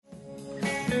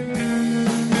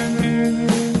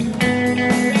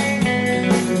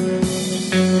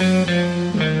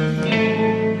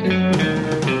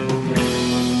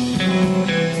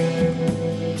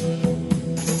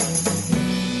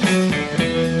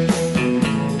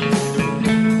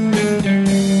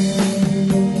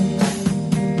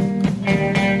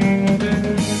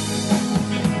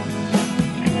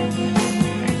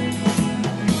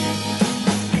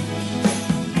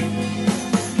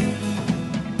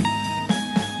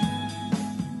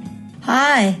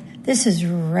Hi, this is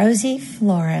Rosie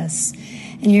Flores,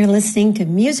 and you're listening to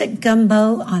Music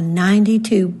Gumbo on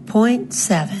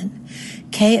 92.7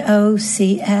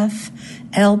 KOCF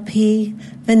LP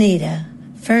Veneta,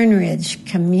 Fern Ridge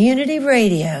Community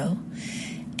Radio.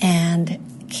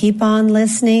 And keep on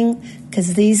listening,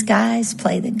 because these guys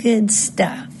play the good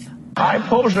stuff. I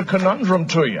pose a conundrum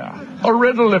to you, a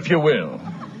riddle, if you will.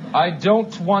 I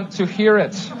don't want to hear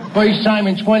it. First time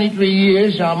in 23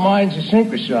 years, our minds are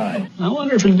synchronized. I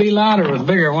wonder if it'd be louder with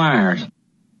bigger wires.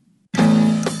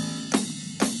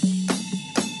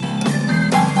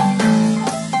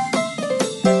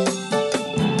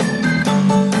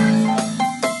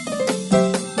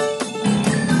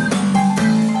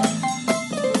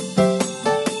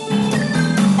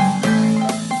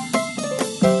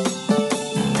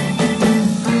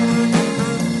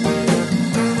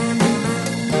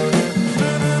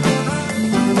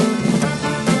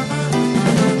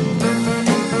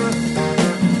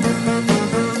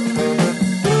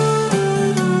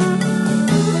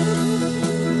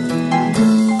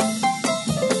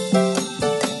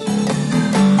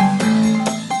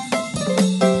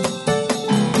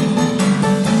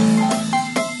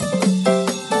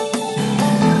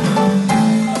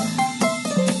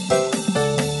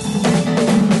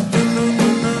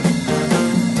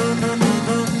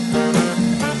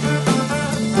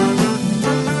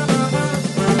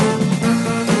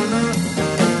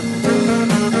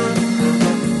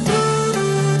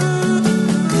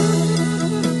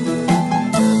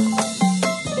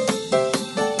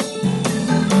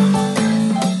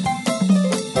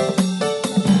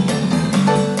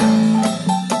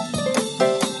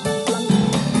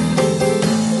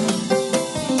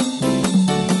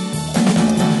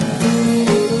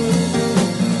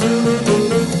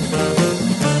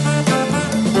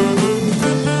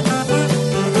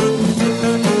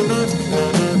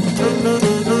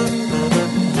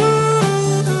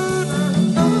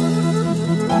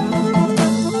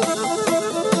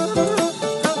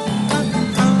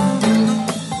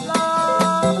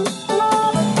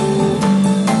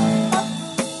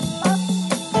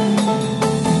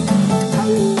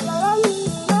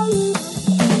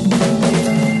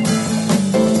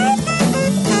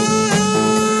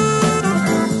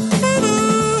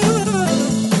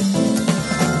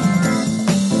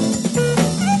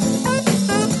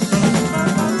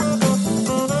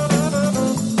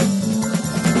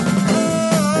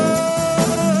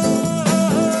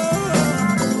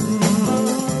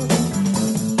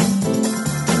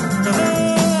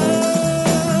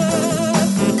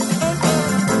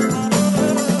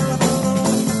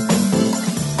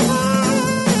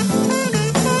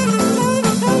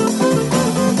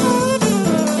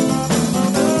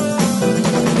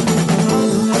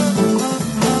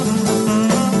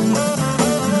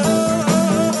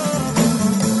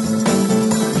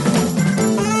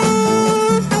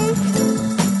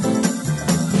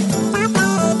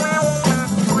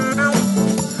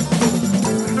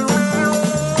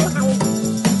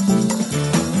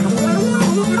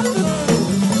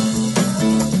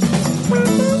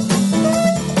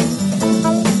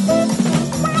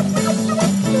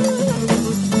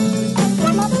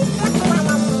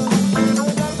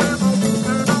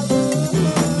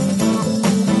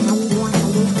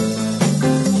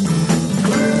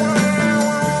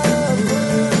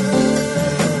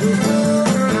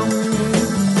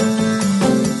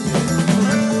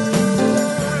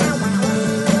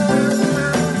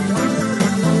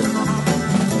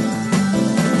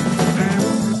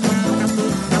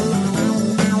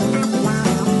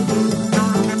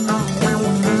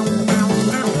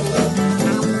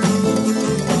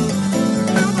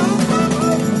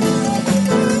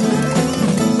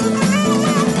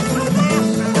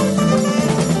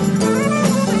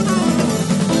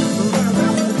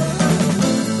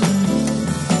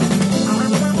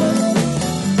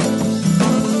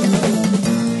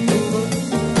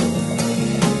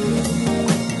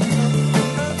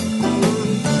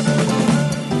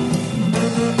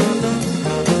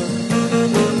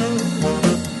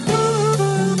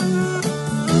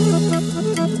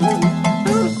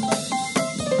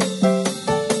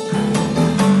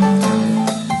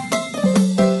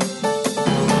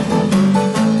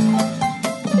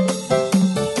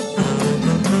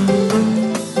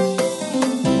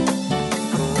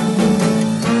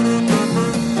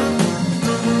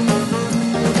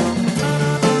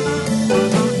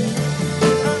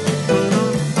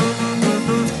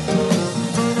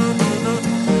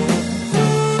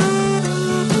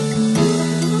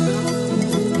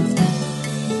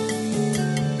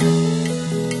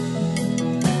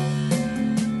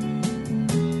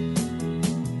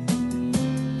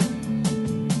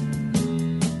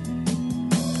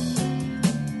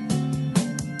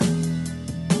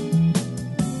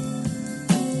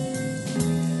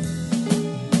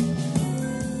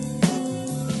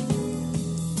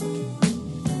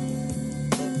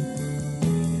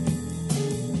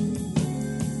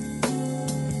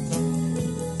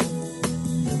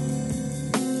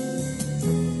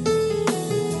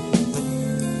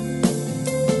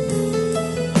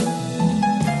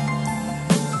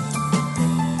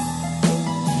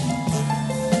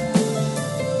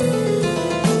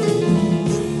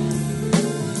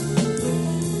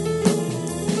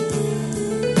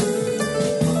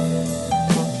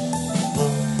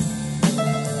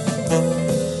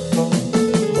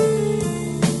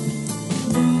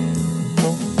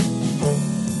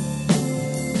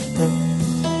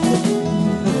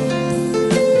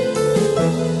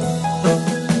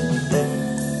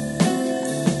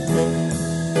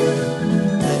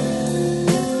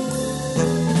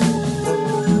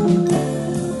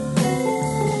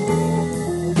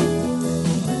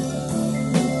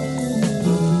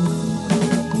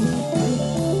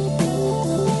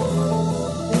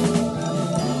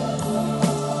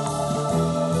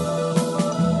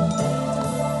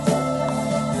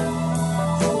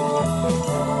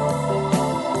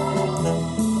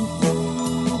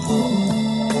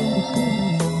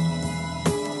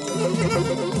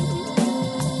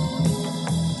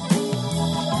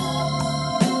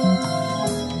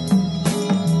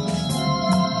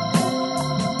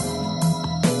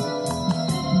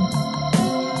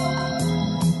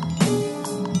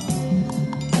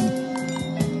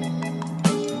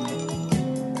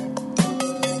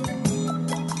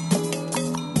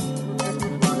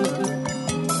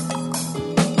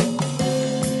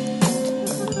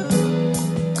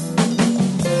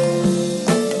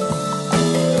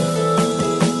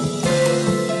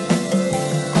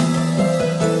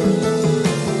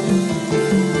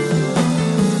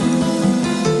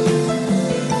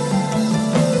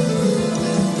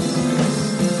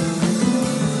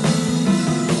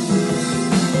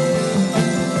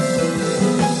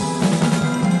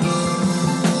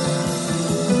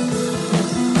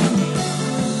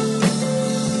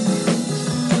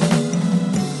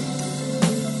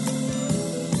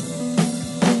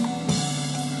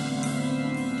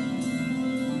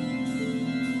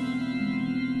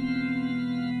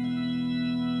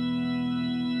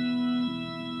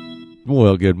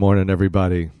 Well, good morning,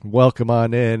 everybody. Welcome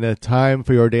on in. Time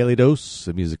for your daily dose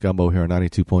of music gumbo here on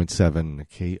 92.7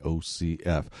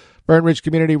 KOCF. Byrne Ridge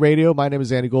Community Radio. My name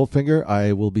is Andy Goldfinger.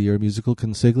 I will be your musical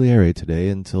consigliere today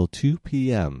until 2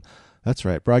 p.m. That's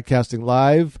right, broadcasting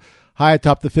live high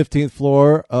atop the 15th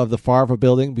floor of the Farva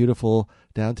building, beautiful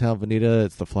downtown Veneta.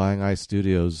 It's the Flying Eye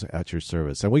Studios at your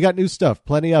service. And we got new stuff,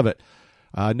 plenty of it.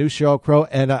 New Sheryl Crow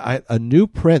and a new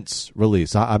Prince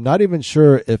release. I'm not even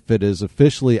sure if it is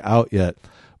officially out yet,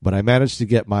 but I managed to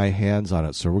get my hands on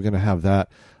it. So we're going to have that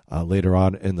later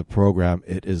on in the program.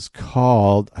 It is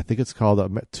called, I think it's called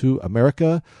To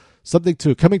America,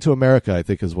 Coming to America, I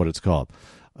think is what it's called.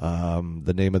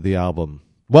 The name of the album.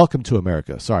 Welcome to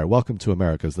America. Sorry, Welcome to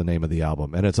America is the name of the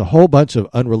album. And it's a whole bunch of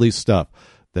unreleased stuff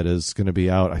that is going to be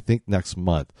out, I think, next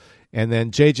month. And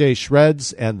then JJ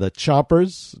Shreds and the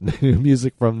Chompers, new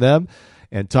music from them,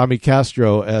 and Tommy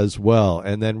Castro as well.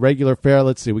 And then regular fare,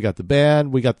 let's see, we got the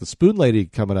band, we got the Spoon Lady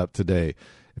coming up today.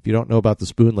 If you don't know about the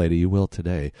Spoon Lady, you will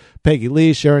today. Peggy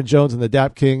Lee, Sharon Jones and the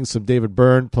Dap Kings, some David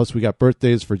Byrne, plus we got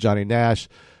birthdays for Johnny Nash,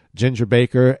 Ginger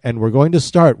Baker, and we're going to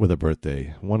start with a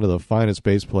birthday, one of the finest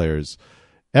bass players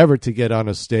ever to get on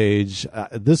a stage.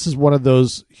 This is one of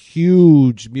those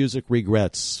huge music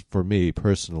regrets for me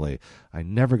personally. I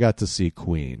never got to see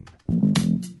Queen.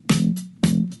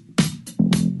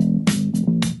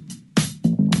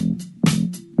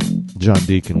 John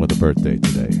Deacon with a birthday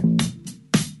today.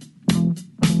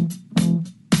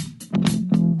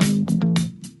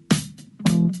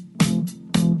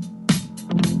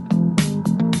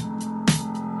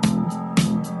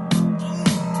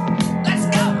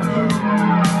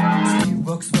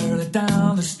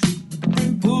 Down the street with the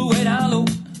brim pulled way down low.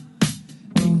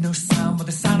 Ain't no sound but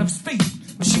the sound of speed.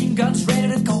 Machine guns ready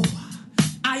to go.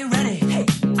 Are you ready? Hey,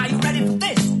 are you ready for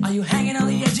this? Are you hanging on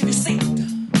the edge of your seat?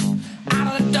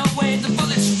 Out of the doorway, the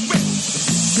bullets rip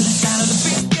to the sound of the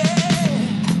beat. Yeah.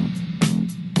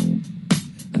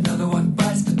 Another one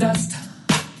bites the dust.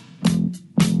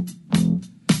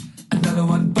 Another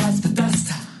one bites the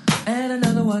dust. And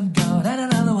another one gone. And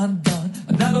another one gone.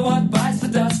 Another one bites the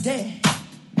dust. Yeah.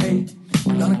 Hey,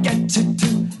 we're gonna get you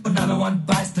too. Another one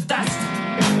bites the dust.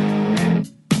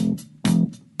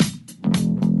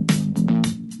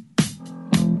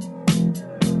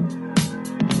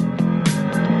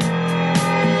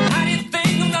 How do you think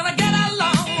I'm gonna get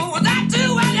along without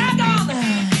you when you're gone?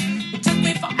 You took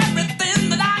me for everything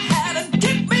that I had and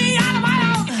kicked me out of my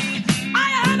own. Are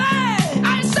you happy?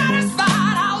 Are you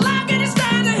satisfied? How long can you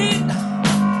stand the heat?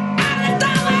 Out of the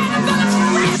doorway, the bullets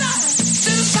rip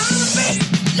to the sound of the beat.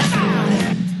 Look out!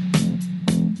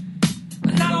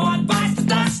 Another one bites the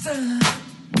dust.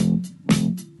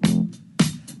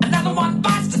 Another one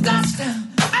bites the dust.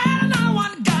 And another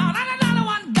one gone. And another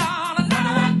one gone.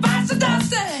 Another one bites the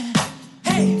dust.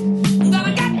 Hey, I'm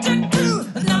gonna get you too.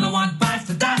 Another one bites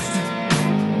the dust.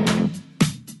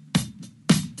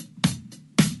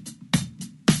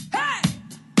 Hey!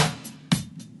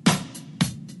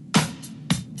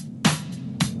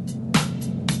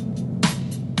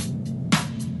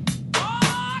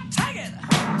 Oh, take it!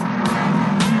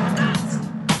 Dust!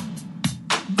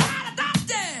 Bite the dust,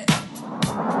 yeah!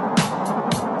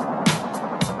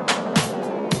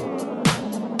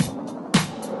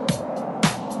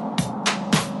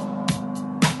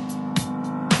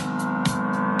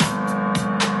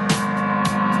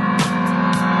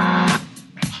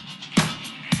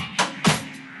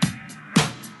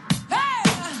 Hey!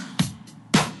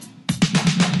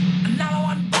 Another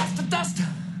one bites the dust.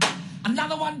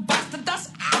 Another one bites the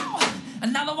dust. Ow!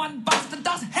 Another one bites the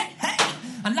dust. Hey, hey!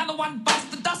 Another one bites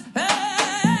the dust. Hey!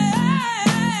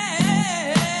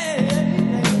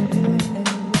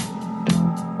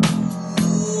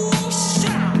 Ooh,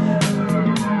 shout!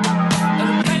 There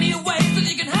are plenty of ways that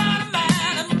you can hurt a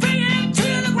man and bring him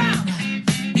to the ground.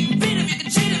 You can beat him, you can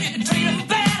cheat him, you can treat him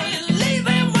bad, you can leave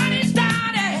him when he's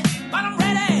down. Yeah. But I'm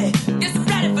ready, yes, I'm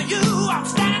ready for you. I'm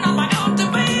standing on my own to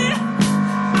beat.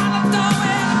 Out of the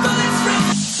doorway, the bullets rip,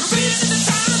 repeating in the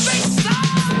sound of beats. Oh,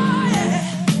 yeah.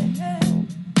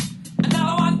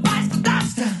 Another one bites the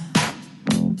dust.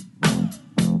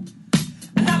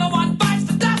 Another one bites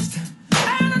the dust.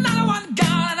 And another one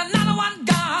gone. And another one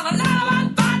gone. Another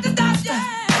one bites the dust. Yeah.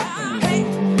 Hey,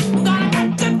 I'm gonna get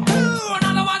you too.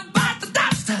 Another one bites the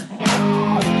dust.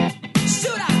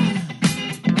 Shoot out.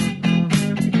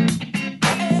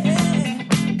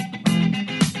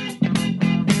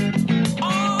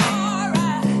 All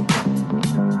right.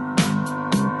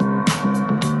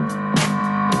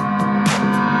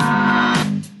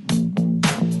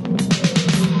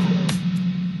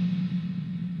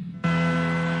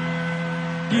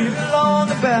 Get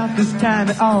along about this time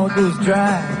it all goes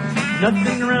dry.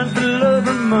 Nothing around for love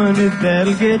or money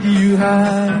that'll get you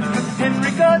high.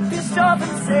 Henry got pissed off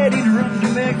and said he'd run to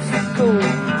Mexico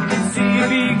and see if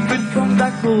he could come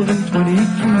back holding 20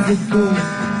 keys of gold.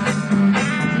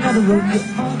 Now the road to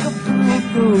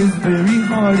Acapulco is very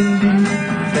hard indeed,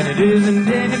 and it isn't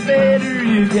any better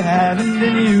if you haven't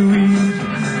any weed.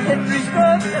 Henry's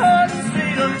driving hard and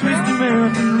straight on Twisty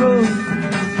Mountain Road.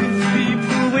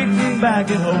 People waiting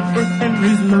back at home for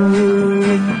Henry's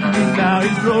load. And now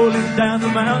he's rolling down the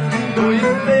mountain, going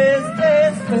fast,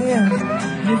 fast, fast.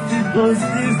 And if he blows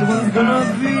this one's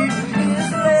gonna be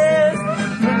his last.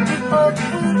 From the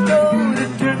Acapulco to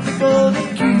turn the golden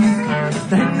keys.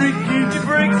 Henry, keep your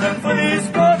brakes up for this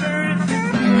corner if you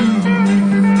please.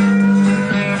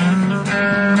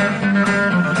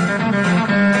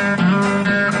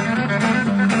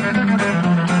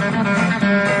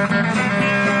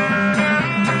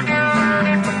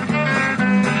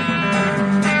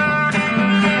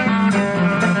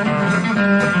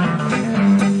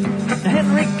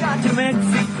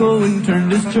 And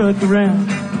turned his truck around,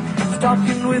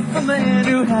 stalking with the man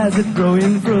who has it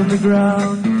growing from the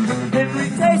ground. Henry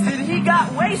tasted, he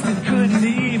got wasted, couldn't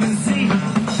even see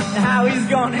how he's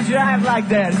gonna drive like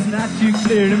that. It's not too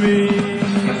clear to me.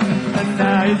 And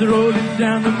now he's rolling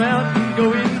down the mountain,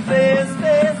 going fast,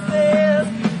 fast, fast.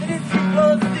 And if he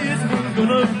blows this one's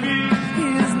gonna be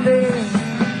his last.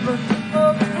 But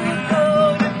up the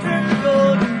road and turn the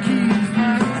golden keys.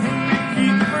 Henry,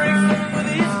 keep the brakes up for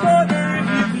these corners.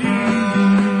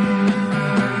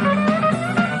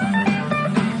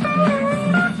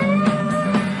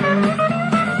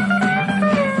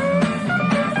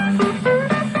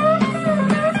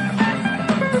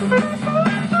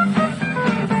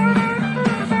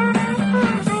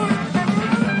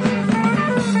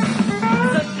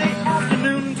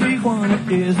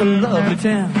 Is a lovely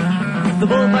town. The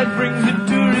bullfight brings the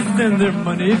tourists and their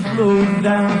money flows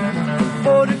down.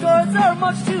 Border guards are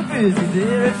much too busy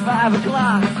there at 5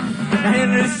 o'clock. Now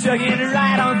Henry's chugging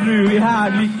right on through, he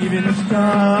hardly even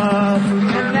stops.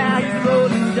 And now he's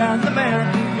rolling down the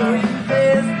mountain, going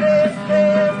fast, fast,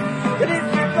 fast. And if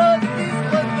you run this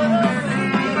one, gonna see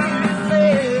his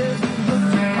last.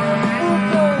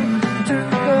 Turn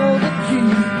the golden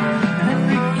key.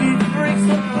 Henry keeps brakes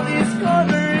up for this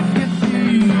corner.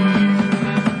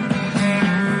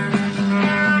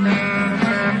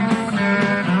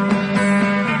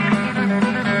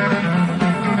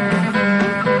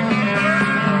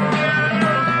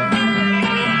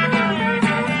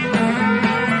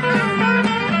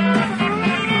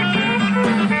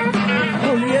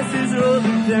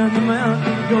 Down the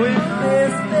mountain, going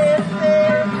fast, fast,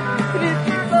 fast. And if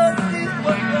you bust this,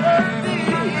 what's gonna be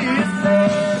his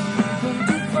last? From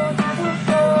deep on the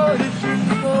floor to turn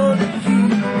the golden key.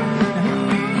 And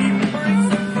we keep the brakes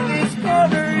up for this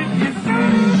corner if you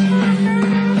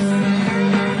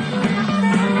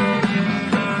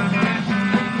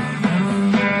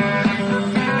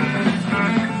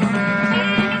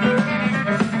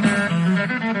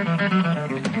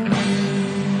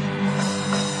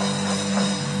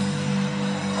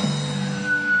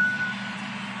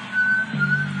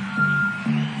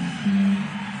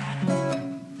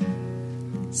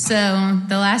So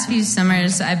the last few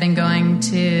summers I've been going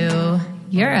to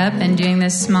Europe and doing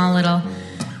this small little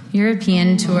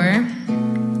European tour.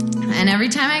 And every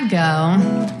time I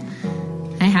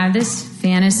go, I have this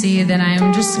fantasy that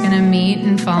I'm just going to meet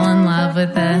and fall in love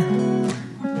with a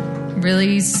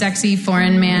really sexy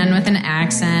foreign man with an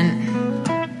accent,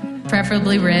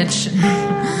 preferably rich,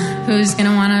 who's going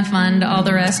to want to fund all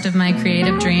the rest of my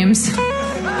creative dreams.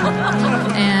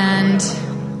 And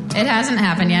it hasn't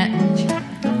happened yet.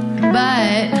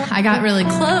 But I got really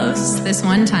close this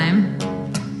one time.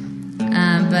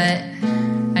 But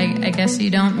I guess you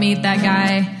don't meet that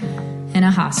guy in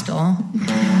a hostel.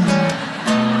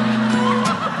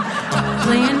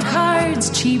 Playing cards,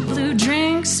 cheap blue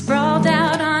drinks, sprawled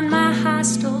out on my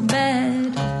hostel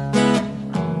bed.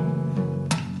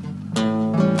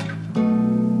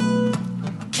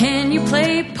 Can you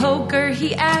play poker?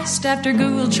 He asked after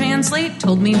Google Translate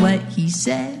told me what he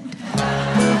said.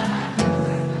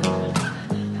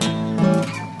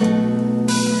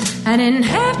 I didn't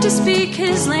have to speak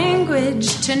his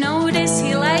language to notice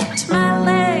he liked my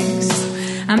legs.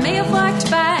 I may have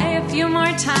walked by a few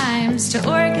more times to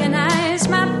organize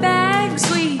my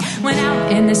bags. We went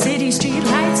out in the city street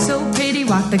lights so pretty,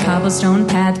 walked the cobblestone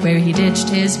path where he ditched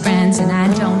his friends, and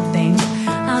I don't think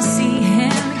I'll see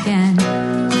him again.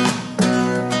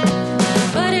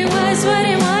 But it was what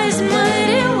it was,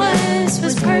 and what it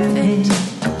was perfect.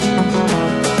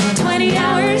 20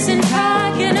 hours in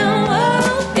Prague, and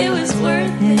oh, it was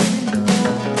worth it.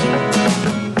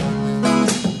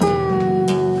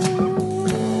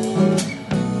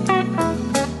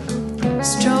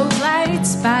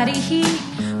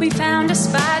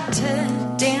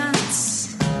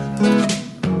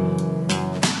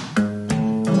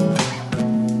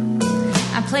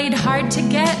 played hard to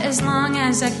get as long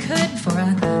as I could for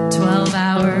a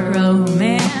 12-hour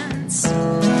romance,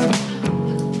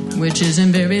 which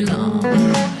isn't very long.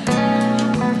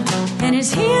 And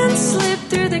his hands slipped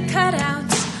through the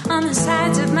cutouts on the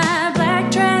sides of my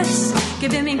black dress,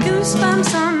 giving me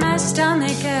goosebumps on my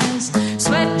stomach as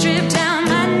sweat dripped down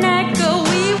my neck. Oh,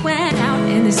 we went out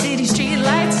in the city street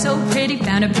lights, so pretty,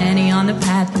 found a penny on the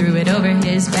path, threw it over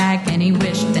his back, and he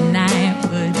wished the night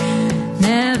would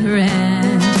never end.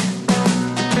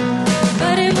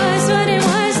 But it was what it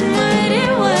was, and what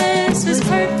it was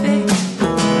perfect.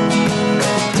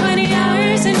 20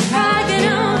 hours in Prague, and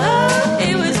oh,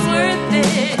 it was worth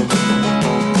it.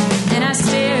 And I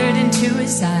stared into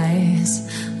his eyes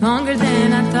longer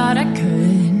than I thought I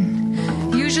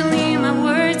could. Usually my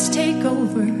words take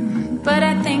over, but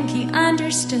I think he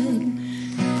understood.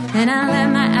 And I let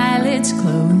my eyelids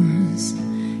close,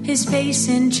 his face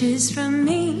inches from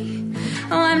me.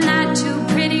 Oh, I'm not too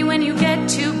pretty when you get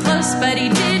too close, but he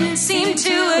didn't seem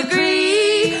to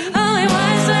agree. Oh, it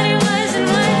was what it was, and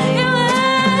what it was.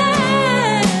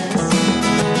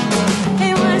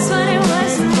 It was what it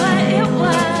was, and what it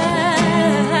was.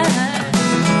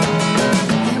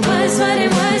 It was what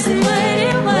it was, and what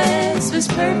it was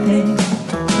perfect.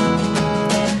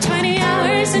 20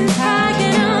 hours in Prague,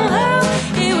 and oh,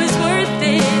 it was worth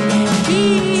it. He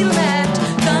left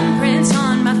thumbprints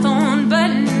on my phone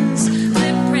buttons,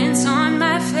 footprints on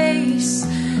my face.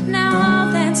 Now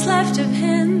all that's left of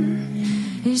him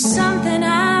is something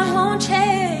I won't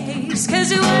chase.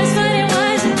 'Cause it was what it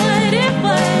was, and what it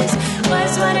was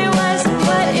what it was, and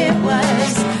what it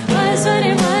was what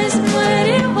it was, and what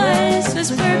it was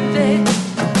perfect.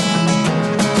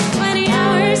 20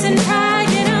 hours in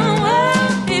Prague, and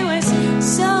oh, it was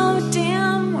so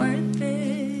damn worth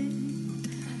it.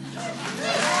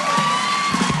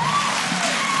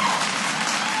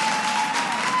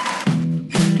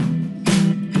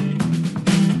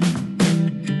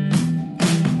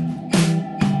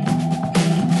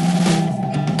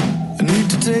 I need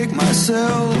to take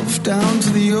myself down to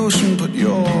the ocean, put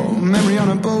your memory on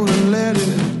a boat and let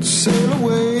it sail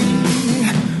away.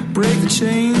 Break the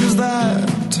chains that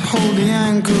hold the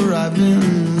anchor. I've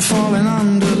been falling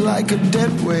under like a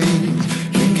dead weight.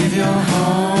 You give your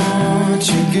heart,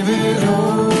 you give it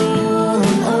all,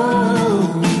 and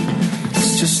oh,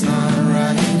 it's just not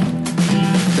right.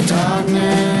 The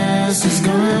darkness is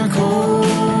gonna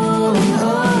call, and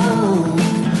oh,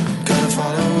 gotta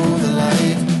follow the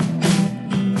light.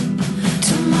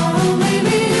 Tomorrow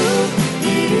maybe you'll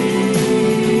be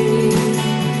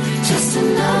just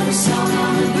another song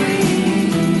on the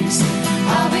breeze.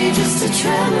 I'll be just a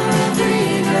tremor of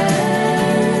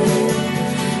regret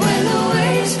when the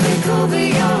waves break over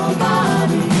your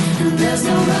body and there's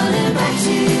no running back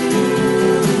to you.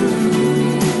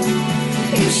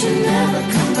 You should never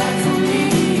come back from me.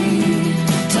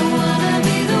 Don't wanna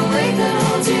be the weight that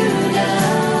holds you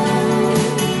down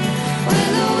when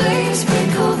the waves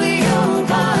break over your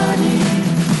body.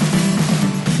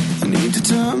 I need to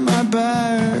turn my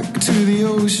back to the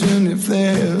ocean. If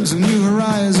there's a new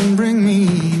horizon, bring me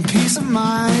peace of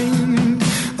mind.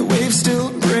 The waves still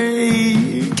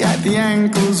break at the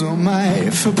ankles. Oh, my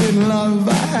forbidden love,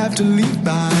 I have to leave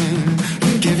behind.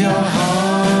 You give your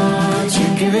heart, you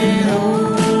give it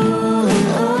all, and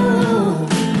oh,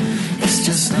 it's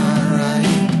just not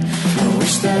right. I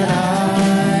wish that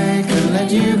I could let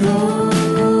you go,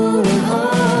 and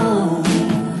oh,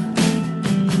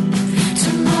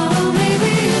 tomorrow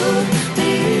maybe you'll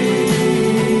be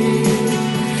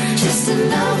just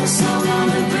another song on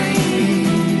the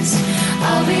breeze.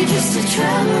 I'll be just a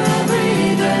tremor of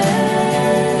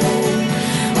regret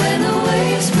when the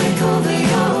waves break over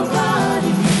your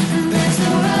body and there's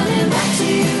no running back to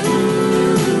you.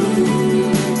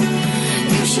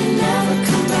 You should never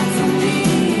come back from me.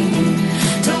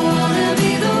 Don't wanna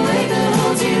be the weight that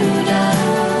holds you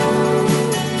down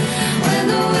when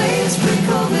the waves break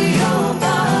over your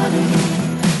body.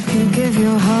 You give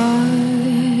your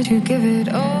heart, you give it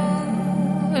all,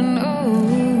 and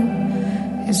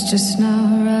oh, it's just not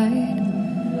right.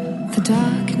 The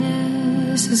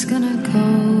darkness is gonna go,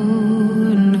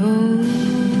 and oh,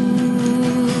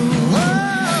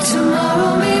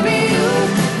 tomorrow maybe you'll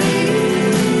be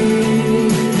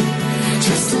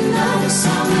just another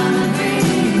song on the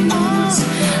breeze.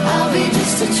 I'll be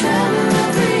just a tremor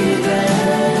of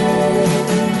regret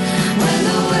when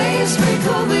the waves break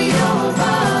over your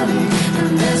body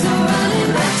and there's no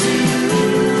running back to you.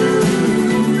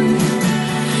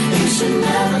 You should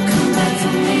never come back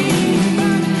from me.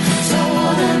 Don't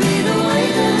wanna be the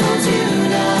weight that holds you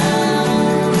down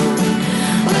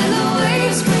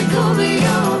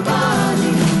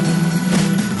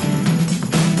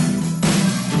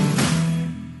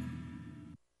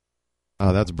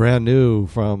That's brand new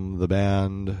from the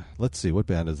band. Let's see, what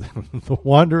band is that? The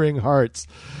Wandering Hearts.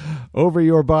 Over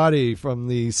Your Body from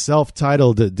the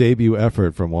self-titled debut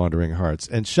effort from Wandering Hearts.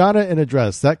 And Shauna in a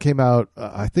Dress, that came out,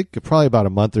 I think, probably about a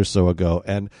month or so ago.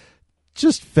 And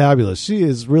just fabulous. She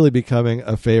is really becoming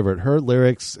a favorite. Her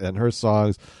lyrics and her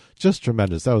songs, just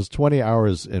tremendous. That was 20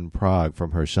 Hours in Prague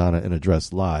from her Shauna in a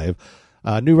Dress live.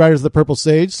 New Riders of the Purple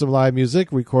Sage, some live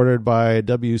music recorded by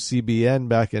WCBN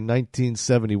back in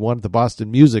 1971 at the Boston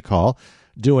Music Hall.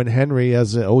 Doing Henry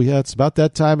as it's about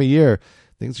that time of year.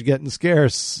 Things are getting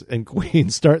scarce, and Queen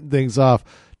starting things off.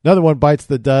 Another one, Bites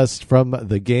the Dust from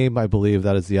The Game, I believe.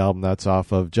 That is the album that's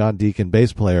off of. John Deacon,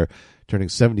 bass player, turning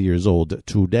 70 years old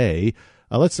today.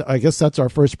 I guess that's our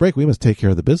first break. We must take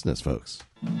care of the business, folks.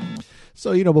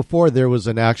 So, before there was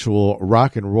an actual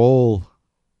rock and roll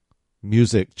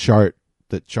music chart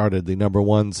that charted the number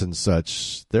ones and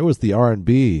such, there was the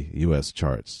R&B U.S.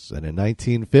 charts. And in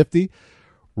 1950,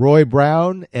 Roy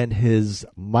Brown and his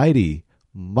Mighty,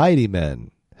 Mighty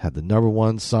Men had the number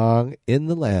one song in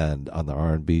the land on the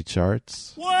R&B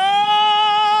charts.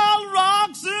 Well,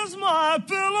 rocks is my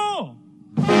pillow.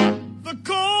 The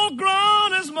cold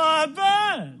ground is my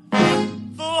bed.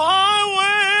 The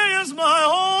highway is my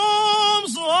home,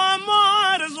 so I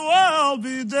might as well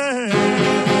be dead.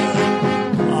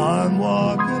 I'm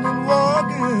walking and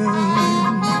walking.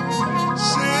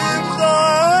 Seems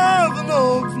I have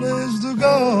no place to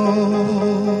go.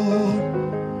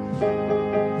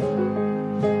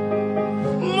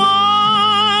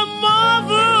 My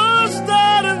mother's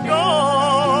dead and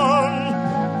gone.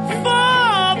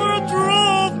 Father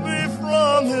drove me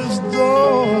from his door.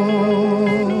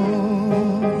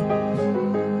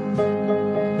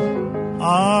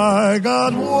 I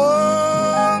got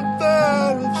one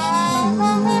pair of shoes,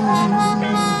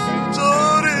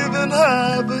 don't even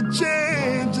have a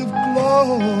change of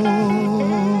clothes.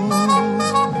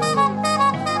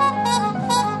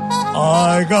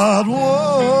 I got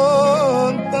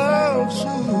one pair of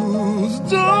shoes,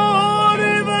 don't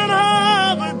even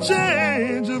have a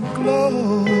change of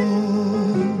clothes.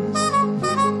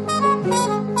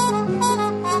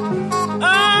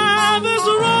 And this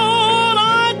road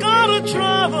I gotta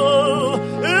travel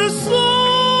is so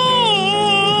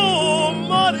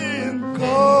muddy and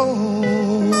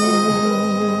cold.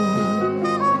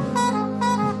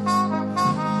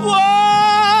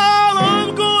 Well, I'm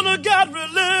gonna get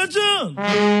religion,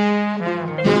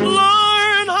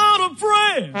 learn how to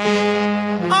pray.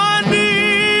 I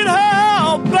need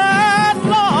help, bad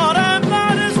Lord, and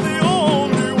that is the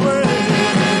only way.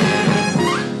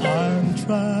 I'm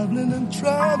traveling and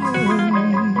traveling.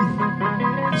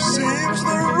 Seems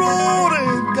the road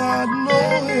ain't got no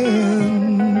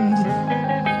end.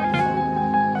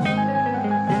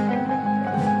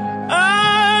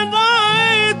 And I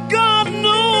ain't got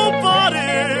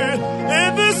nobody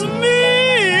in this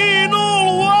mean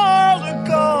old world to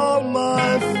call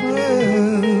my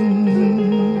friend.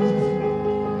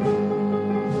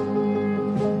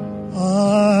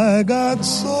 I got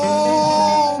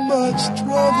so much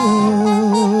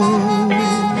trouble.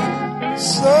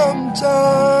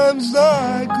 Sometimes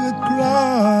I could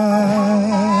cry.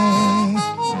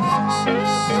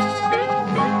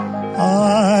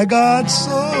 I got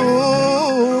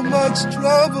so much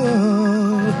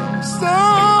trouble. Sometimes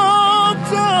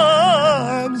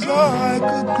I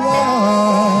could cry.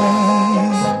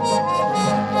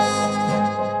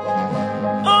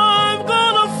 I'm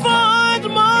gonna find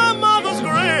my mother's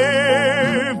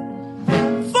grave,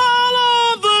 follow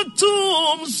the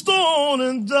tombstone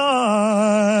and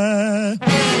die.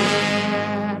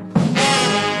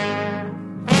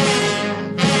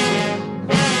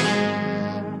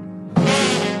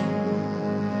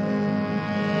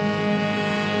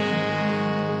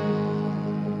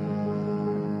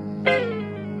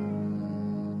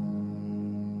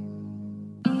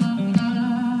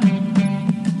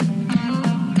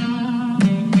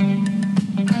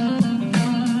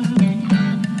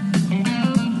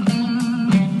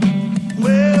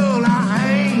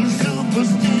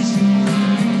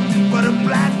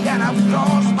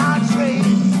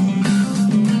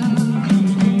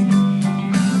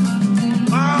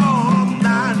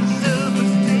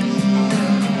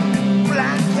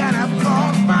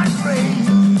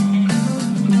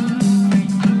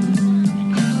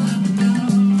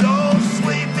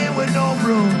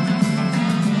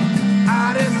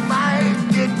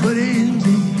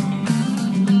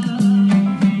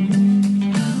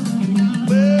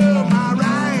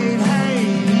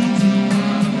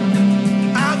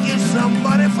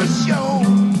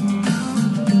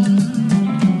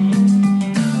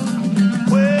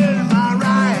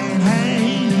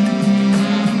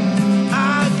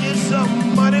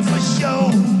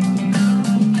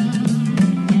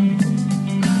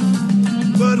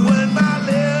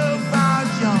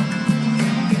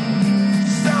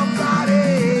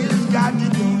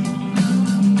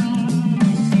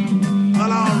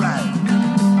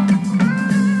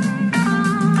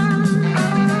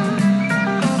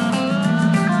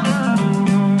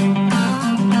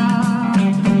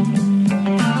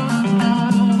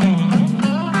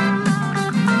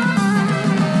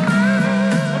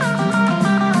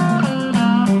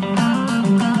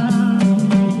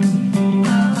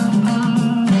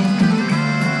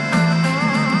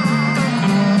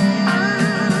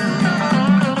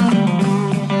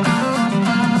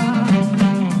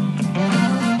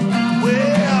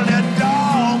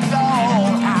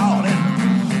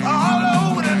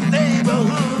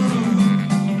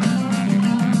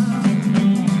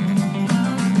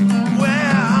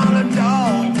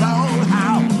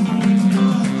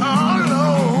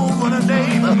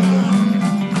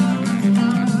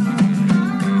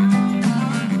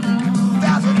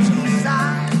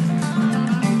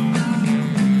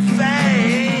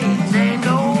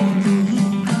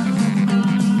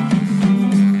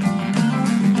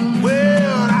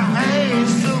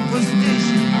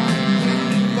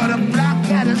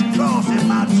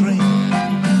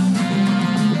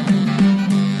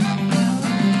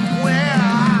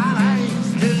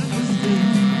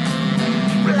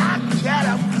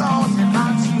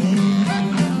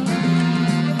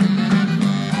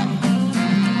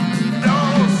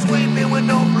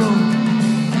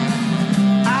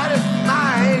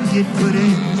 get good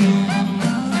engine.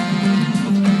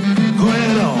 Go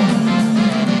ahead on.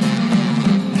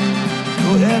 Go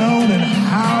ahead on and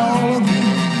howl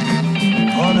again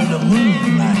under the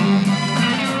moonlight.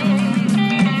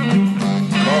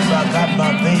 'Cause I got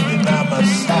my baby by my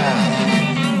side.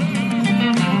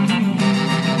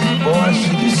 Boy,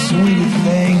 she's the sweetest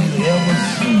thing you ever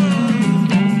seen.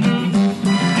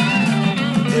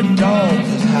 The dog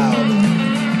is howling.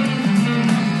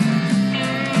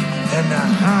 And the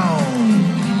hound.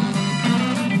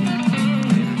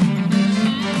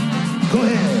 Go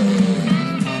ahead.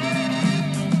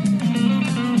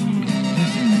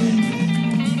 Listen, baby.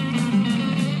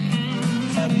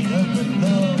 Have you ever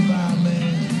loved by a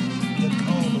man that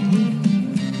called a woman?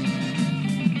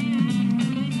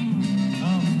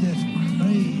 I'm just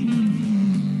crazy.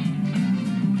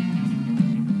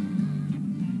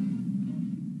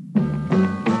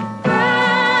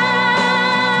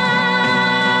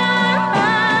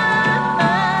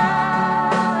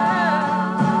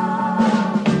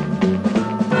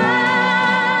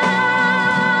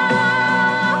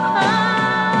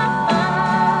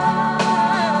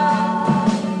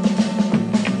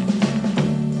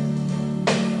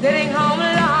 Sitting home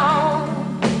alone,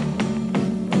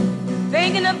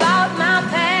 thinking about my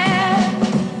past,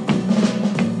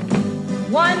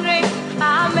 wondering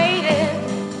how I made it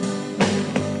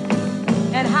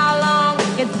and how long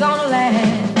it's gonna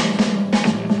last.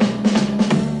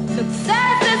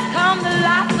 Successes come to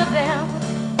lots of them,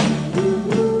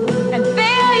 and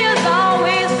failure's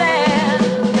always there.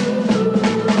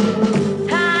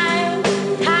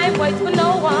 Time waits for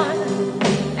no one,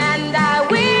 and I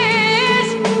wish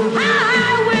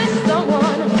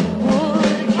someone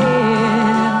would care.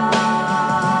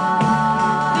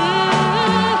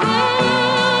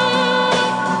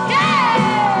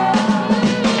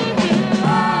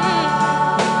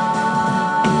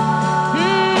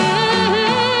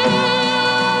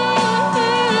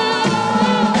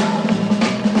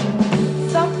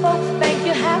 Some folks think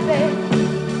you're happy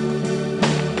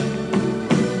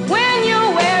when you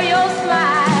wear your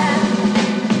smile.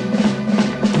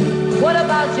 What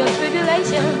about your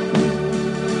tribulation?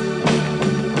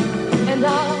 And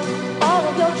all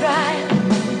of your trials.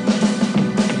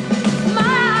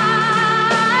 Smile,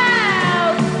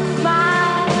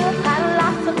 and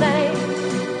lots of things.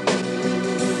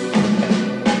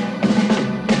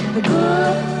 The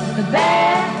good, the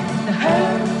bad, the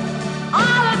hurt,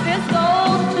 all of this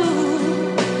goes too.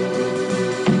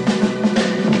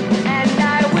 And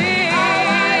I wish,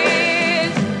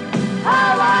 oh,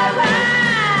 I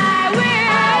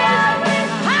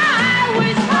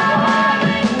wish someone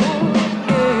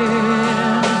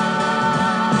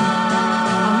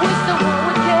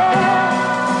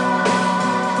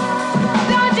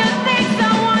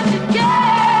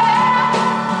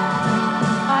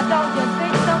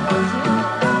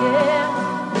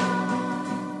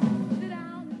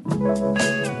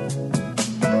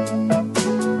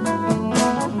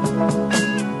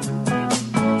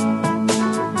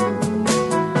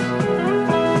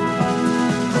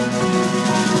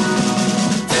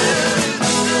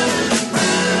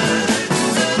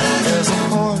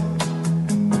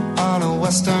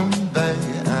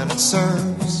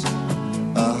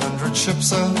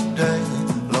ships a day.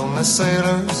 Lonely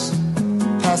sailors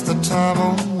pass the time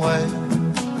away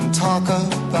and talk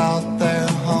about their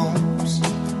homes.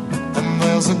 And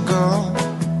there's a girl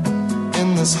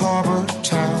in this harbor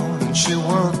town, and she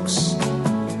works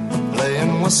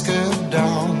laying whiskey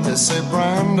down. They say,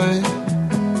 Brandy,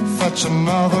 fetch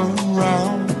another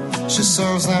round. She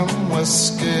serves them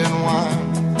whiskey and wine.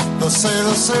 The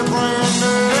sailors say,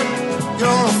 Brandy,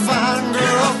 you're a fine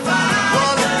girl.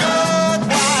 What a good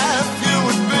wife you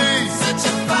would be. Such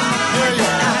a fine girl.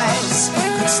 Your eyes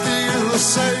could steal a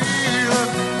sailor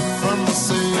from the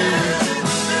sea.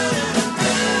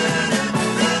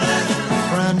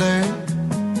 Brandy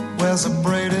wears a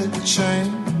braided chain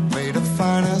made of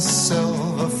finest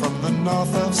silver from the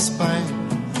north of Spain.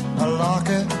 A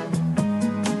locket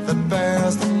that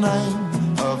bears the name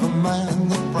of a man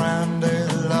that Brandy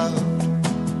loved.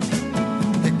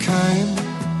 He came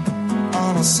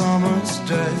on a summer's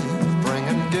day,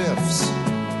 bringing gifts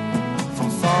from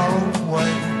far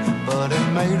away, but he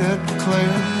made it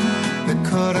clear he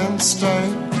couldn't stay.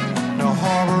 No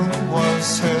harbor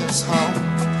was his home.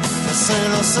 The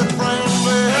sailor said,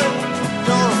 Brandy,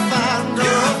 you're a fine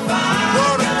girl.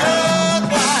 What a good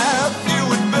wife you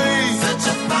would be. Such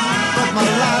a fine but my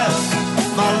life,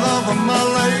 my love, and my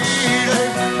lady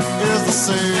is the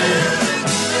sea.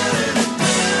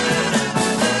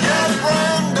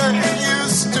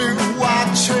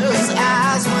 His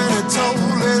eyes when he told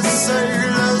his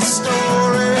sailor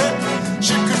story.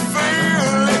 She could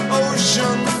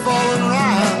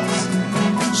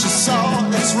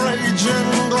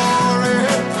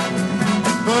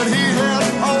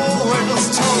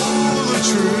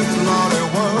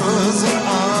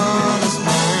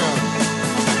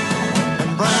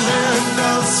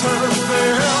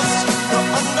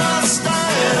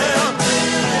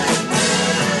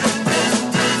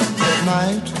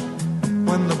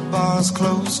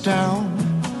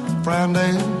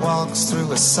Brandy walks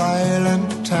through a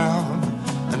silent town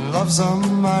and loves a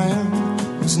man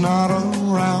who's not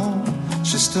around.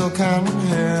 She still can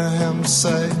hear him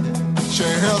say, she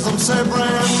hears him say,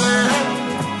 Brandy,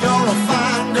 you're a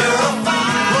fine girl.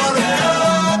 What a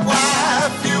good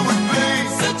wife you would be.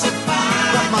 Such a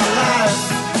fine. But my life,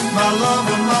 my love,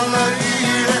 and my lady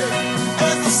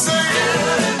is the same.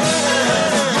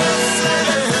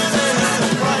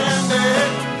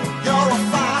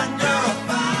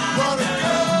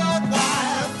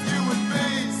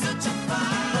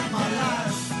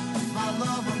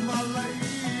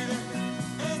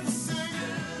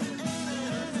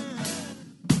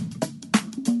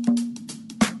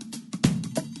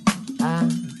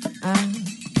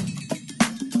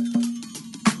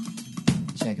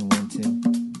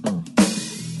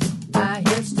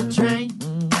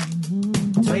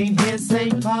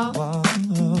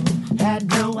 Had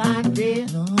no idea.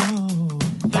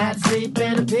 Had to sleep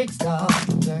in a pig stall.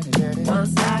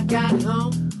 Once I got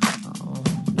home,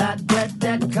 that bread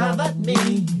that covered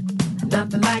me.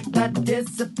 Nothing like that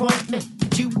disappointment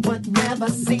that you would never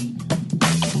see.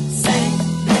 Same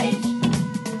page,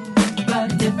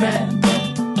 but different.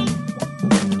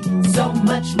 So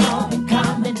much more in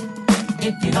common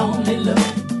if you only look.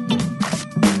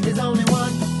 There's only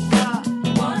one God,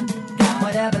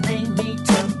 whatever they need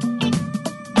to.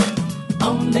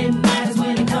 Only matters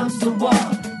when it comes to war.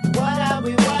 What are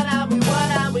we fighting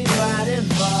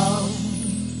for?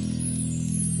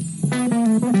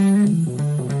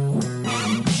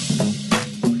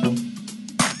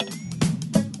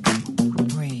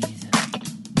 Breathe.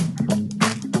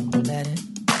 Let it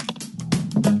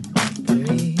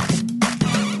breathe.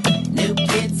 New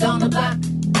kids on the block,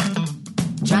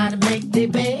 trying to make their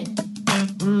bed.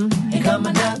 Here come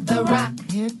another rock.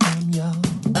 Here come y'all.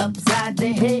 Upside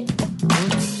the head.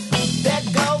 There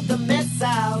goes the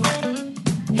missile,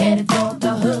 headed for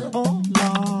the hood. Oh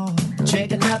Lord,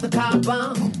 check another car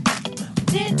bomb.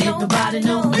 Did nobody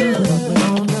know good?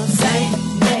 Same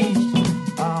page,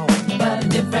 but a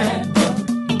different book.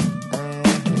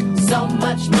 So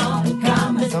much more in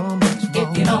common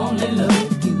if you only look.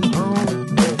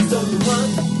 So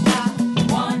one,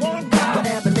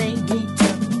 whatever they need to.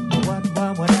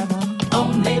 Whatever.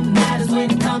 Only matters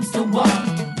when it comes to war.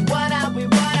 What are we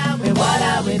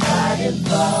fighting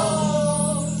for?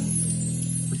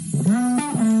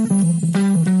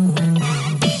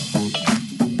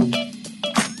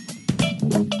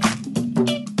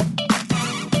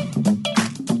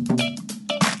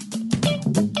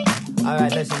 All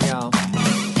right, listen, y'all.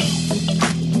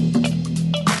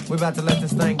 We're about to let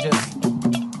this thing just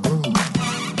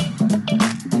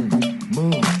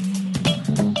move.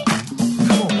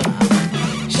 Come on.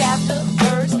 Chapter,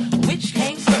 verse, which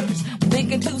came first?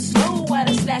 Thinking too slow while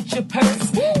I snatch your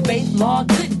purse. Faith, law,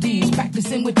 good deeds,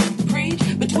 practicing what you preach.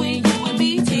 Between you and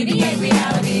me, TV ain't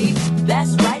reality.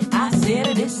 That's right, I said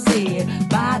it is said.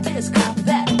 Buy this, cop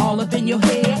that, all up in your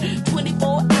head.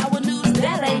 24-hour news,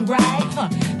 that ain't right. Huh.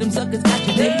 Them suckers got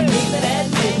you day leaving at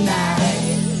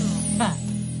midnight. Huh.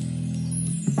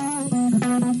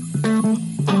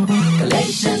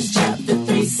 Galatians chapter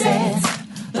 3 says,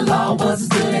 the law was as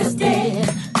good as dead.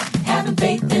 Having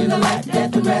faith in the life,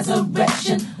 death, and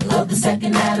resurrection of the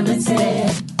second Adam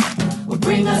instead will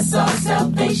bring us all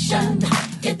salvation.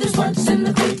 If there's works in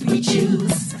the faith we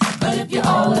choose, but if you're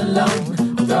all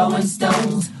alone, throwing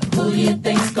stones, who you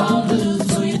think's gonna lose?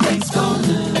 Who you think's gonna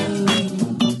lose?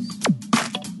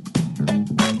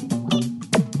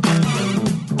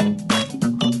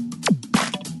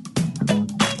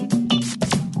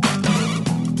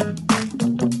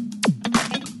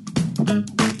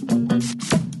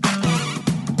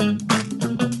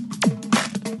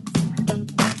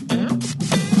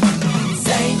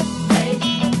 Same page,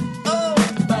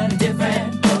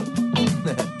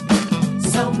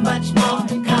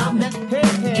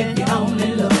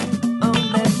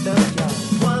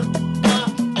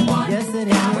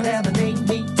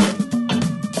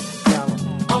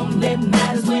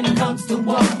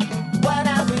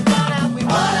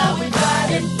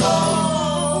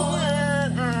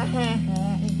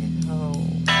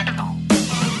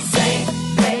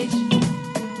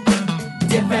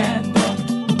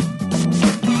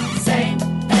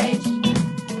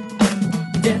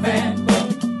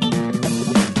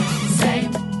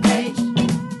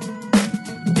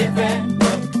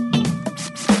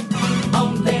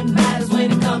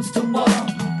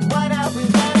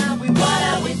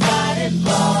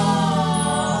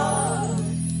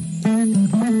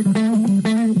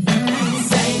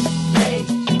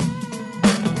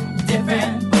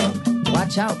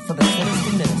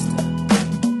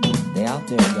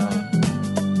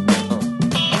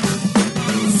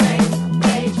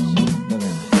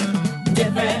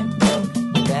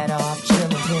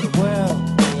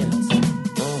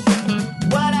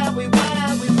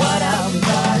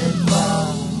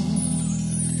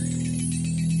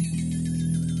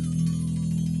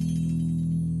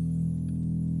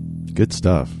 Good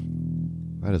stuff.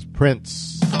 That is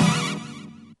Prince.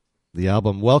 The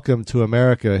album Welcome to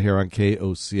America here on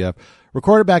KOCF.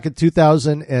 Recorded back in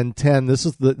 2010. This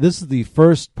is the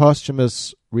first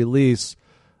posthumous release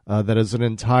that is an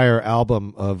entire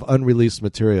album of unreleased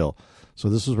material. So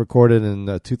this was recorded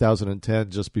in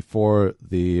 2010, just before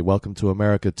the Welcome to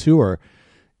America tour,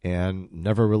 and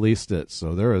never released it.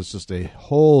 So there is just a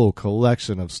whole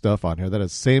collection of stuff on here. That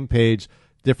is same page,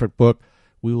 different book.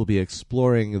 We will be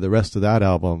exploring the rest of that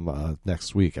album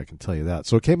next week, I can tell you that.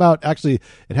 So it came out, actually,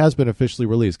 it has been officially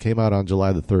released, came out on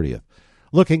July the 30th.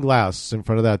 Looking Glass, in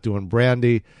front of that, doing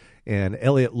Brandy, and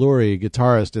Elliot Lurie,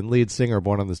 guitarist and lead singer,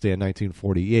 born on this day in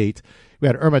 1948. We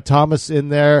had Irma Thomas in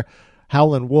there,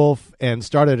 Howlin' Wolf, and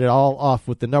started it all off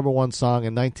with the number one song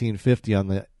in 1950 on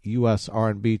the U.S.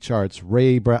 R&B charts,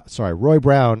 Roy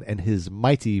Brown and his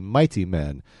Mighty, Mighty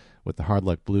Men, with the Hard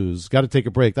Luck Blues. Got to take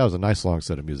a break. That was a nice long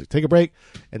set of music. Take a break,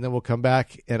 and then we'll come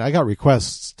back. And I got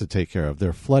requests to take care of.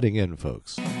 They're flooding in,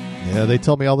 folks. Yeah, they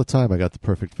tell me all the time I got the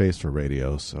perfect face for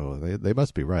radio, so they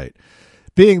must be right.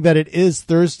 Being that it is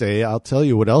Thursday, I'll tell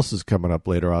you what else is coming up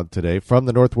later on today. From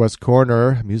the Northwest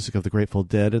Corner, music of the Grateful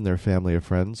Dead and their family of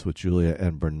friends with Julia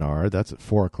and Bernard. That's at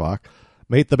 4 o'clock.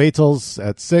 Meet the Beatles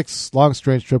at 6. Long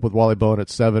Strange Trip with Wally Bone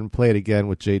at 7. Play It Again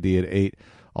with JD at 8.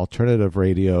 Alternative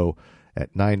Radio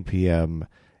at 9 p.m.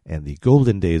 and the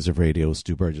Golden Days of Radio,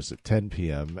 Stu Burgess at 10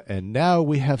 p.m. And now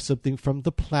we have something from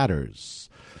the Platters.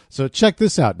 So check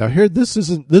this out. Now here, this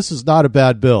is not a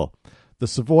bad bill. The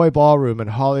Savoy Ballroom in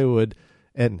Hollywood,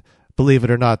 and believe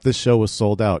it or not, this show was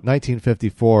sold out.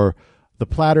 1954, the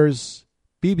Platters,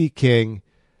 B.B. King,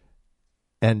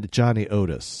 and Johnny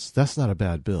Otis. That's not a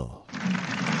bad bill.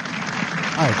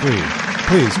 I agree.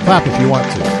 Please clap if you want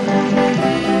to.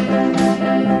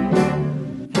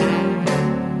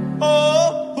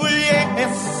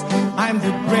 I'm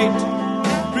the great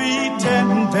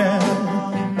pretender,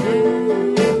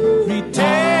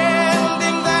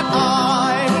 pretending that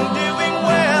I'm doing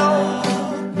well.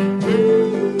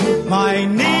 My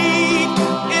need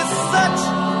is such,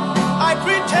 I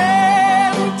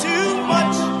pretend too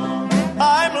much.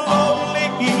 I'm lonely,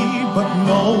 but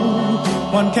no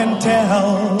one can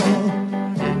tell.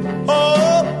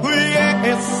 Oh,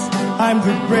 yes, I'm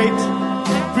the great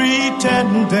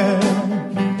pretender,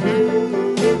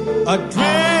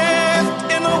 adrift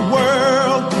in a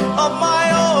world of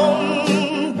my own.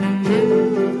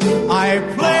 I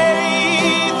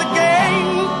play the game,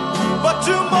 but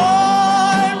to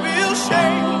my real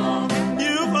shame,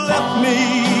 you've left me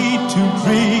to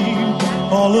dream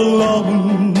all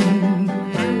alone.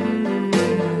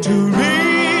 Too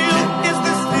real is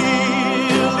this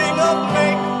feeling of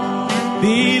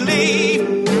make-believe.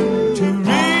 Too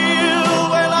real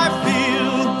when I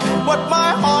feel what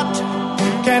my heart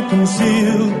can't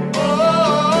conceal.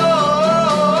 Oh,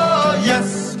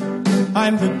 yes,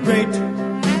 I'm the great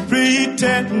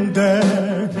pretender,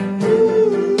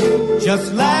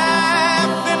 just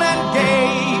laughing and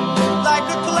gay like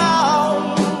a clown.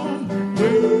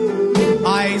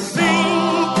 I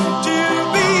seem to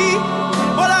be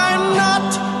what I'm not,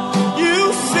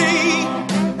 you see.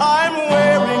 I'm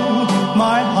wearing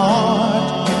my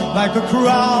heart like a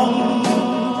crown,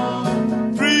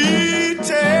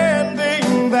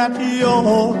 that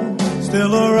you're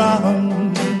still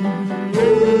around.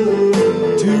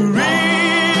 Too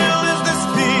real is this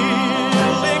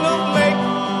feeling of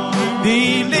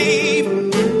make-believe.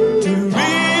 Too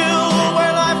real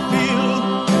when I feel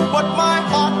what my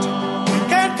heart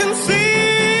can't conceal.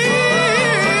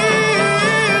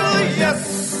 Yes,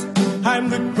 I'm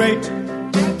the great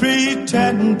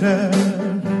pretender,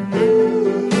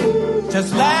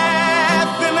 just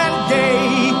laughing and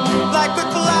gay like the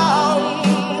clown.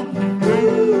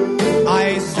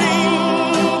 I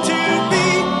seem to be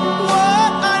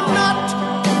what I'm not,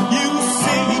 you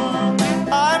see.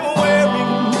 I'm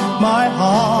wearing my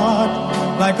heart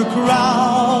like a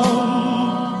crown,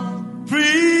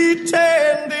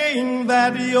 pretending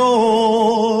that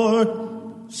you're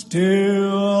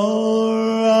still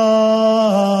around.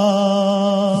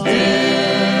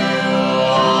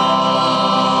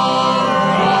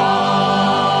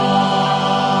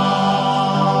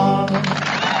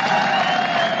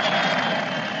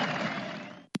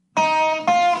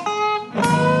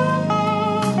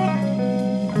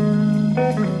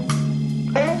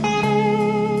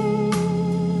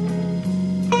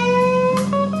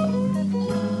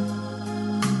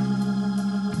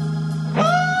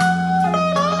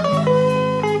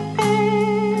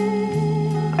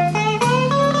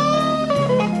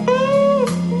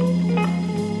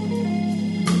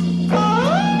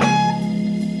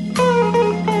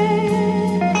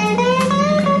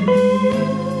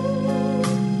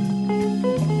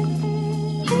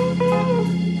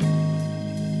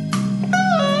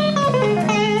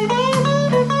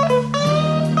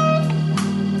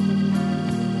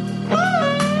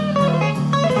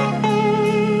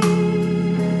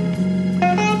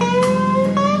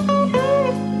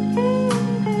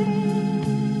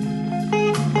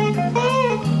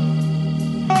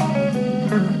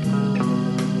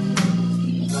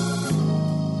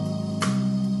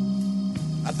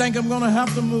 think I'm gonna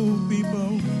have to move,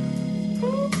 people.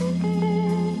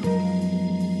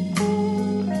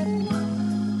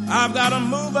 I've got to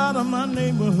move out of my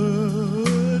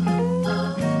neighborhood.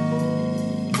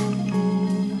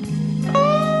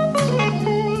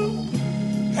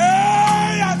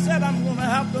 Hey, I said I'm gonna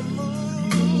have to move.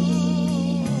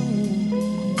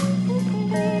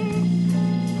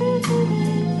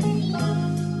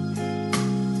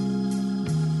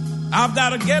 I've got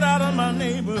to get out of my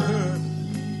neighborhood.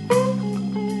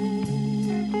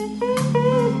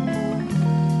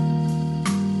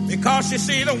 Because you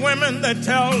see the women that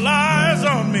tell lies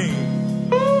on me,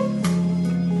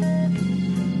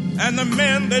 and the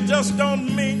men that just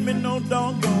don't mean me no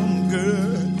doggone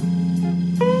good.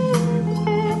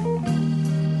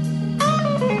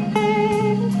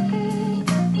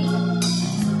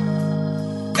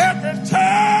 Every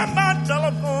time my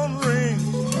telephone rings,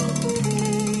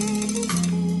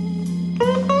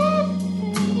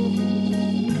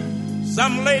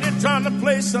 some lady trying to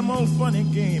play some old funny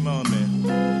game on me.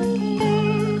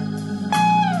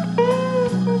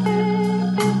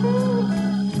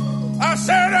 I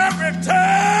said every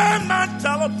time my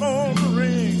telephone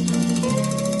rings,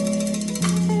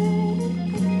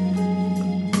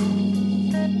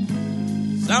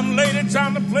 some lady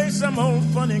trying to play some old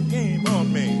funny game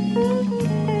on me.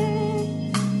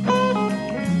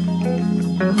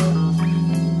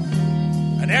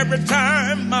 And every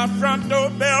time my front door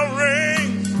bell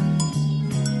rings,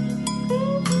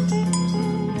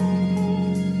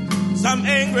 some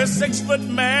angry 6-foot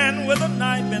man with a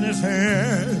knife in his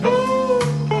hand.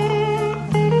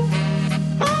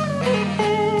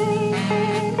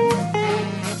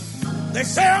 They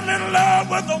say I'm in love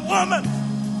with a woman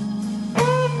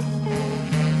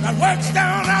that works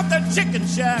down at the chicken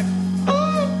shack.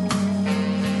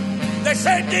 They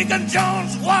say Deacon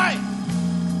Jones' wife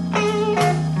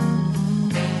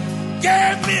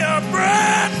gave me a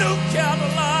brand new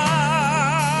Cadillac.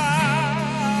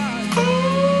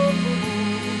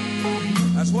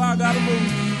 That's why I gotta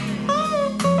move.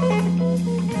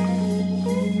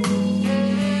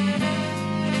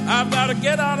 I've gotta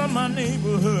get out of my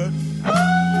neighborhood.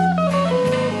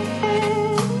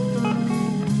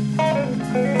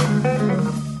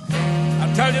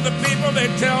 I tell you, the people, they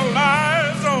tell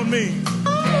lies on me.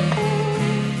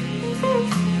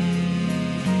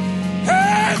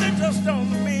 Hey, they just don't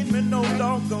mean me no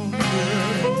doggone good.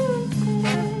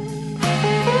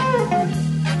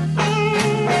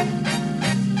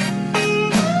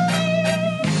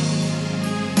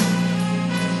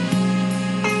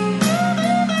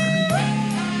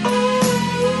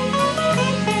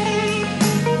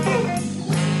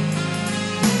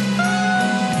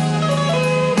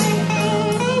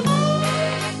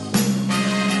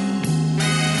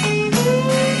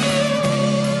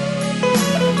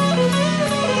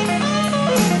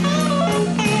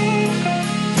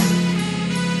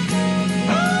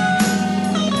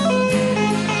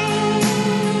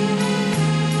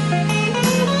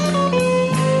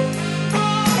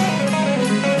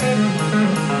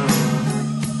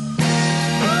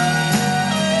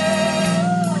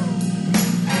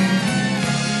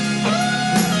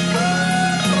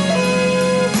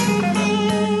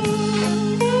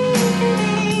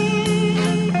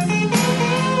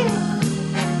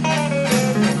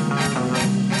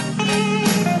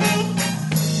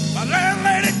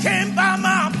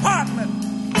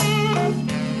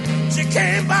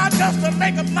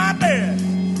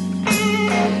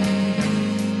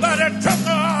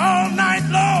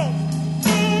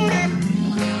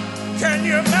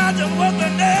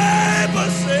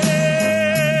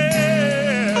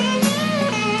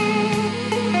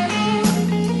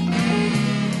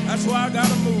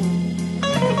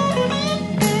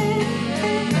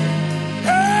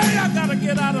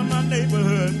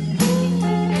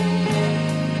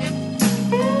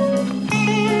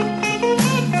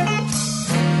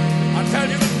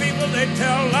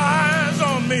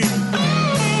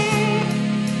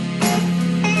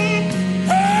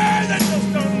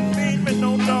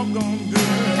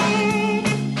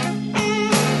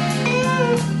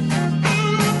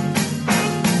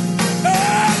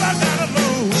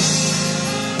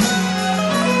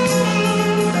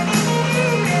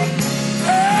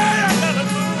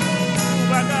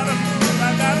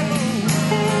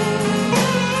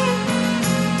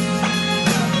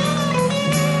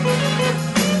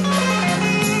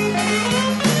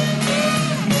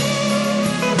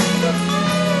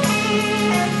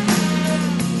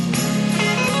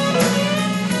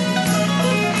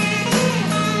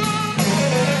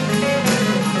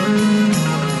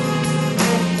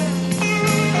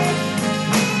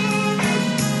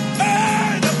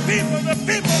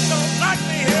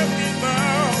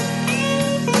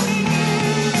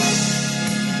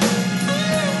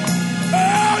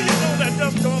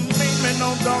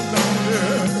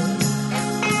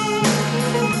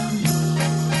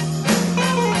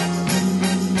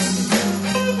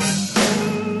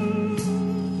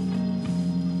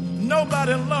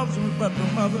 nobody loves me but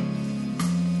my mother.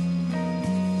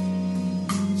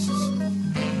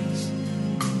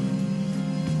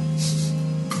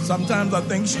 Sometimes I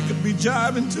think she could be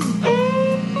jiving too.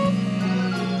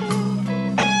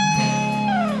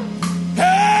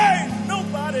 Hey,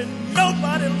 nobody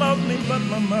loves me but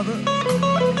my mother.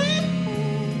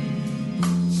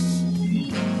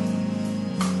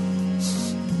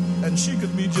 And she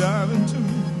could be jiving too.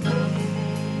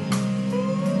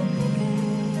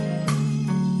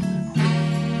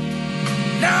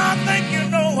 Now I think you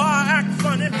know why I act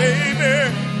funny, baby.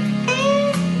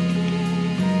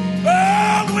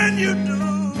 Oh, when you do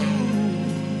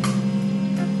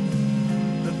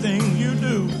the thing you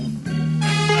do.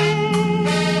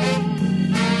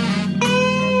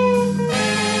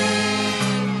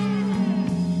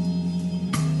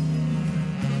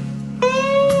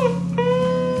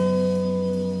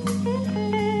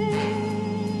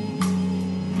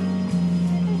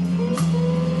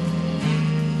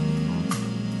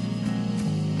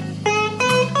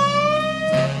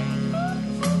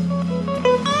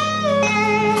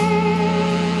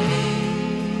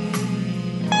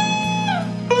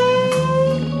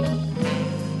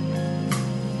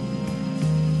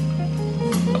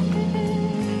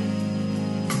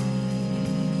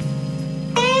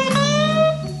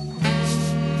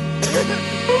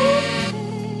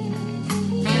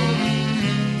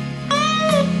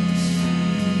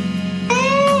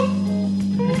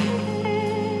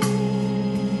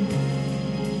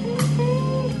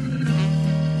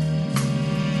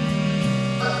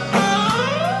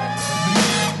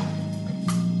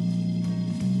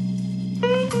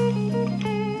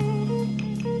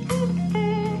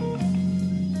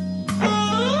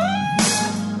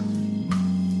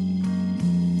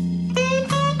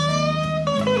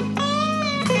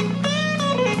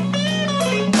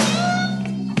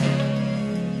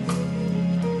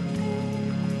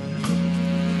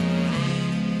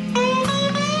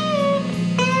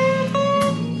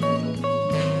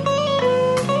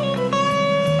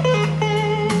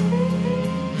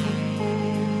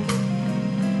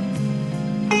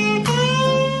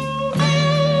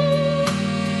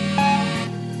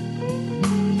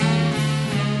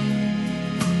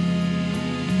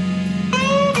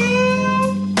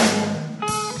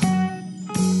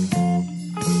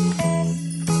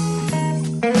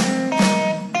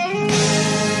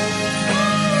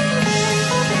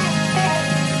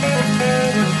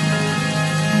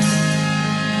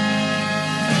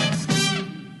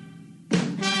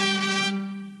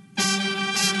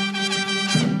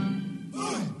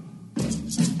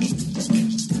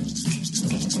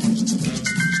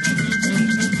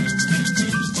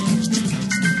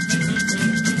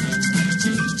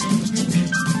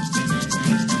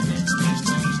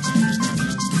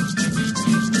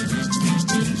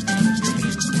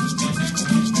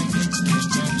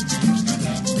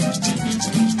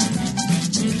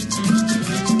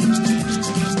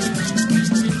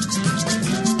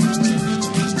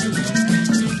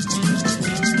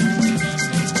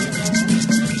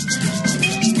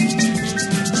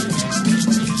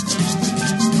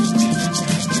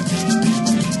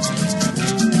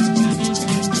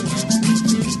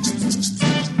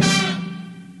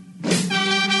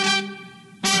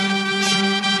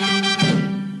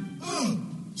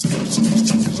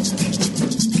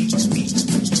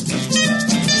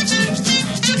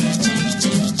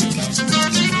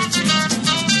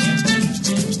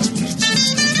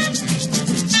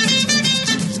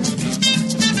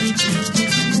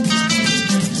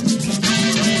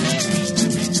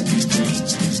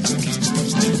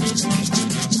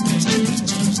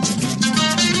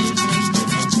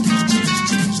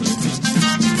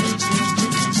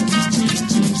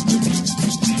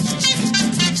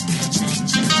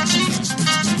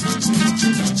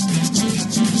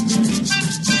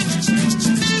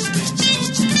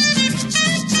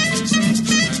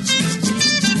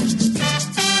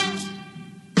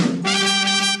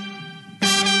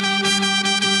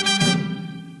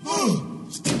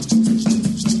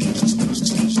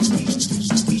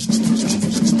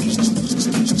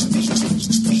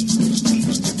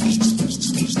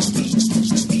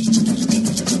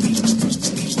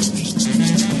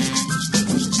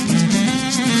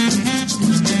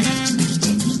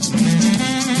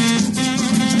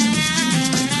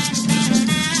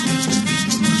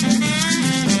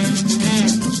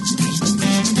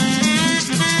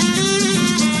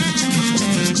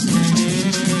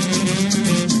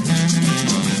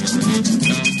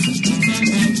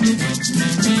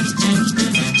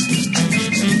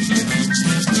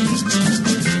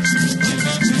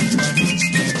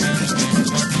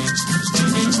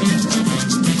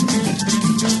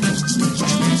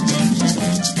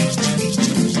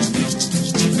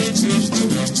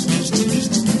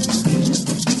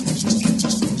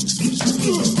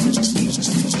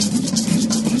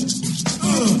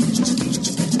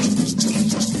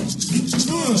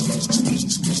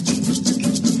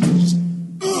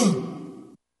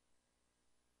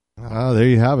 there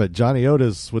you have it. Johnny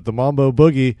Otis with the Mambo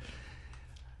Boogie.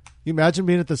 You imagine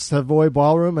being at the Savoy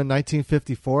Ballroom in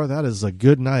 1954? That is a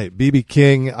good night. B.B.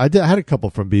 King. I had a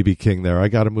couple from B.B. King there. I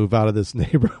got to move out of this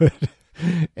neighborhood.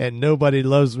 And Nobody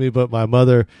Loves Me But My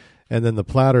Mother. And then the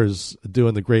Platters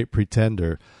doing The Great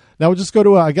Pretender. Now we'll just go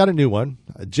to, I got a new one.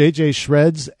 J.J.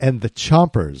 Shreds and the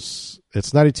Chompers. It's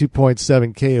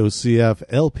 92.7 KOCF,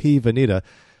 LP Veneta.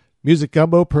 Music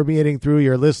gumbo permeating through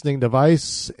your listening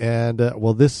device. And,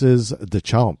 well, this is the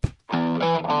Chomp.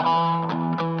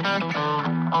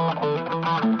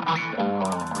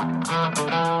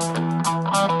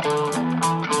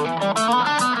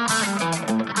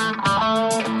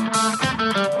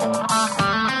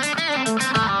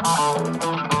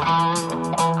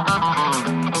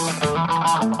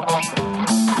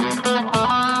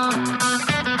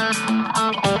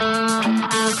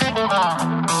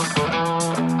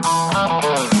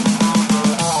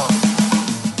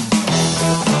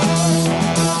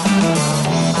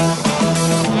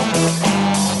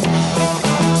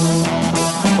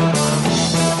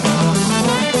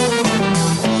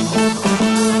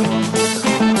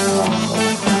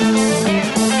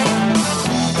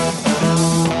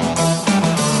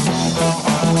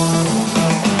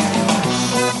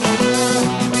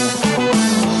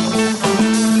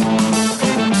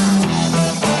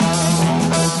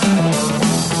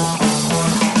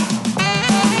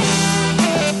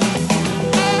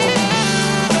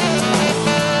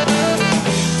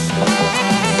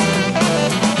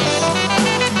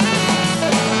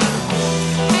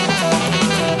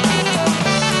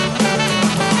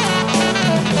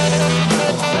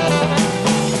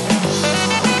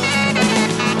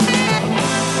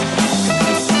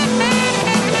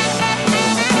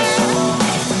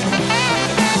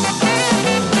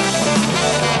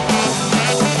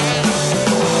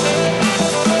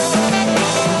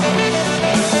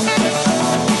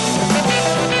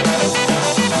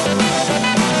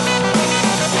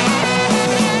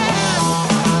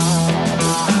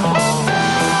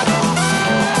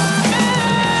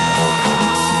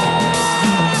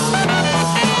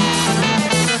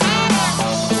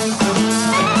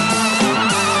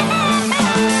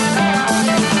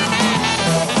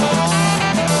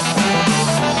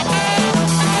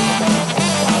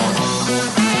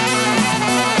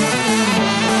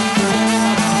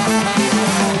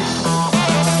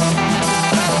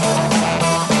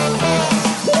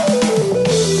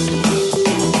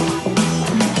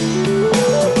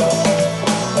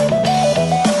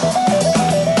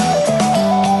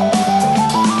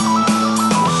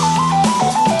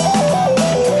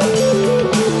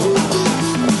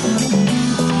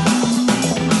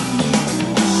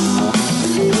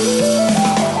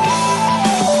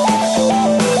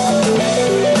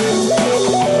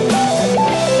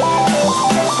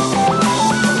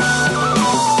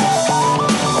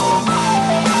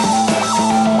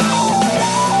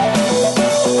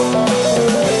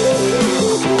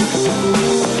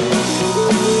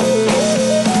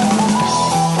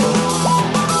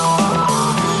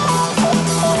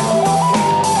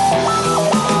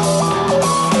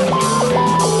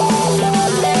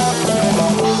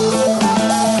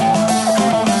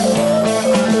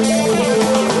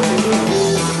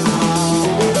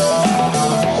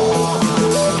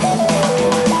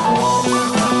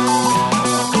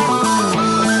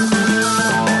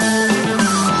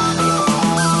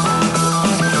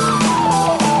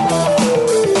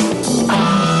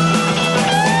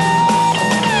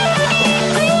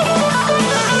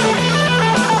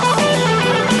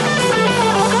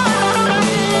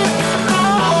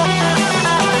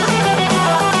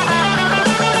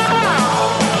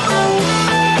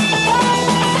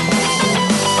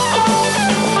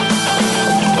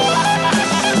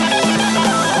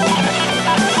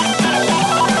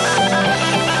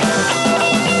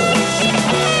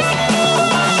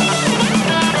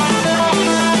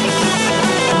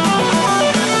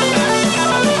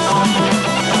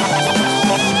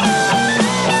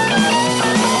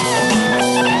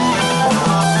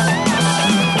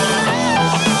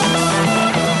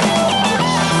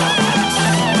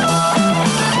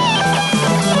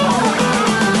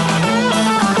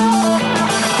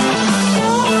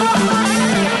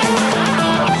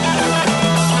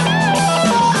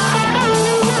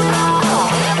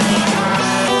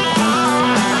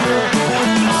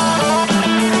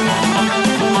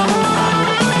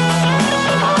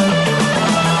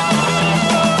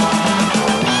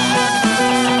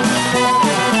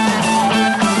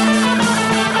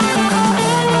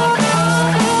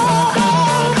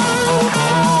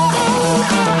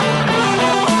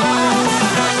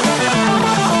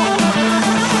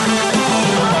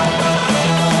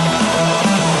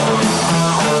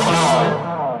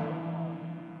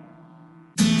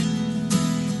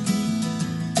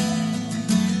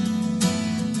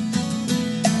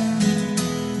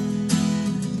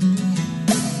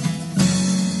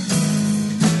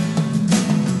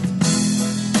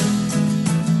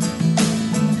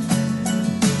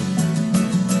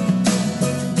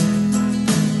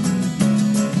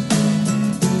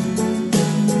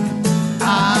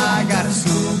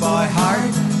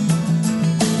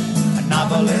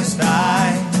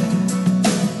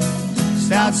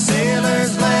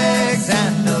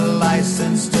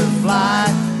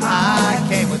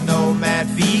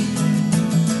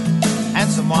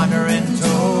 wandering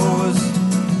toes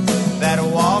that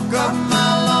walk up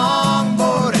my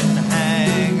longboard and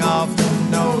hang off the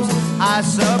nose. I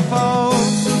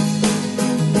suppose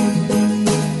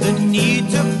the need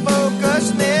to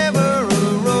focus never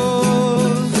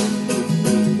arose.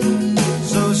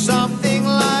 So something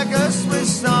like a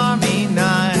Swiss Army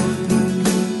knife,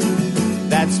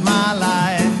 that's my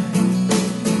life.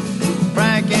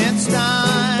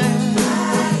 Frankenstein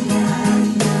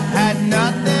had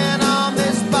nothing on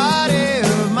this body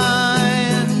of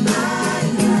mine.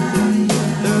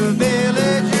 The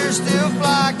villagers still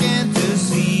flocking to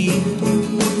see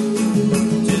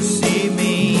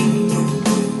me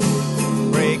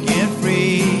breaking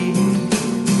free,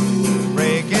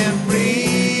 breaking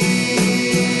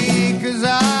free. 'Cause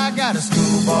I got a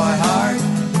schoolboy heart,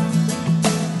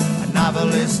 a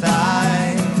novelist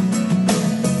eye,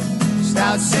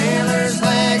 stout sailor's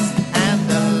legs, and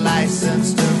the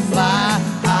license to fly.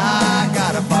 I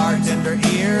got a bartender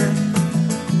ear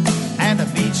and a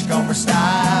beachcomber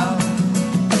style,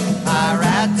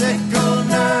 piratical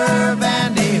nerve,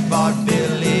 and a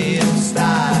vaudevillian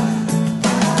style.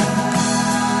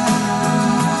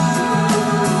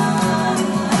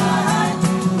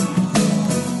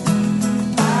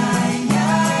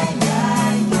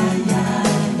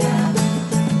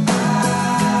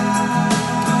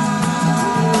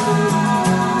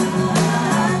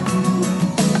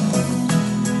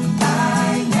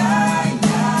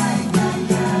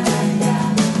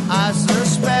 I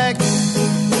suspect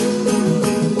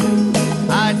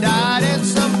I died in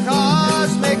some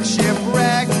cosmic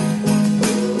shipwreck,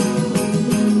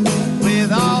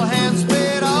 with all hands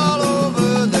spread all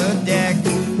over the deck.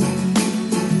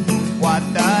 What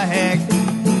the heck?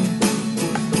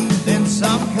 Then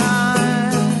some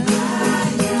kind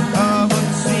of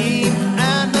obscene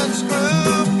and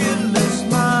unscrupulous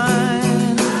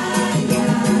mind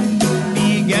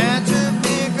began to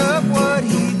pick up what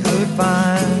he could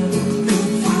find.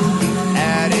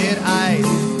 Added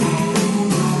ice,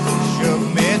 shook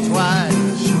me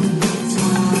twice,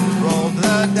 rolled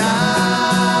the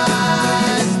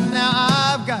dice. Now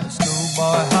I've got a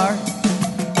schoolboy heart,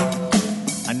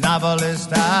 a novelist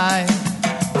eye,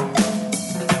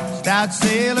 stout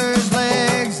sailor's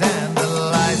legs, and the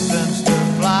license to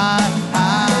fly. I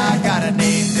got a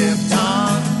native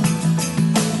tongue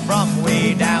from way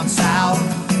down south.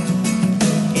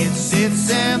 It sits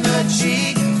in the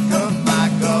cheek of my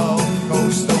Gulf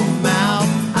coastal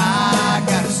mouth. I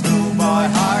got a schoolboy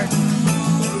heart,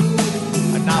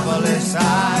 a novelist's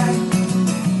eye,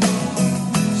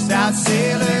 stout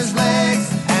sailor's legs,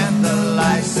 and the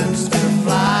license to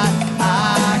fly. I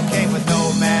came with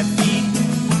nomad feet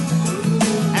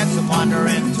and some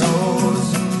wandering toes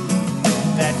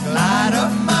that glide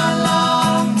up my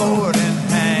longboard and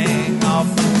hang off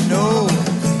the nose.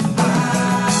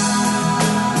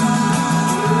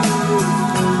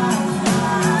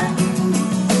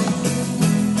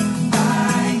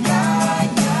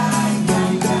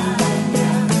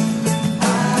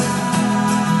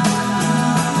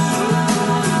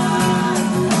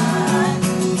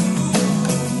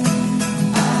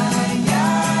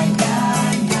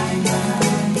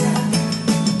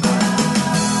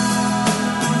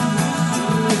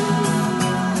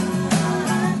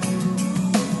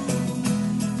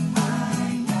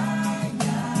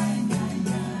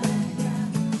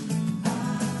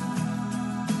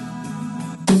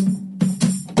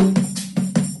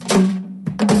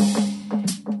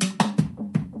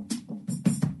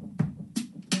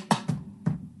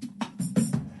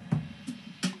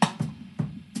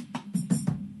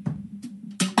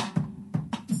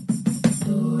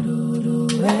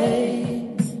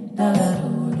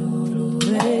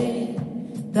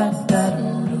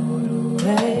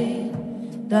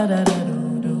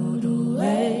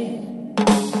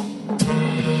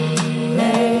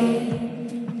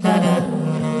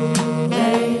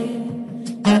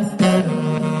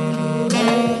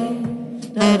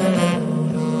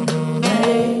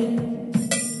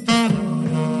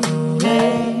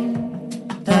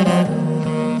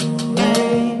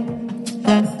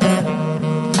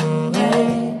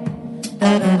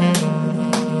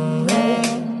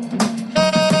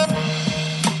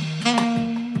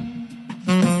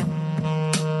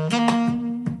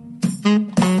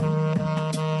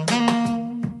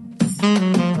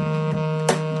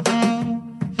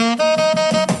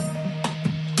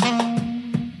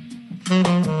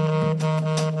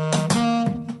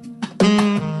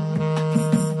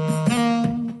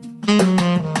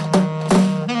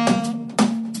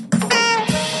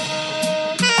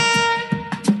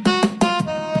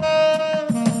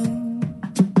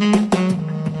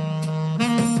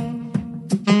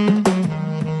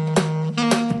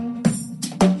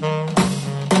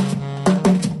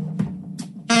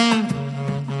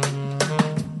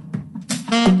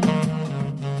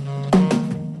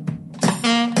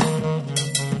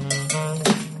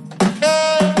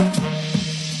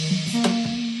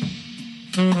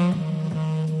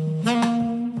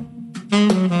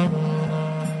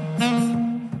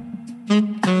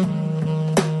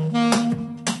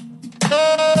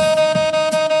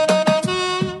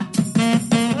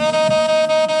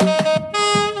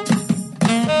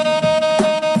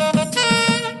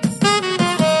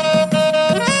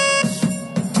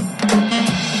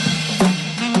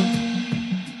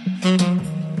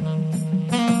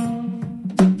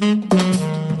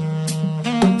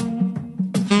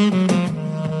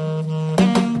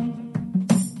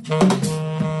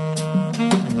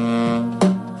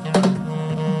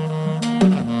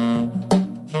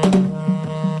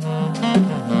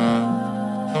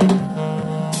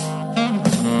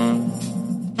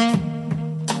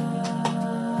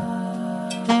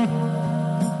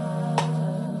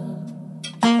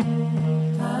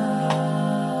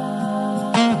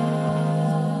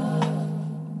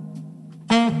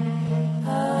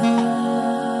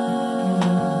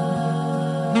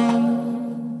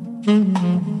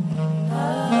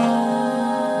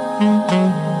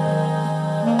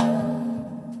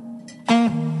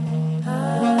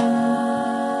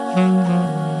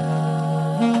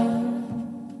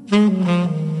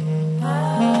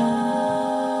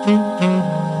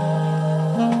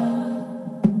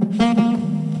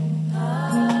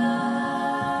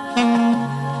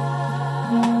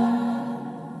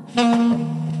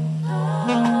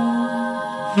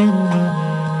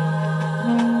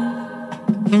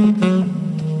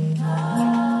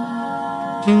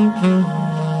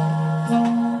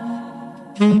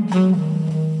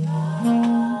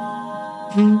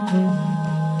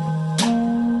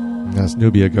 That's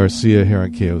Nubia Garcia here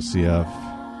on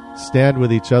KOCF. Stand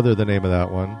With Each Other, the name of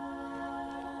that one.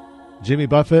 Jimmy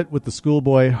Buffett with the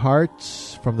Schoolboy Heart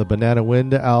from the Banana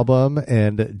Wind album,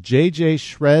 and JJ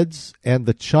Shreds and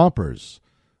the Chompers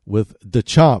with The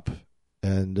Chomp,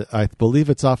 and I believe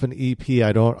it's off an EP.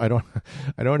 I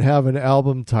don't have an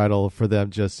album title for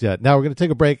them just yet. Now we're going to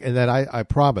take a break, and then I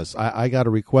promise I got a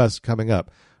request coming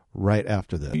up right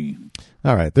after this.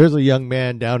 All right, there's a young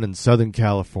man down in Southern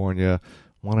California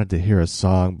wanted to hear a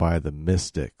song by the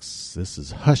Mystics. This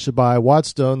is Hushabye.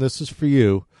 Wattstone, this is for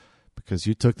you, because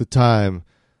you took the time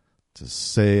to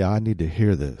say, I need to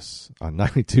hear this on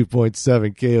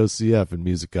 92.7 KOCF and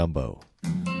Music Gumbo.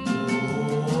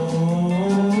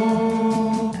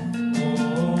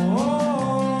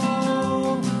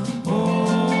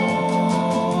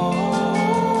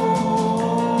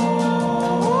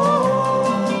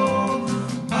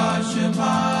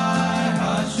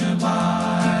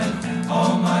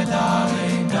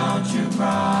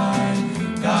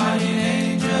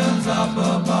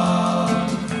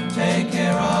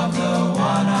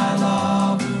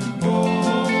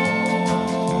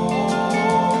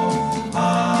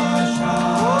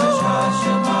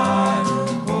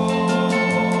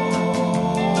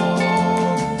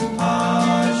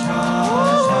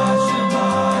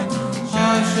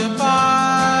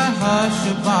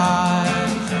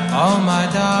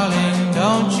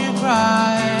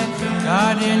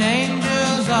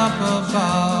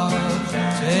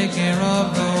 Take care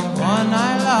of the one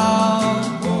I love.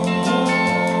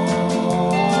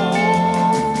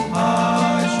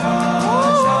 Hush,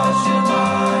 hush,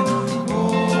 hushabye.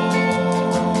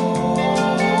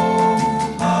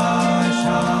 Hush,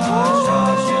 hush,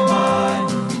 hushabye.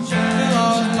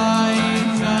 Pillows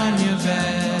lying on your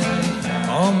bed.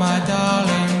 Oh, my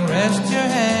darling, rest your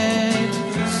head.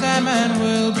 Salmon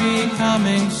will be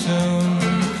coming soon,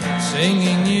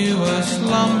 singing you a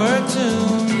slumber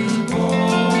tune.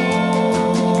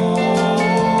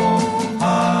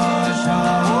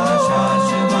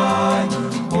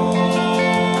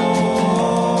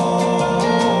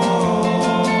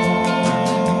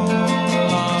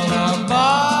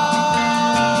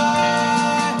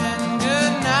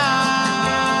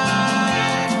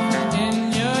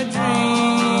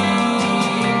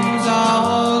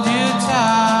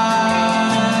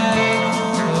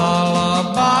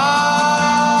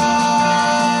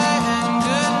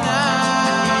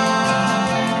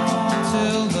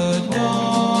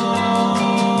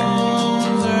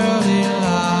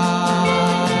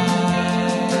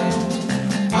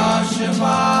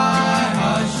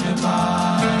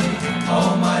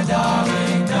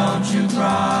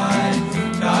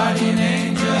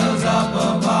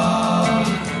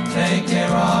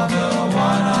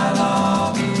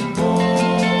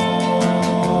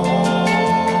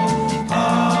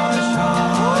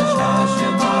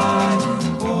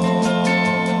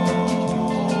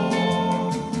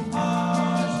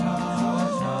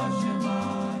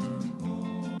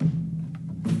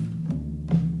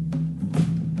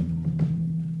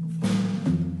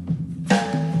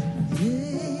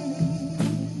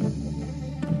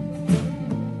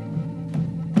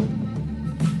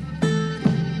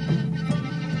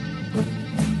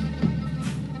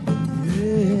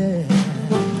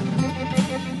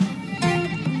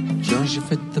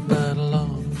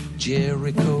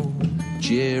 Jericho,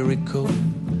 Jericho,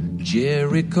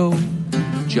 Jericho.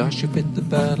 Joshua fit the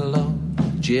battle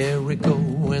of Jericho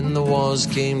when the walls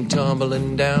came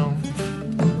tumbling down.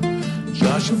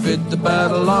 Joshua fit the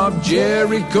battle of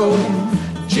Jericho,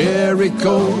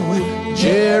 Jericho,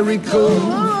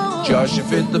 Jericho. Joshua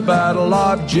fit the battle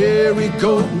of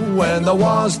Jericho when the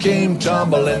walls came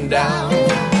tumbling down.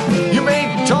 You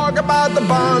may talk about the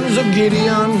bonds of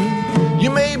Gideon, you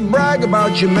may brag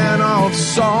about your man of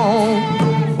Saul,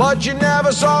 but you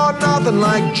never saw nothing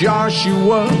like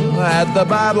Joshua at the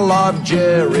battle of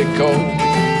Jericho.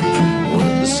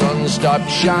 When the sun stopped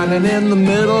shining in the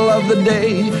middle of the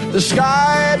day, the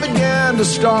sky began to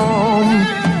storm.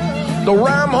 The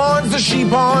ram horns, the sheep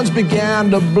horns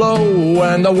began to blow,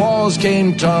 and the walls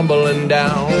came tumbling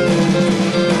down.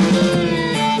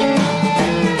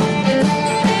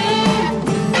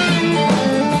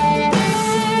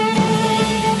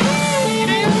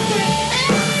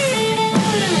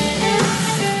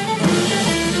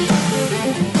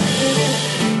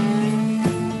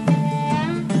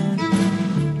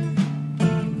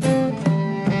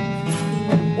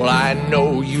 Well, I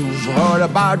know you've heard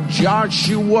about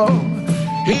Joshua.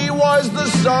 He was the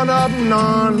son of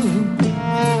Nun.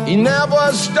 He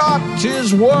never stopped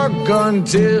his work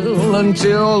until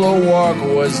the work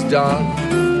was done.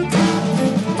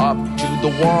 Up to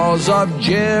the walls of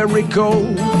Jericho,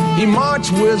 he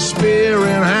marched with spear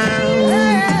in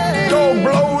hand. Go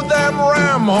blow them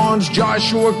ram horns,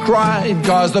 Joshua cried,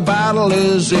 'cause the battle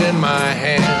is in my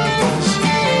hands.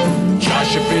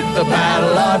 Joshua fit the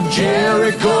battle of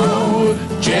Jericho,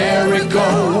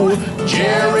 Jericho,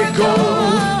 Jericho.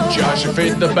 Joshua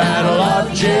fit the battle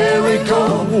of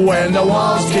Jericho when the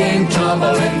walls came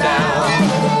tumbling down.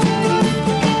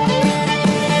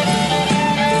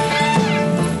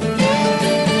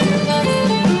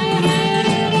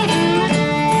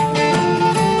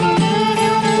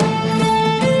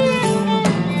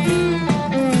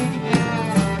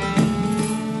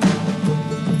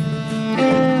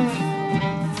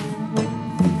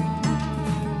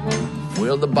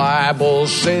 Well, the Bible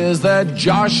says that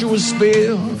Joshua's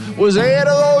spear was 8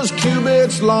 of those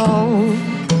cubits long,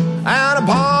 and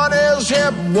upon his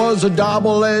hip was a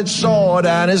double-edged sword,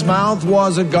 and his mouth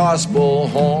was a gospel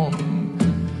horn.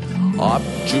 Up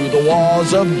to the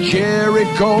walls of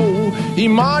Jericho, he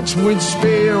marched with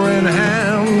spear in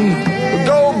hand.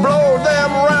 Go blow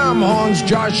them ram horns,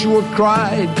 Joshua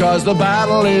cried, 'cause the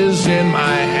battle is in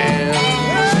my hands.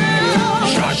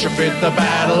 Joshua fit the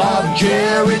battle of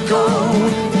Jericho,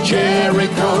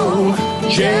 Jericho,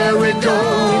 Jericho.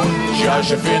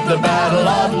 Joshua fit the battle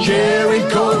of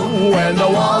Jericho when the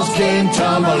walls came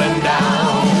tumbling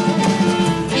down.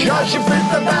 Joshua fit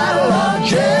the battle of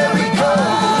Jericho,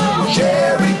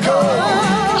 Jericho,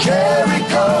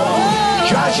 Jericho.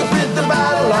 Joshua fit the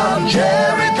battle of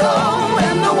Jericho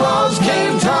when the walls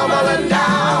came tumbling down.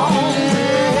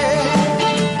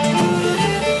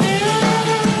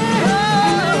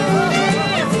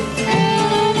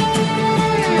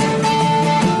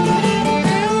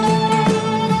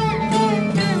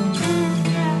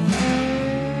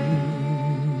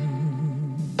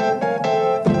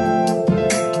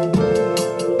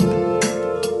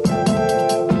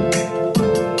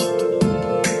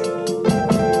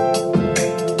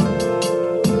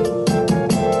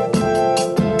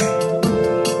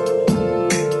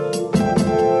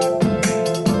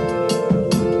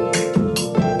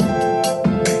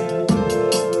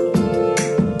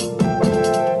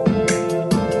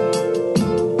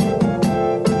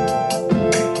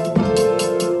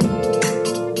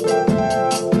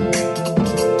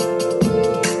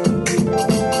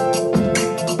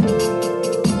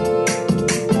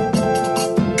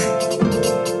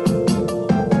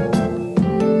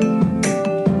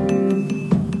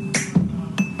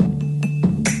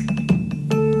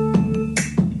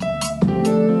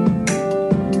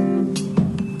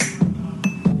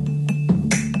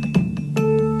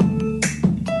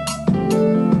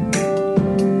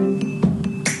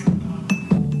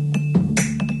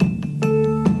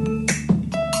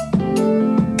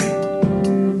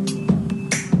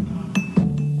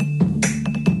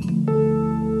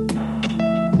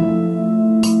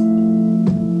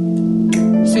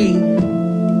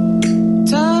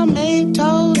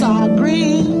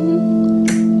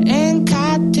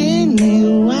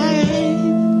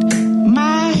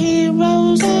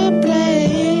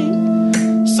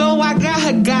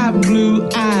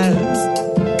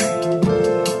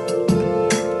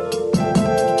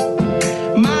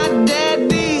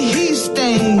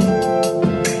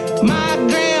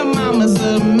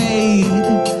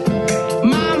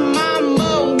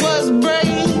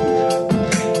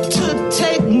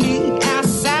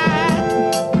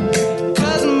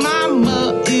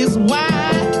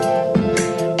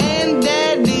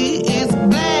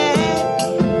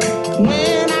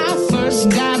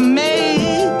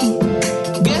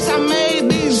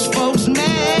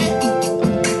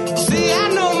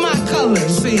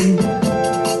 be.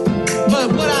 But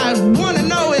what I want to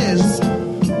know is,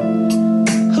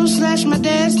 who slashed my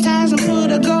dad's ties and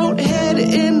put a goat head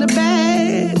in the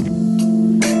bag?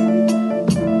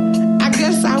 I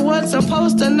guess I was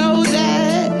supposed to know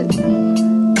that.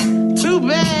 Too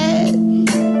bad.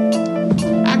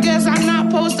 I guess I'm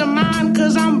not supposed to mind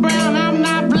 'cause I'm brown, I'm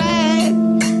not black.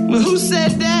 But who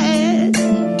said that?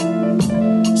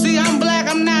 See, I'm black,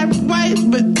 I'm not white,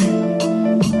 but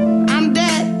I'm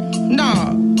that.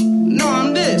 No,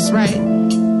 I'm this, right?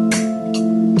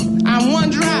 I'm 1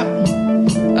 drop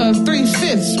of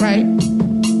 3/5, right?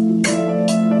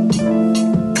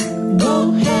 Go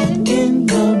ahead in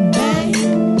the bag.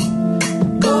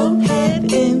 Go ahead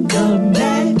in the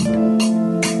bag.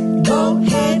 Go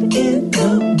ahead in the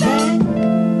bag.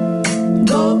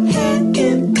 Go ahead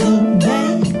in the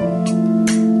bag.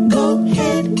 Go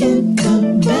ahead in the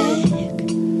bag.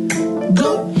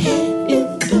 Go ahead in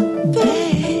the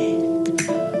bag.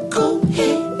 Go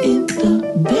ahead in the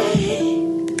bag.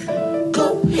 Go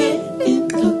ahead in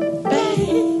the bag.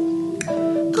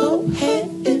 Go ahead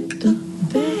in the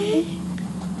bag.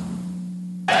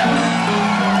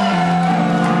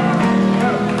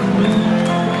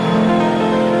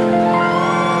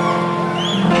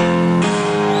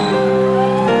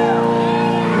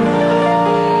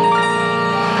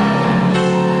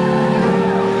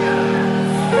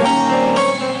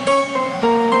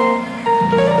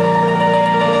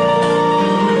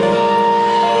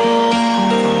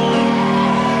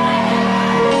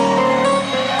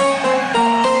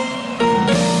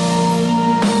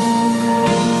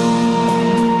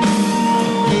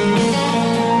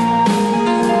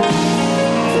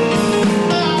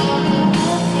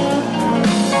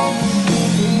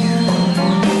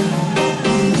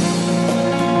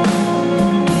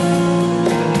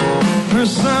 The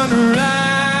sunrise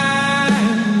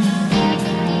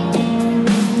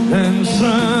and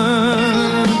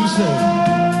sunset.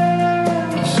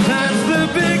 That's the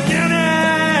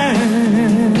beginning.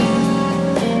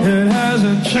 It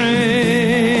hasn't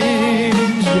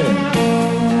changed yet.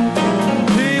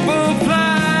 People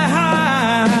fly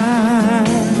high,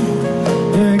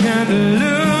 they got to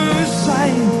lose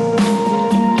sight.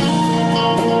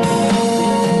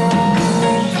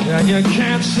 And you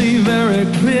can't see very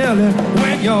clearly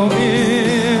when you're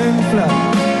in flight.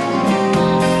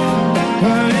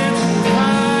 But it's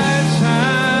high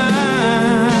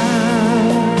time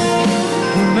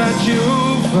that you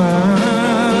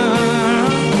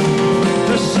find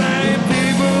the same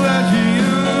people that you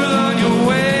use on your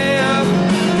way up.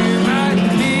 You might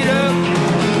meet up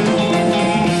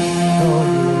on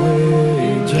your way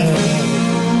down.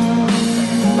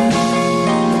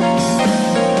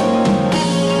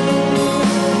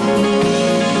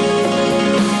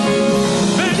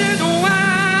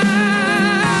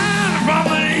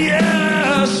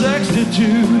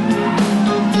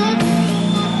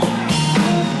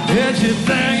 It's your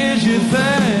thing, it's your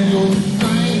thing.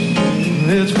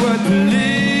 It's what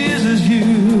pleases you.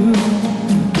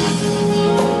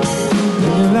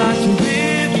 You like to be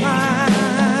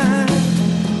mine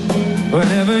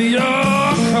whenever you're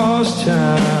across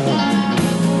town.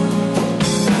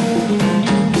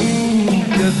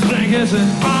 You think it's an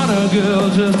honor, girl,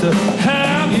 just to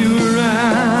have you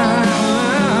around.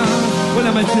 Well,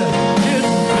 let me tell you,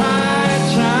 it's high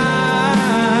time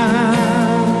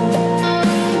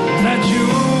that you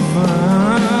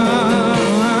find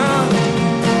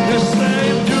the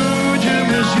same dude you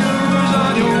misuse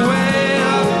on your way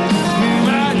up. You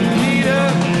might meet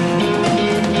up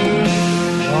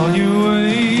on your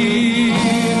way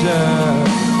down.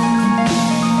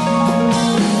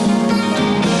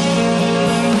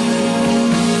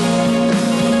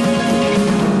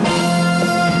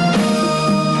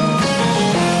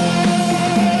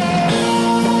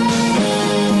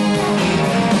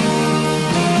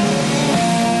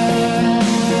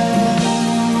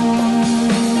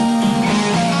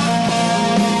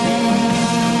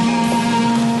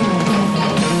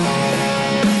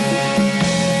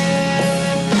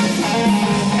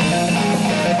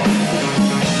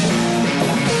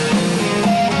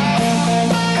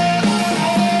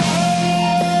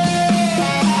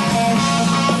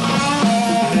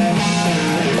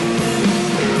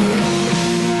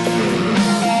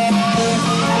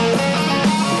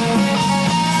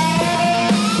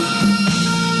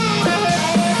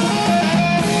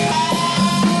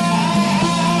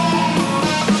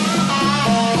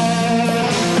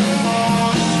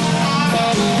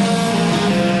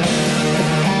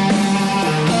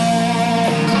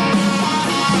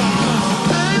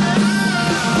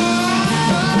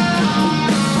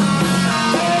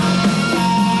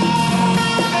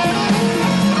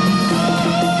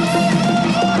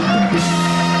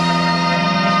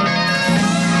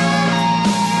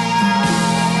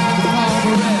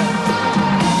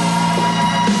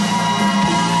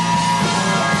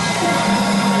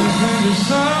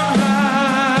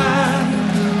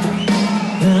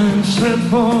 sent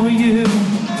for you.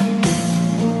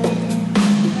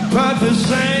 But the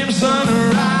same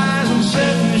sunrise and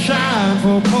set and shine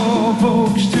for poor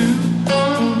folks too.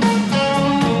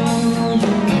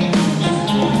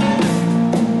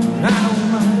 I don't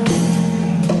mind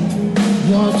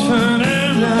your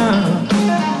turning down.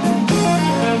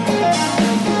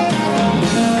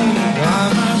 I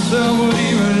myself would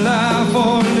even lie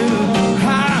for a little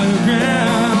higher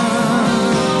ground.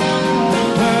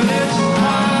 But it's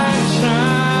high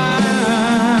time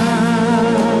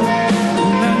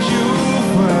that you'll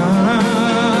find.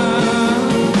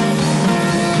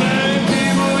 Same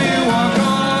people you walk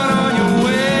on your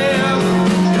way up,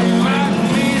 you might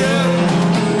meet up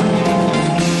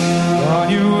on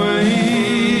your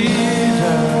way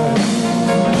down.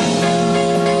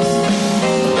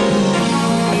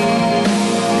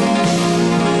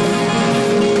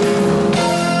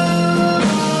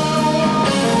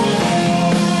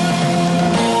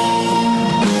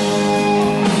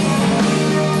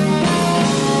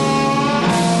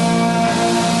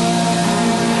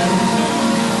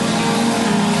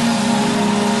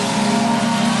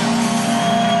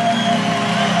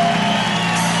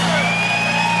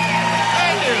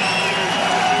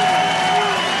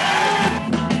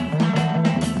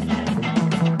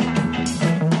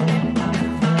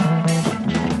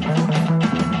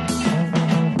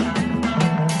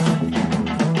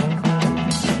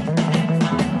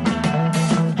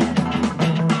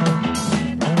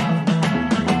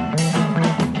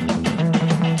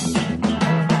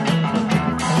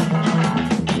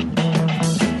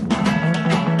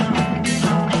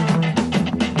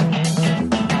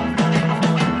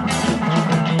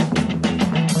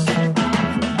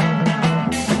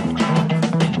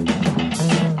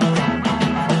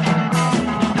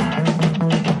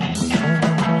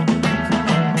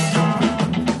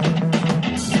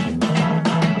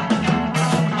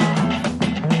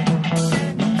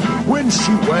 When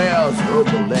she wears her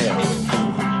bolero,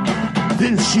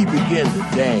 then she begin to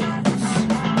dance.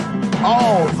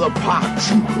 All the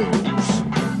pachucos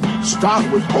start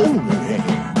with holding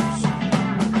hands.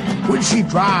 When she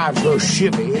drives her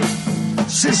Chevy,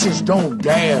 sissies don't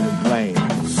dare to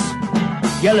glance.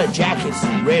 Yellow jackets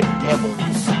and red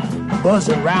devils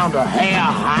buzzing round her hair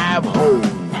hive hole.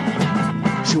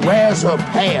 She wears her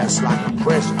past like a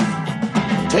present,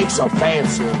 takes her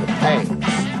fancy in the pants.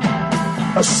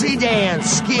 A sedan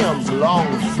skims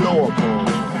along the floorboard.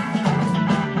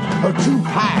 Her two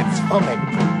pipes humming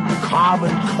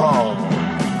carbon coal.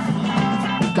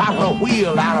 Got her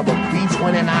wheel out of a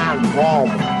B-29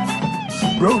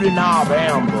 Walmart. Brody knob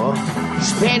amber,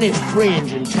 Spanish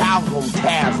fringe and talcum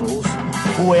tassels,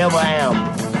 forever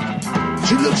amber.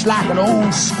 She looks like an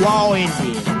old squaw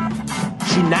Indian.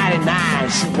 She 99,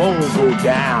 she won't go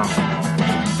down.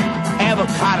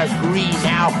 Avocado green,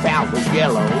 alfalfa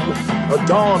yellow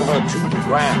adorn her to the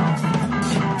ground.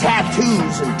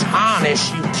 Tattoos and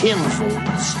tarnished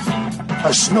utensils,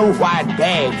 a snow white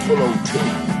bag full of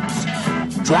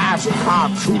tools. Drives a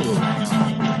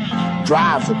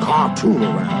cartoon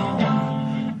around.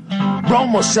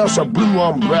 Broma sells a blue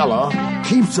umbrella,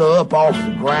 keeps her up off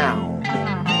the ground.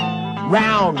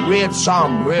 Round red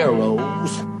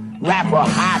sombreros wrap her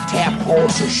high-top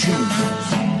horse shoes.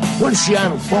 When she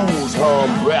unfolds her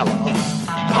umbrella,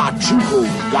 Pachuco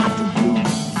got the blues.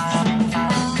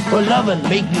 Her lovin'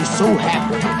 make me so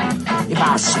happy. If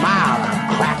I smile, I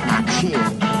crack my chin.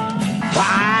 Her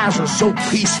eyes are so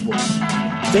peaceful,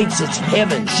 thinks it's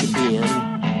heaven she been.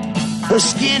 Her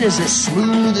skin is as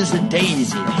smooth as the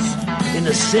daisies in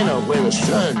the center where the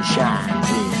sun shines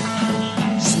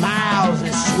in. Smiles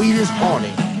as sweet as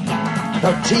honey.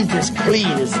 Her teeth as clean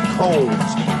as the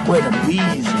combs where the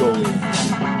bees go in.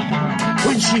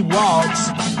 When she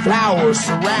walks, flowers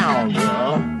surround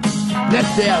her. Let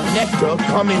their nectar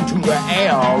come into the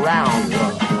air around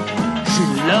her.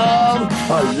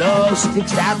 Her love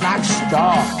sticks out like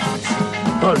stars.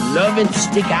 Her loving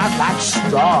stick out like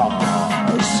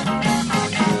stars.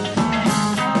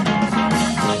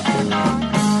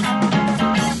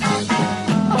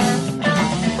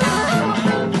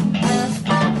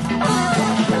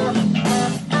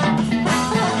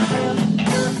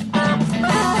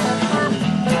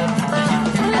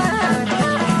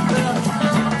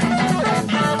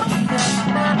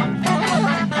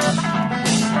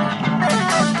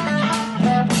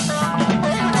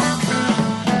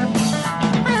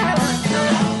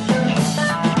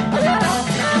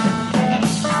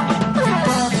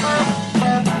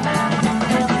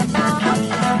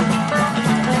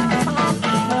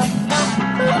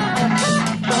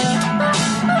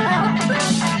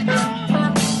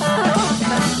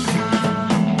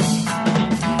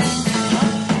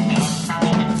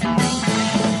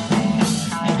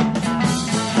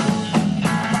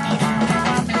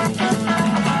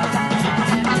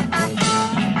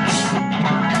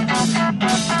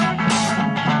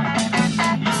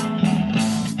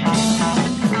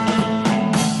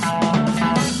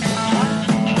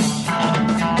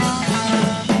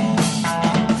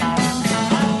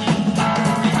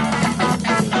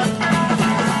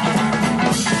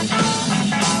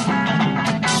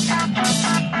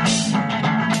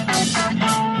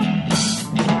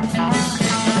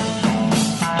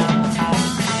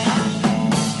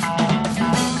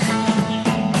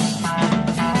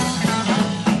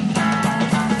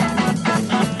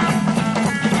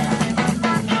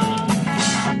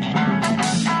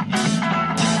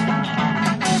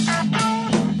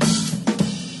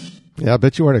 Yeah, I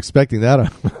bet you weren't expecting that on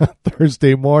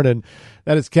Thursday morning.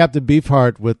 That is Captain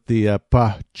Beefheart with the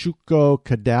Pachuco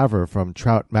Cadaver from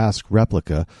Trout Mask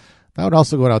Replica. That one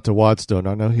also going out to Wadstone.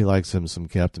 I know he likes him some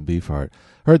Captain Beefheart.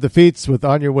 Heard the Feats with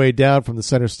On Your Way Down from the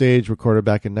center stage, recorded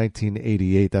back in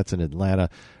 1988. That's in Atlanta.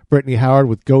 Brittany Howard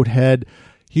with Goat Head.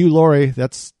 Hugh Laurie,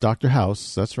 that's Dr.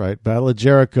 House. That's right. Battle of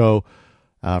Jericho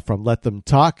from Let Them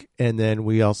Talk. And then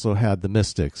we also had the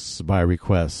Mystics by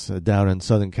request down in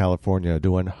Southern California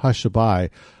doing Hushabye.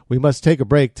 We must take a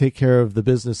break, take care of the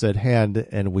business at hand,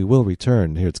 and we will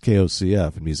return. Here it's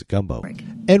KOCF and Music Gumbo.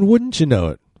 And wouldn't you know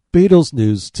it, Beatles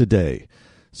news today.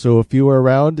 So if you were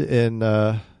around in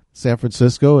San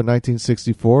Francisco in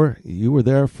 1964, you were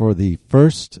there for the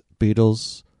first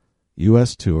Beatles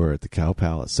U.S. tour at the Cow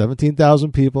Palace.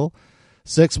 17,000 people,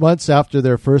 6 months after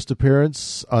their first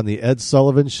appearance on the Ed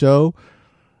Sullivan Show.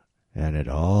 And it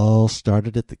all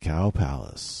started at the Cow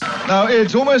Palace. Now,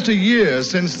 it's almost a year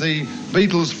since the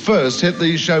Beatles first hit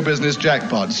the show business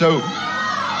jackpot. So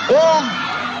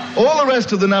all the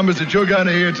rest of the numbers that you're going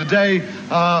to hear today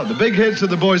are the big hits that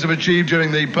the boys have achieved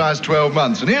during the past 12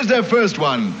 months. And here's their first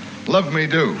one, Love Me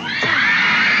Do.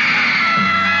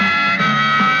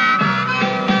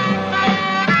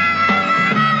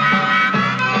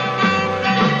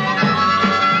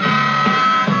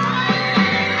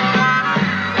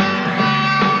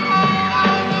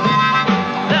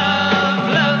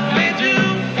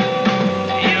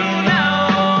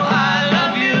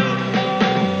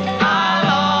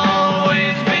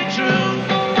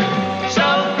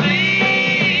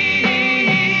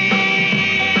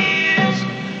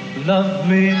 Love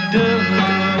me do,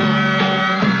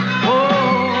 oh,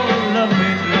 love me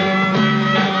do.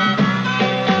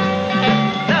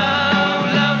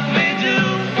 Love me do.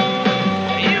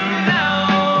 You know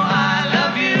I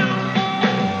love you.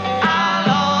 I'll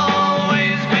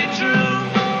always be true.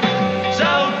 So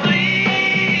please,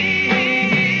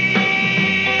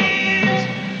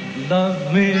 love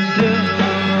me do,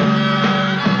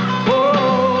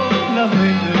 oh, love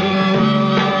me do.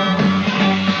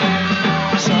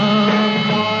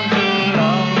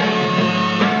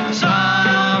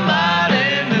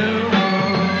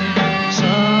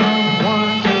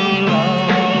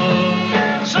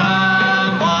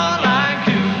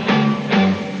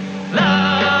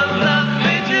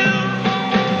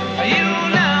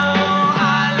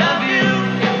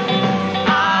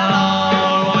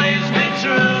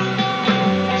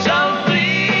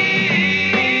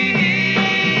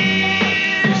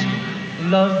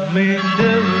 Love me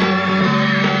do,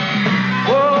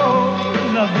 oh,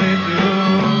 love me do.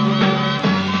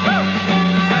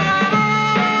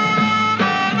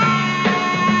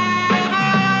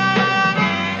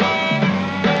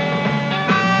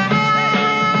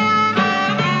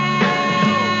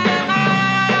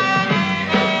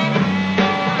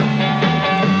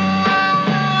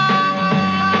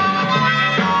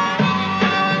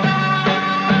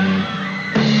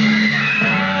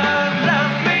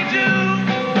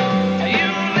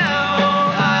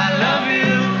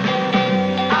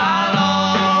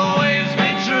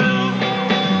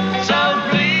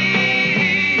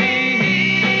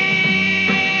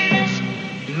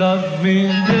 Love me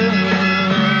do,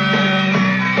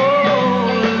 oh,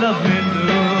 love me do,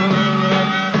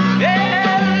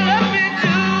 yeah, love me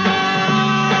do,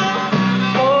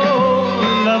 oh,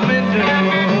 love me do,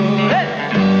 hey.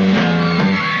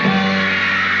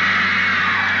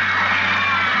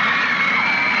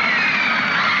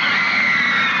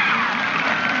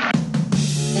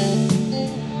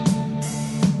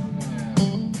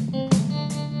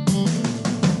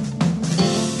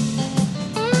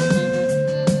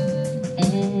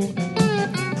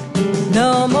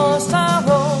 No more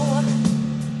sorrow,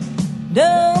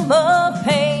 no more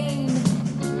pain,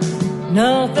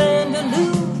 nothing to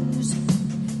lose,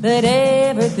 but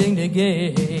everything to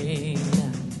gain.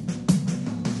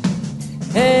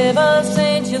 Ever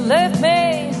since you left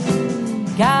me,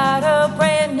 got a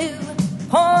brand new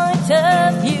point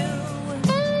of view.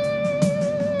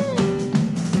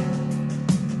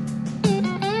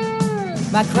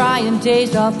 My crying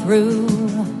days are through.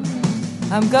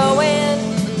 I'm going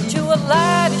to a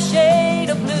lighter shade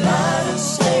of blue. Lighter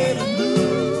shade of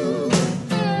blue.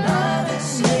 Lighter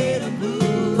shade of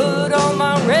blue. Put on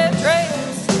my red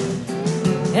dress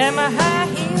and my high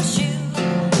heel shoes.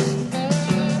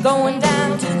 Going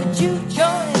down to the juke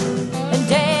joint and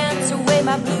dance away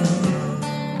my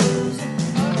blues.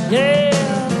 Yeah,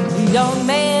 the young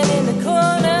man in the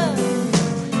corner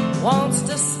wants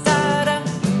to start a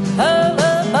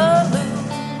hullabaloo.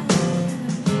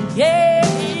 Yeah,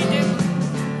 he do.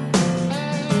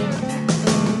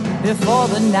 Before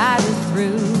the night is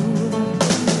through,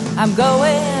 I'm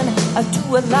going to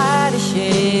a lighter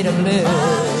shade of blue.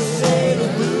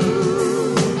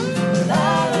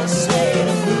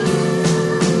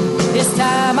 This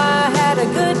time I had a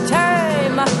good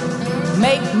time,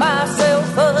 make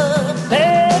myself a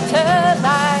better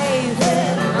life.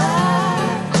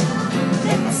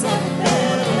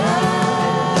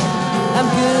 I'm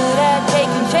good at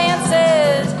taking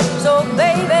chances, so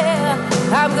baby,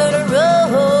 I'm gonna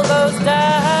roll those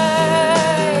dice.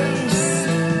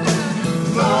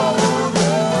 Roll those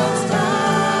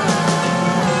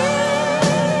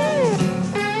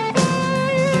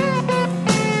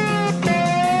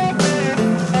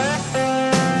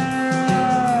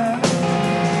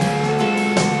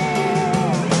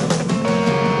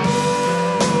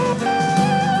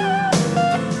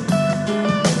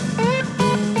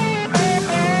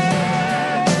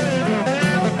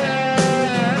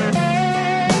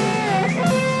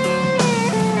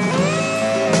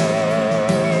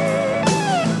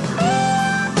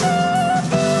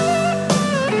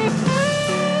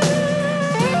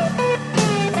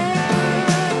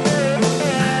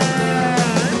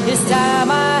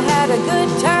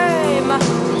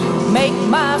make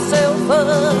myself a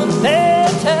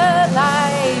better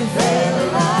life.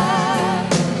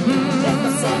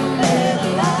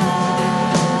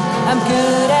 I'm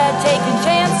good at taking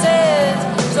chances,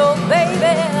 so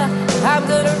baby, I'm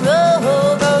gonna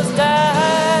roll those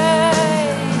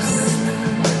dice.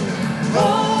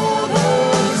 Roll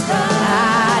those dice.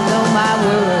 I know my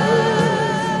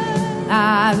word,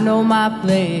 I know my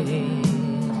place.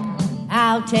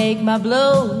 I'll take my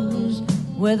blows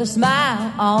with a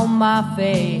smile on my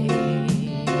face.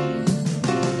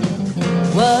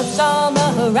 What's on the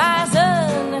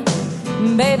horizon,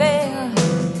 baby?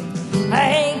 I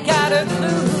ain't got a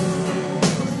clue.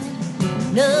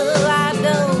 No, I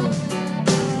don't.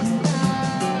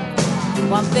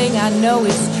 One thing I know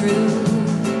is true.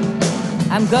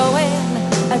 I'm going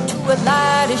to a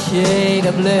lighter shade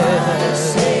of blue. Lighter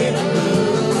shade of blue.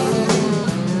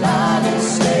 Lighter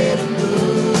shade of blue.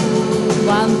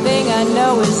 One thing I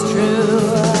know is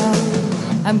true.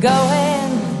 I'm going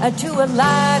to a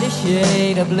lighter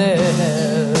shade of blue.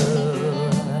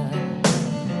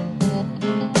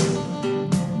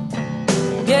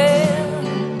 Yeah.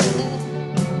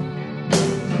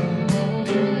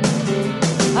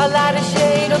 A lighter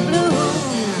shade of blue.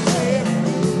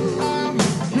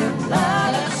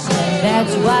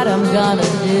 That's what I'm gonna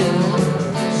do.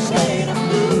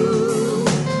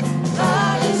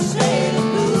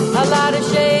 A lighter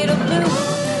shade of blue,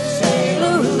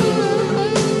 blue,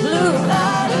 blue,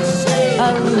 a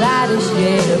lighter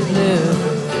shade of blue,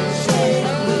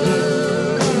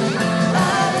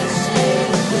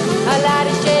 a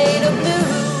lighter shade of blue,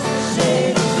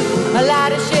 a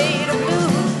lighter shade of blue,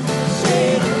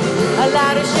 a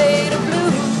lighter shade of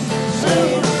blue, blue,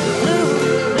 blue,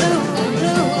 blue,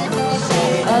 blue,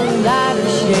 a lighter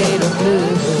shade of blue.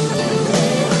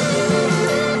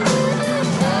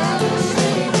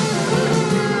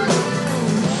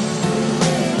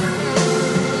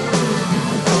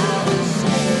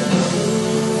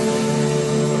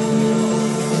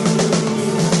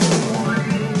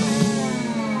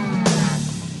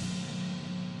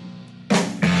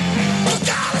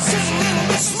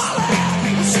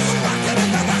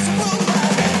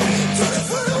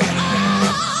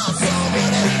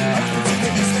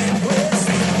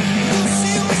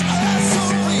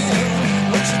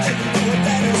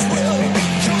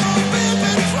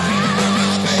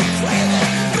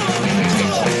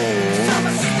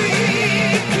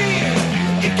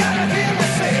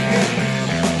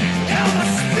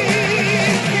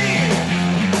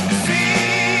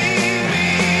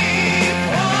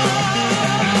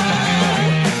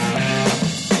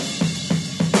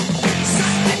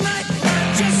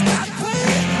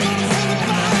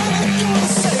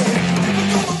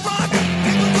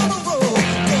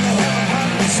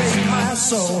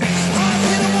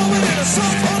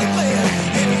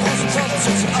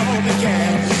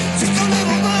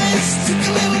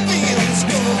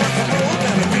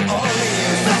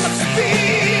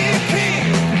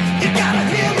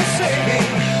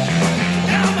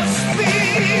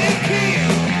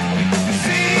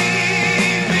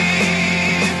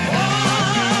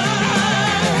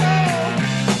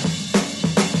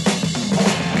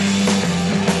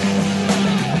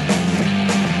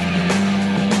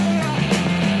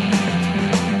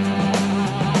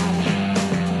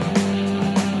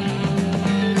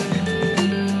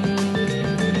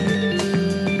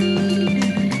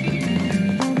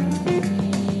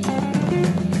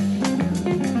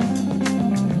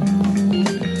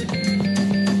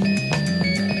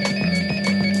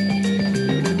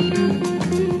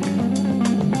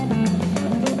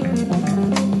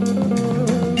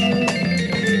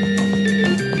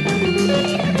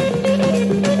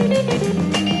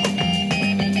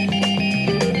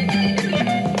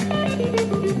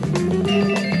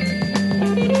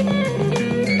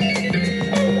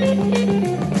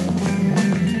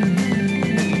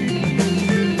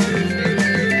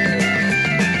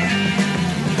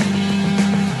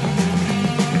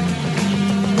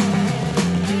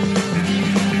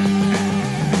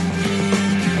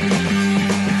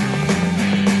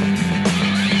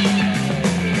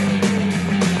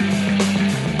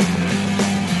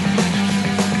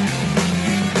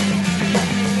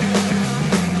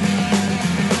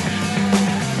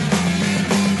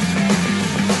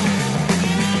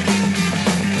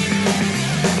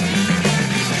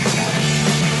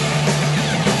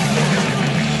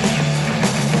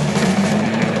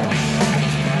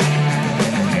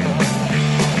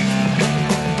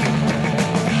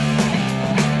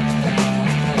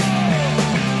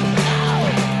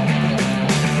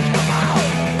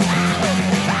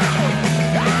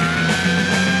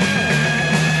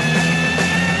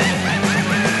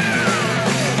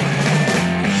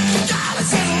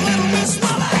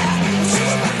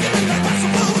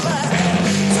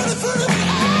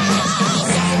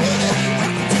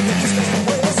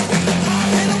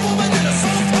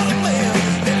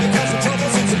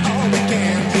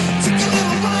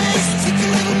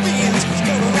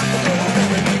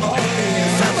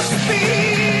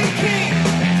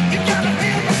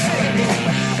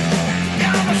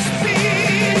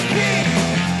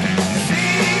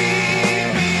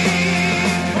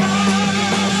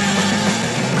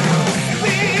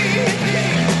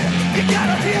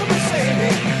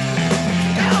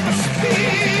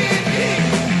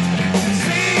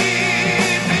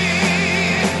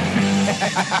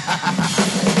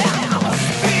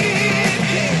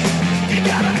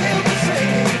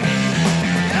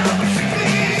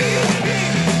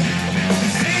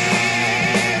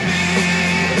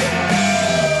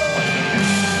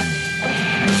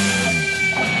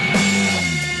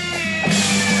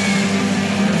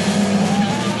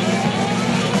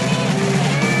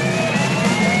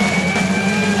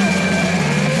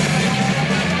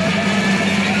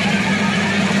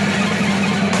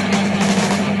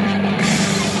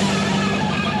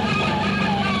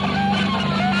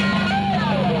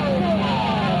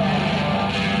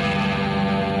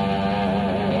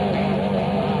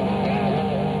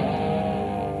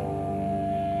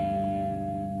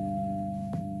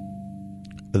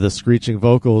 the screeching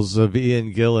vocals of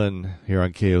Ian Gillan here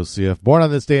on KOCF. Born on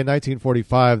this day in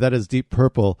 1945, that is Deep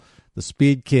Purple, the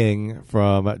Speed King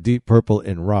from Deep Purple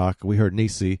in Rock. We heard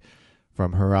Nisi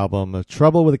from her album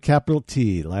Trouble with a Capital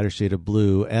T, Lighter Shade of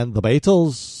Blue, and the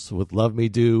Beatles with Love Me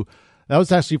Do. That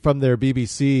was actually from their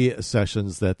BBC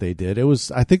sessions that they did. It was,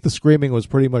 I think the screaming was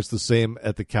pretty much the same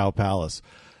at the Cow Palace.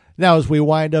 Now, as we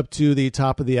wind up to the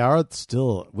top of the hour,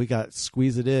 still, we got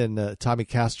Squeeze It In, Tommy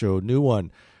Castro, new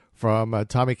one from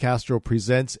Tommy Castro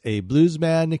presents A Blues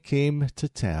Man Came to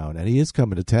Town. And he is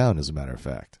coming to town, as a matter of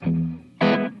fact.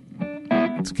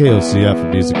 It's KOCF and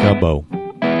Music Gumbo.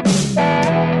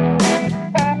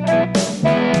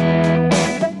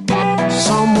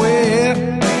 Somewhere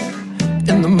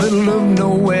in the middle of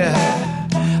nowhere,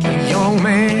 a young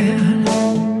man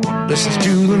listens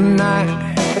to the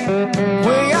night.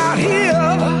 Way out here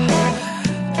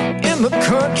in the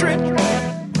country,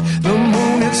 the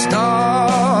moon and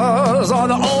stars are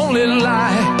the only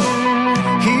light.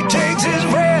 He takes his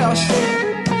rest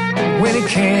when he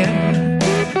can,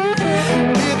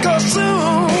 because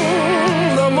soon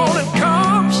the morning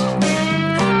comes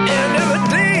and every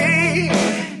day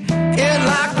is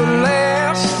like the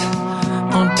last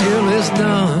until it's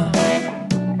done.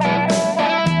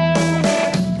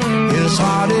 His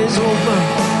heart is open,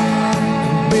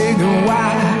 big and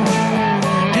wide,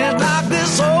 just like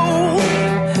this old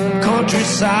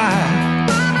countryside.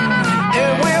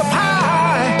 And way up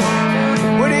high,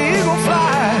 where the eagle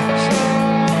flies,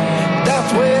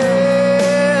 that's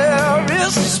where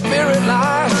his spirit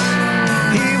lies.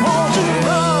 He wants to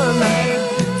run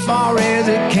far as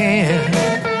it can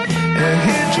and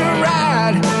hitch a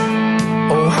ride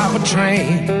or hop a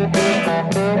train.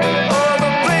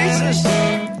 Other places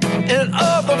and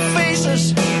other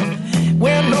faces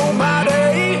where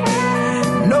nobody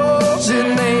knows his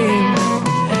name.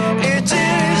 It's in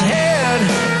his head,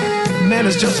 man,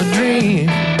 it's just a dream.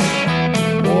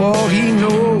 All he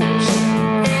knows,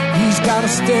 he's gotta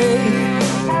stay.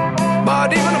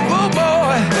 But even a poor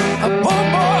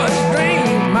boy's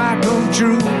dream might come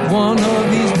true one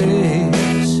of these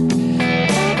days.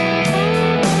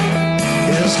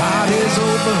 His heart is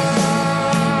open,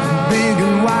 big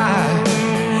and wide,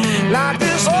 like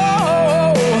this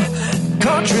old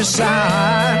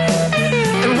countryside.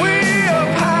 And way up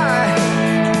high,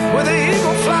 where the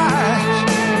eagle flies,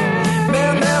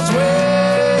 man, that's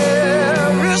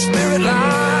where his spirit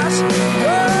lies. Oh,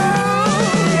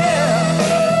 yeah.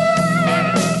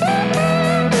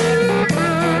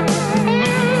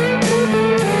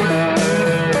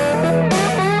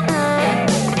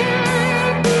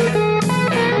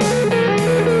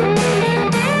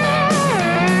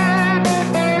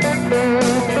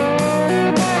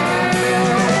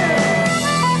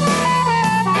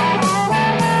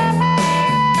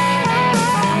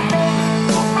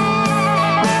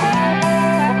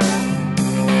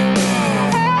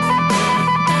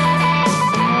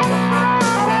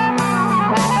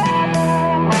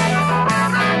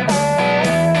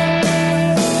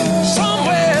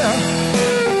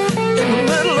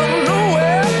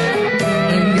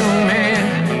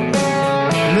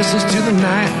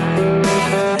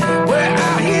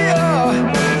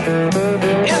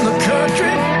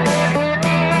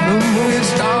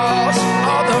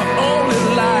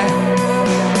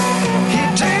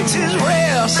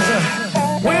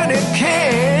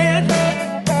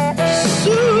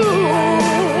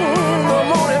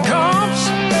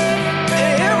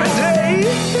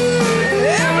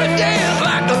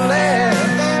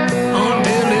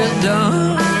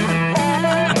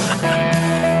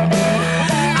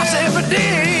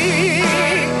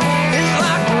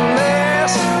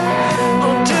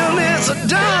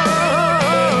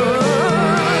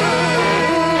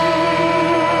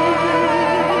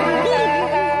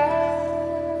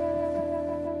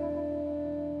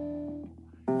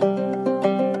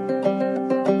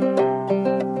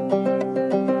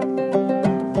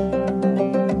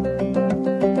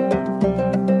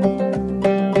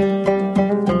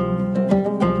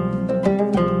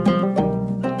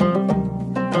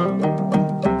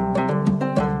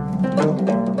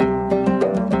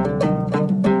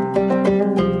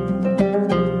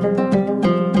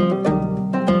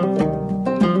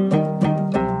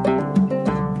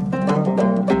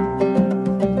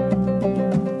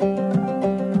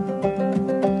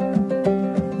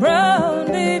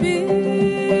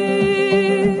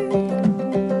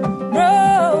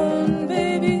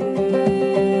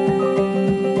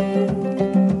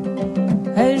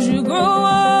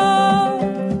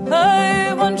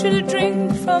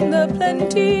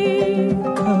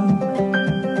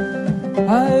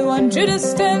 want you to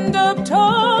stand up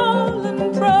tall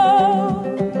and proud,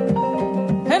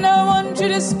 and I want you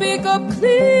to speak up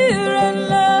clear and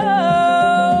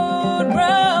loud.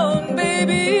 Brown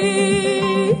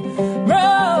baby,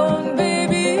 brown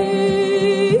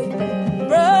baby,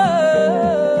 brown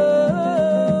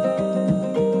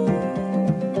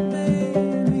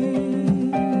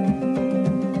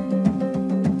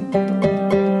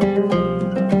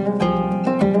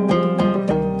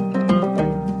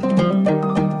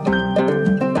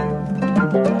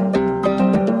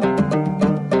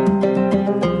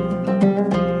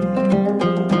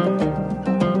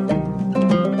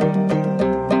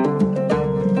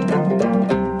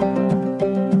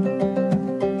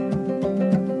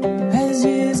As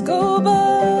years go by,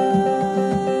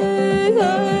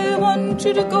 I want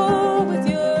you to go with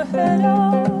your head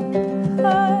up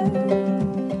high.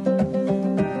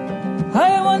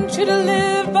 I want you to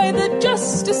live by the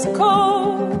justice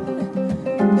code,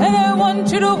 and I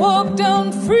want you to walk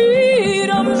down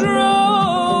freedom's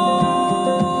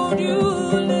road. You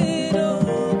little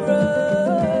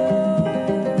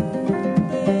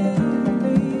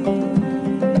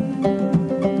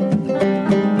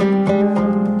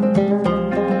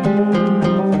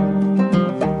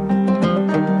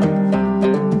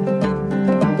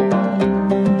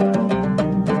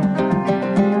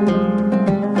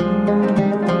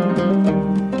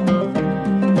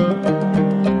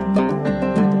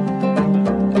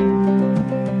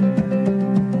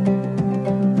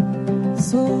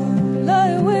So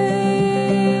lie away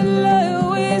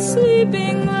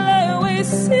sleeping, lie away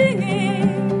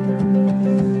singing,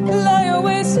 lie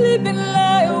away sleeping,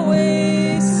 lie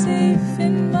away safe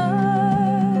in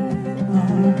my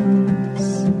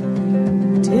arms,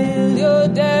 till your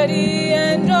daddy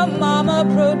and your mama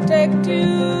protect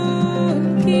you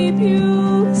and keep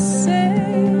you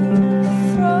safe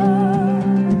from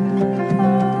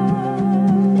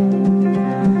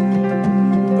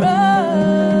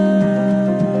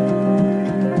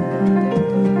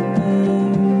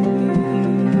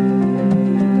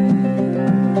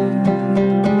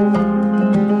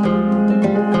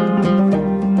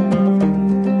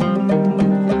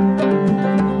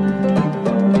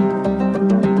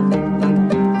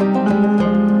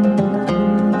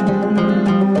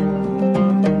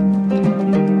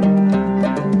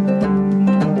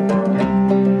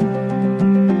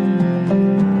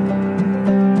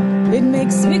It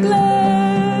makes me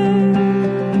glad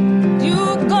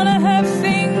you're gonna have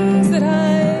things that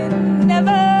I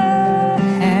never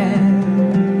had.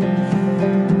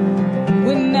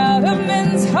 When out of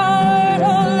men's heart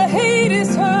all the hate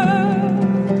is heard,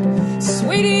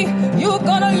 sweetie, you're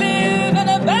gonna live in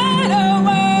a better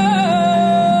world.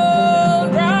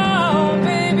 Brown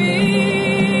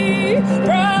baby,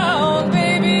 brown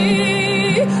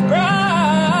baby, brown.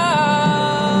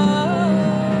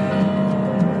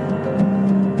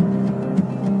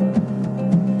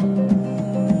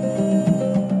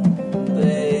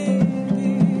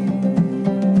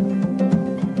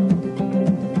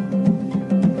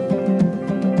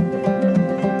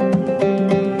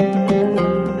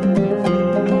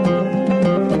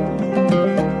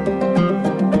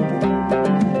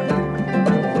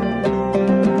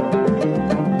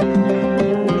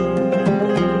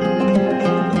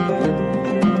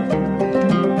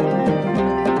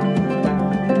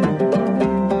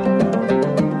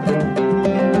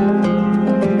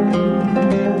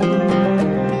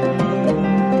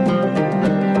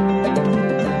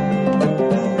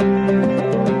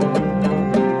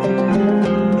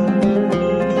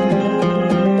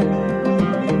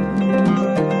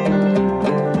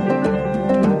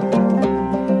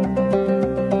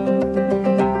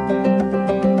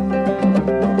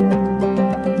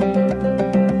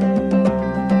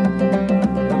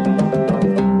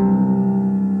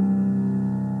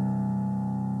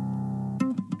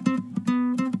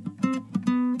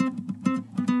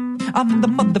 I'm the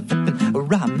motherfucking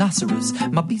rhinoceros.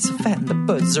 My beats are fat and the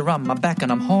birds are on my back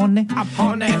and I'm horny.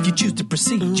 If you choose to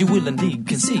proceed, you will indeed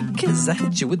concede. 'Cause I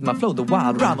hit you with my flow, the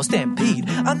wild rhyme will stampede.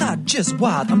 I'm not just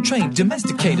wild, I'm trained,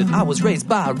 domesticated. I was raised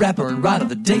by a rapper and writer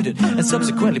that dated and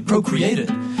subsequently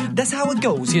procreated. That's how it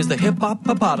goes. Here's the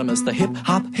hip-hop-opotamus, the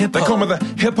hip-hop. They call me the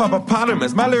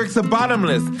hip-hop-opotamus. My lyrics are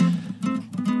bottomless.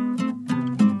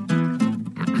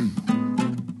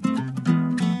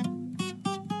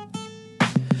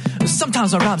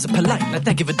 Sometimes my rhymes are polite, and I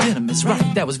thank you for dinner, Miss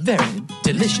Right. That was very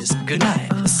delicious. Good night.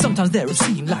 Sometimes there it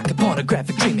seemed like a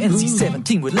pornographic dream.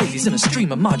 NC-17 with ladies in a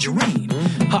stream of margarine.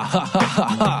 Ha ha ha ha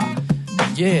ha.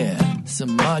 Yeah,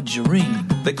 some margarine.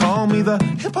 They call me the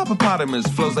hip-hop-opotamus.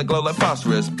 Flows that glow like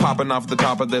phosphorus. Popping off the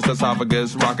top of this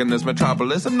esophagus. Rocking this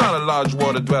metropolis. I'm not a large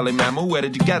water-dwelling mammal. Where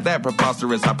did you get that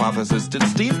preposterous hypothesis? Did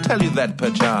Steve tell you that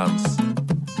perchance?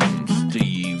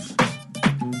 Steve.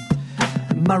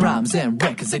 My rhymes and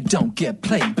records, they don't get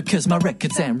played because my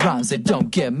records and rhymes, they don't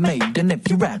get made. And if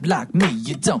you rap like me,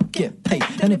 you don't get paid.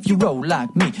 And if you roll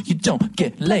like me, you don't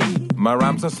get laid. My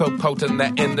rhymes are so potent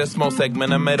that in this small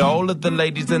segment I made all of the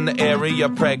ladies in the area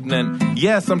pregnant.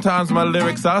 Yeah, sometimes my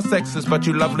lyrics are sexist, but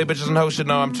you lovely bitches and hoes should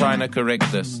know I'm trying to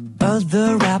correct this.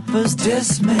 Other rappers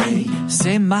dismay,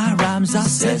 say my rhymes are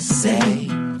sissy.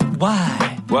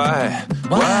 Why? Why?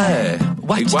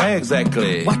 Why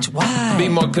exactly? Why? Be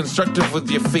more constructive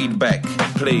with your feedback,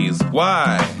 please.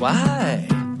 Why? Why?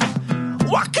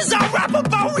 Why? 'Cause I rap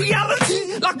about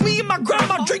reality, like me and my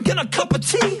grandma drinking a cup of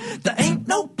tea. There ain't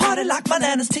no party like my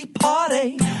Nana's tea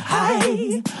party.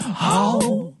 Hey,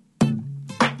 ho.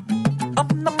 I'm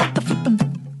the mother flippin'.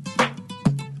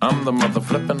 I'm the mother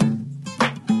flippin'.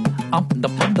 I'm the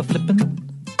mother flippin'.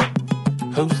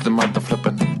 Who's the mother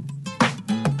flippin'?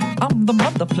 I'm the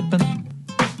mother flippin'.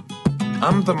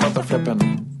 I'm the mother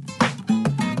flippin'.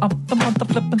 I'm the mother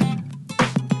flippin'.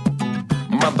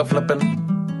 Mother flippin'.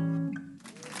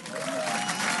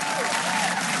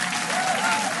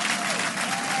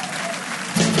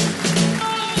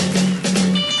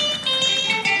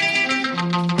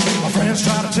 My friends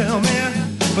tried to tell me,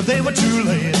 but they were too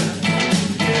late.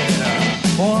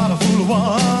 Yeah, what a fool I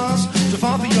was to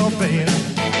fall for your bait.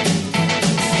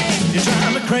 You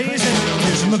drive me crazy,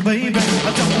 kissing me, baby.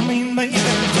 I don't mean maybe,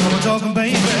 I'm talking,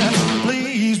 baby.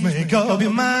 Please make up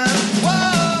your mind.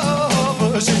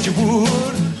 Whoa, first said you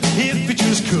would, if you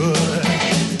just could.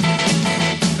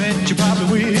 Bet you probably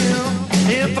will,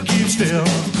 if I keep still.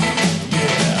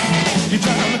 Yeah, you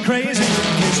drive me crazy,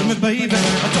 kissing me, baby.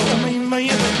 I don't mean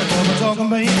maybe, I'm talking,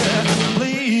 baby.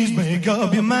 Please make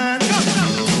up your mind.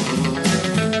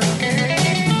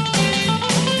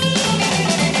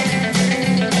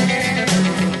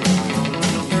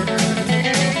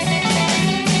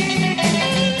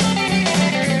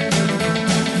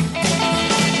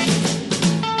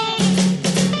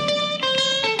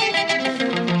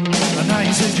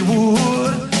 Said you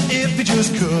would if you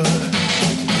just could.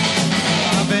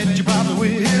 I bet you probably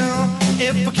will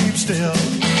if I keep still.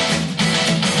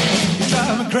 You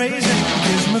drive me crazy,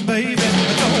 kiss me, baby. I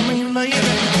don't mean maybe,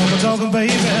 I'm talking,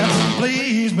 baby.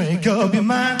 Please make up your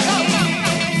mind.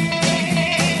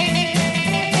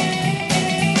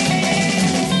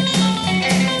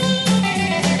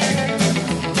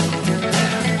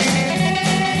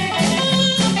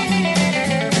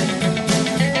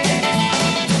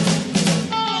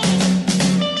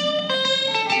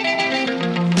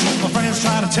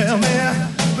 Tell me,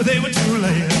 but they were too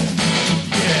late.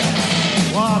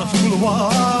 Yeah, what a fool I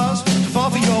was to fall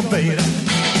for your bait.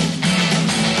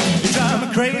 You drive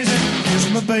me crazy, kiss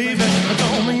me, baby. I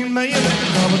don't mean maybe,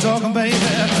 I'm talking, baby.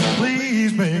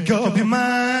 Please make up your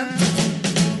mind.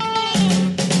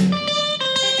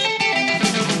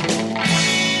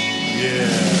 Yeah.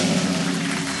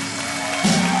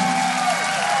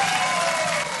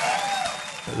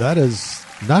 That is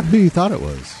not who you thought it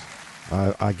was.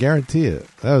 I guarantee it.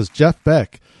 That was Jeff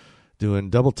Beck doing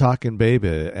Double Talkin'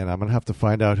 Baby, and I'm going to have to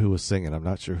find out who was singing. I'm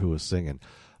not sure who was singing.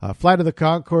 Flight of the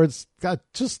Conchords, God,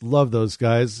 just love those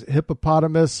guys.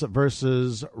 Hippopotamus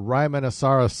versus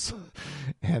Rhymenosaurus.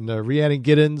 And Rhiannon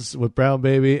Giddens with Brown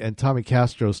Baby, and Tommy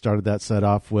Castro started that set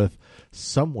off with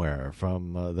Somewhere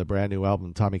from the brand new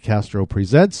album Tommy Castro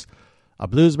Presents. A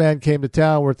Blues Man Came to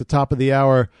Town. We're at the top of the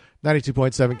hour.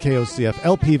 92.7 KOCF,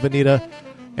 LP Veneta.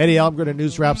 Eddie Almgren and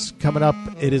News Wraps coming up.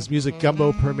 It is Music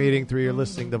Gumbo permeating through your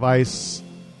listening device.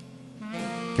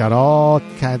 Got all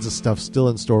kinds of stuff still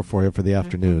in store for you for the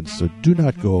afternoon, so do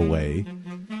not go away.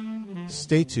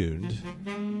 Stay tuned.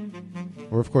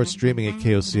 We're, of course, streaming at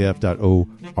kocf.org.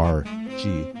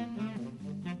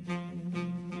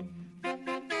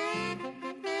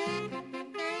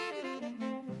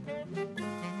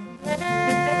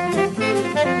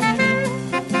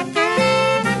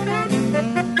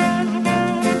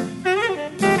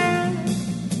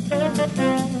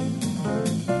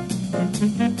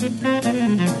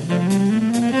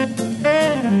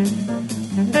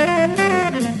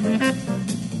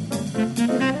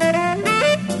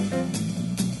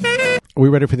 Are we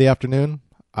ready for the afternoon?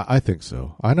 I think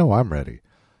so. I know I'm ready.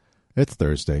 It's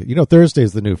Thursday. You know,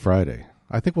 Thursday's the new Friday.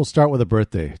 I think we'll start with a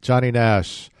birthday. Johnny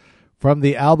Nash. From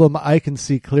the album I Can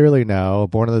See Clearly Now,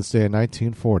 born on this day in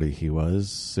 1940, he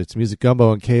was. It's Music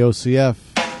Gumbo and KOCF.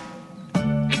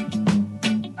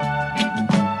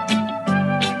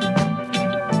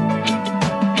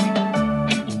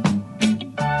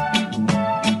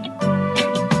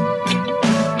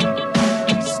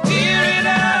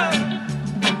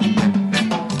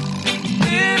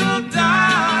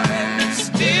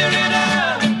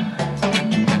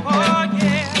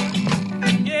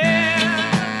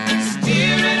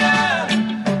 Steer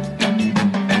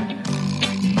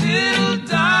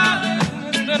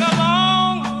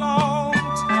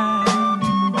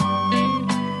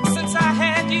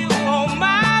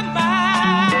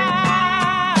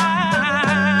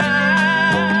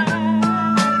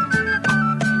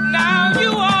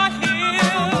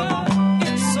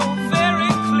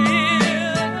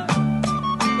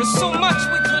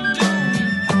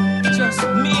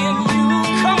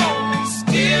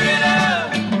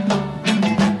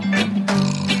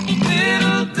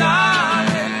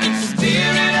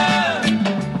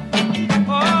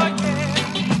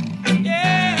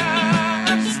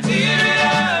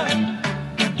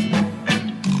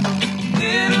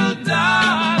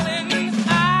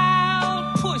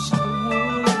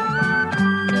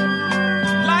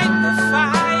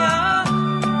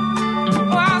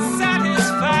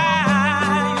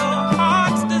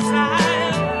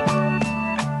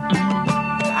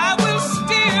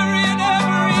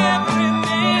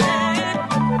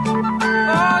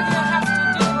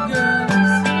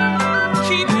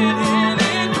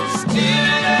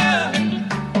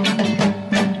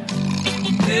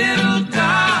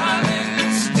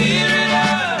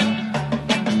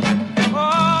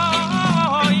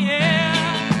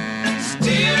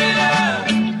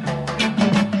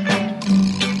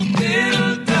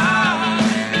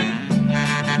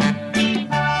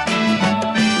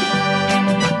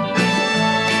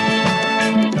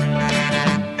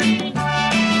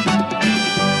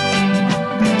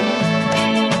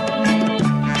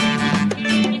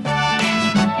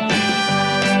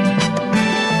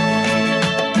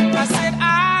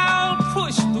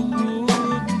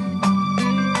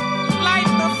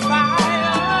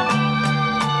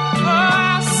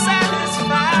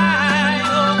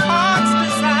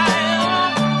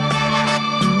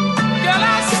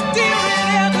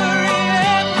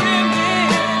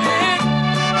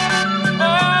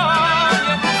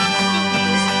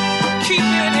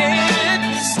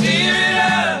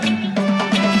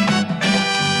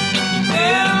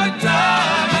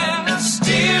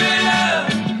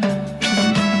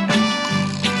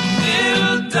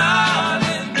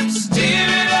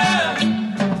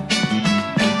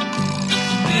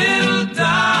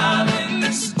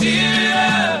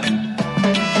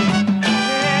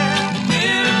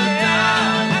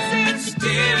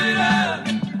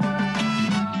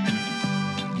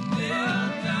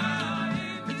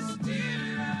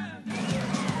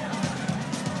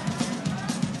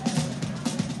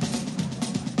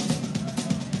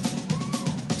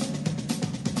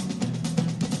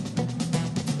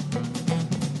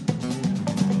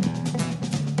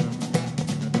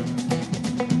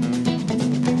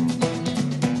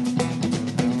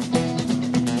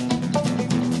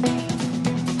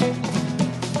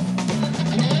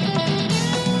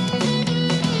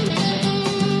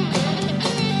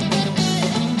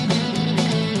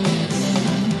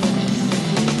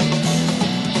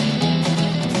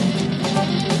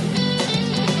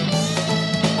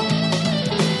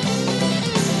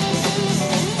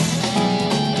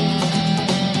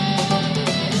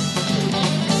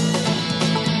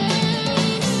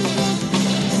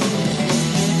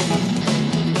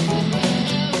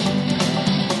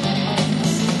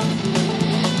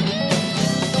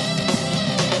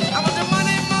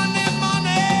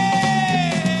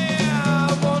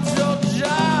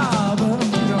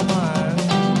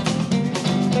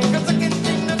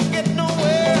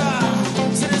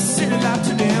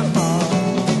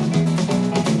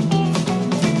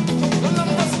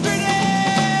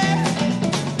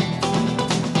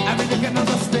can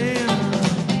understand.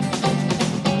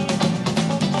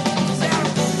 Say, I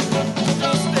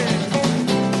understand.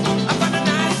 I find a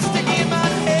nice sticky in my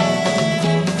head.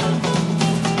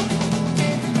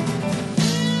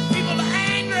 People are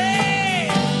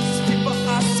angry. People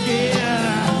are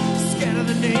scared of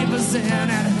the neighbors and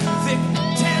that thick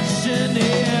tension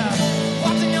here.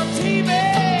 Watching your TV,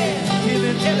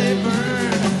 hearing Ellie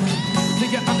Byrne.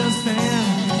 Think you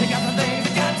understand? They got the thing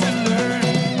they got to learn.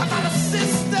 I got a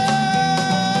sister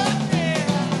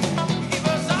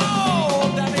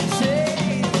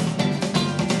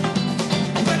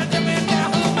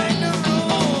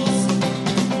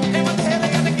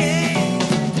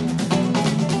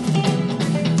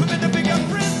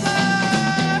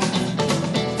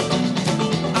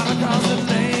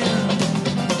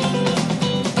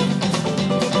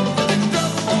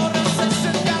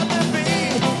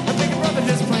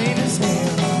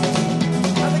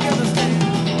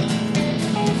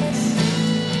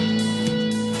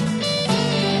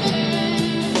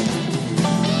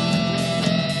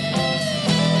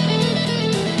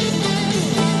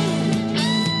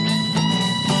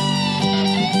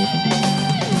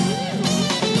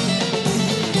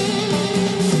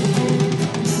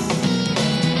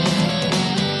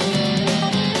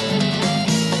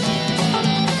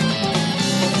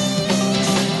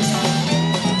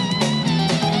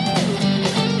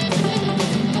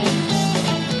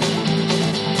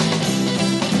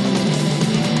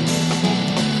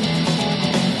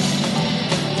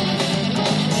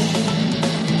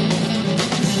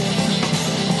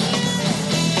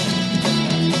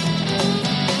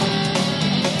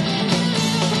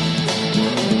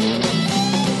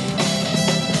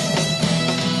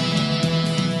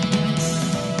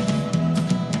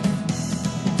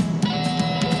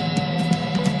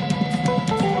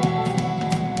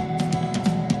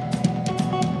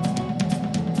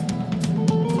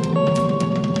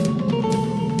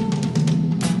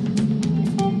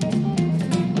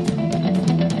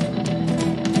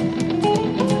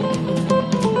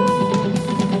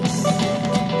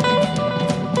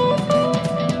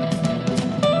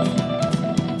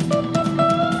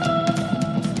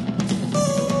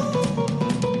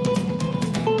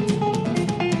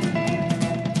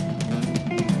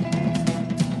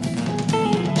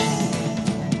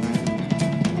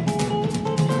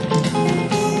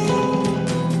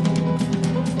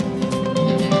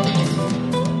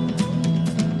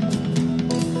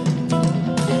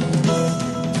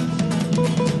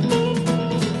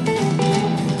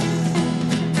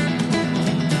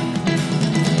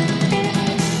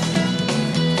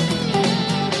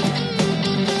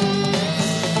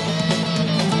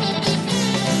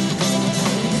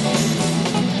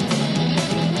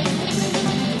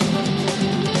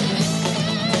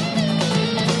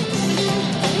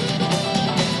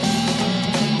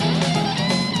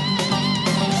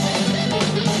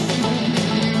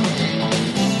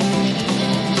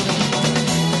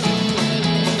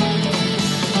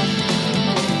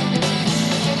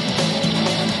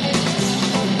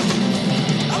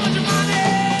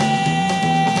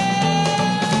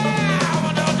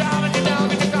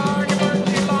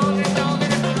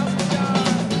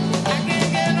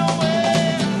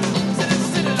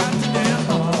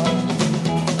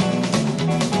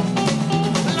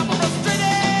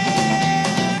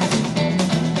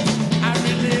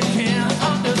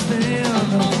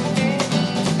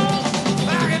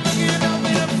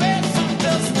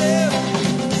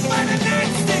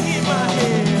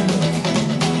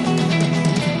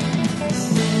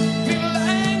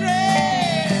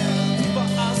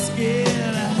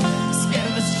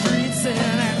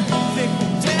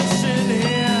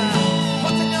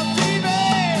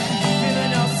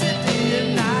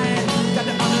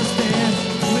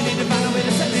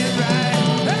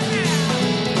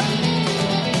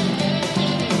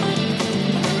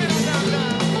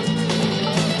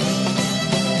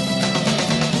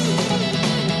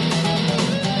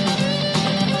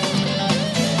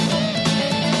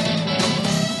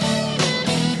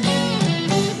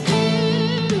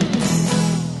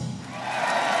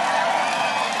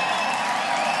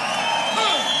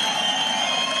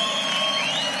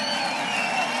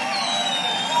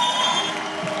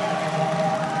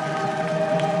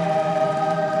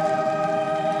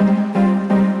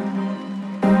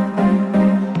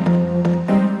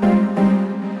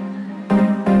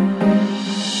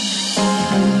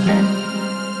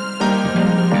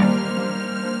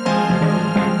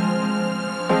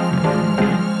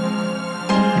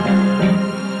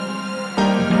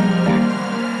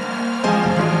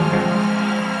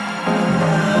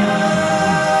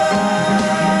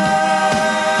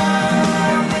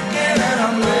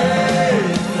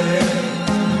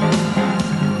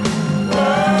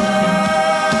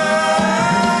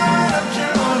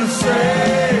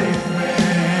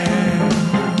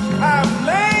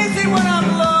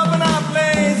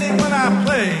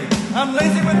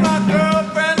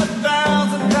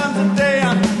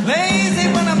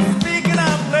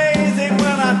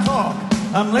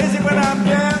I'm lazy when I'm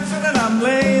dancing and I'm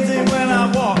lazy when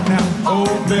I walk. Now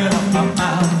open up my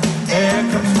mouth, air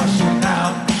comes rushing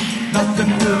out.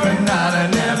 Nothing doing out, I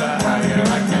never how you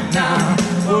like me now.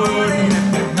 Wouldn't it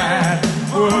be mad?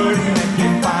 Wouldn't it be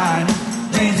fine?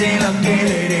 Lazy lucky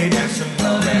lady dancing,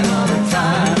 loving all the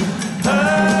time. I'm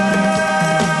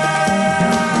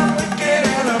wicked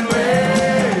and I'm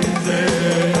lazy.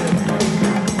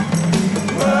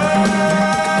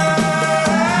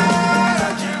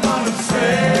 Don't you wanna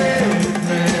save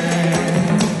me?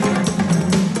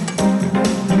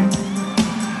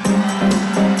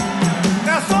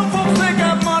 Now some folks they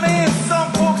got money and some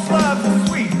folks lives are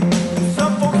sweet.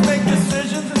 Some folks make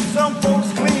decisions and some folks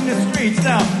clean the streets.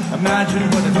 Now imagine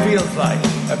what it feels like.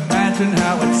 Imagine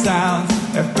how it sounds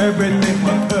if everything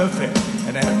were perfect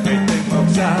and everything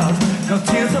works out. No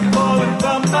tears are falling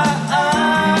from my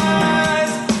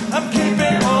eyes. I'm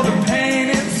keeping all the pain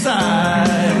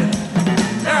inside.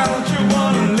 Now don't you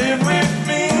wanna live with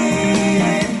me?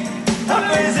 I'm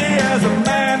lazy as a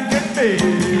man can be.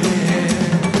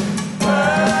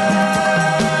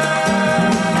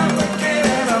 I'm wicked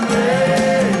and I'm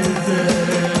lazy.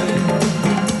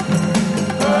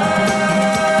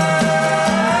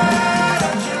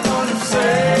 Don't you wanna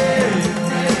save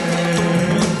me?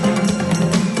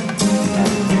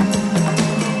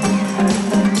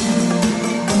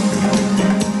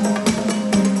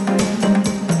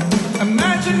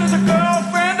 Imagine there's a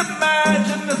girlfriend,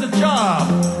 imagine there's a job,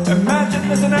 imagine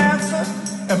there's an answer,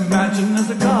 imagine there's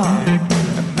a God.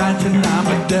 Imagine I'm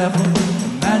a devil,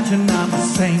 imagine I'm a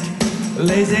saint.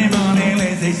 Lazy money,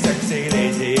 lazy sexy,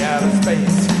 lazy out of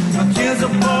space. My tears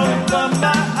are falling from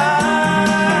my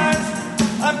eyes.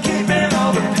 I'm keeping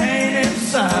all the pain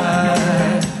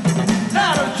inside.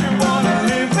 Now don't you wanna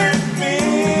live with me?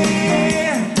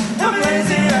 I'm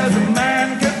lazy as a man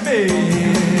can be.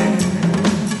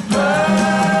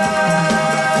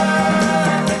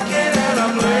 I'm wicked and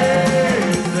I'm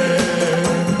lazy.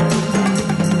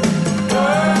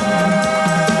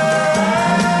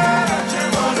 Don't you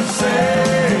wanna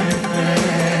save me?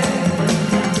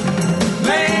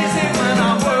 Lazy when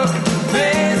I work,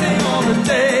 lazy all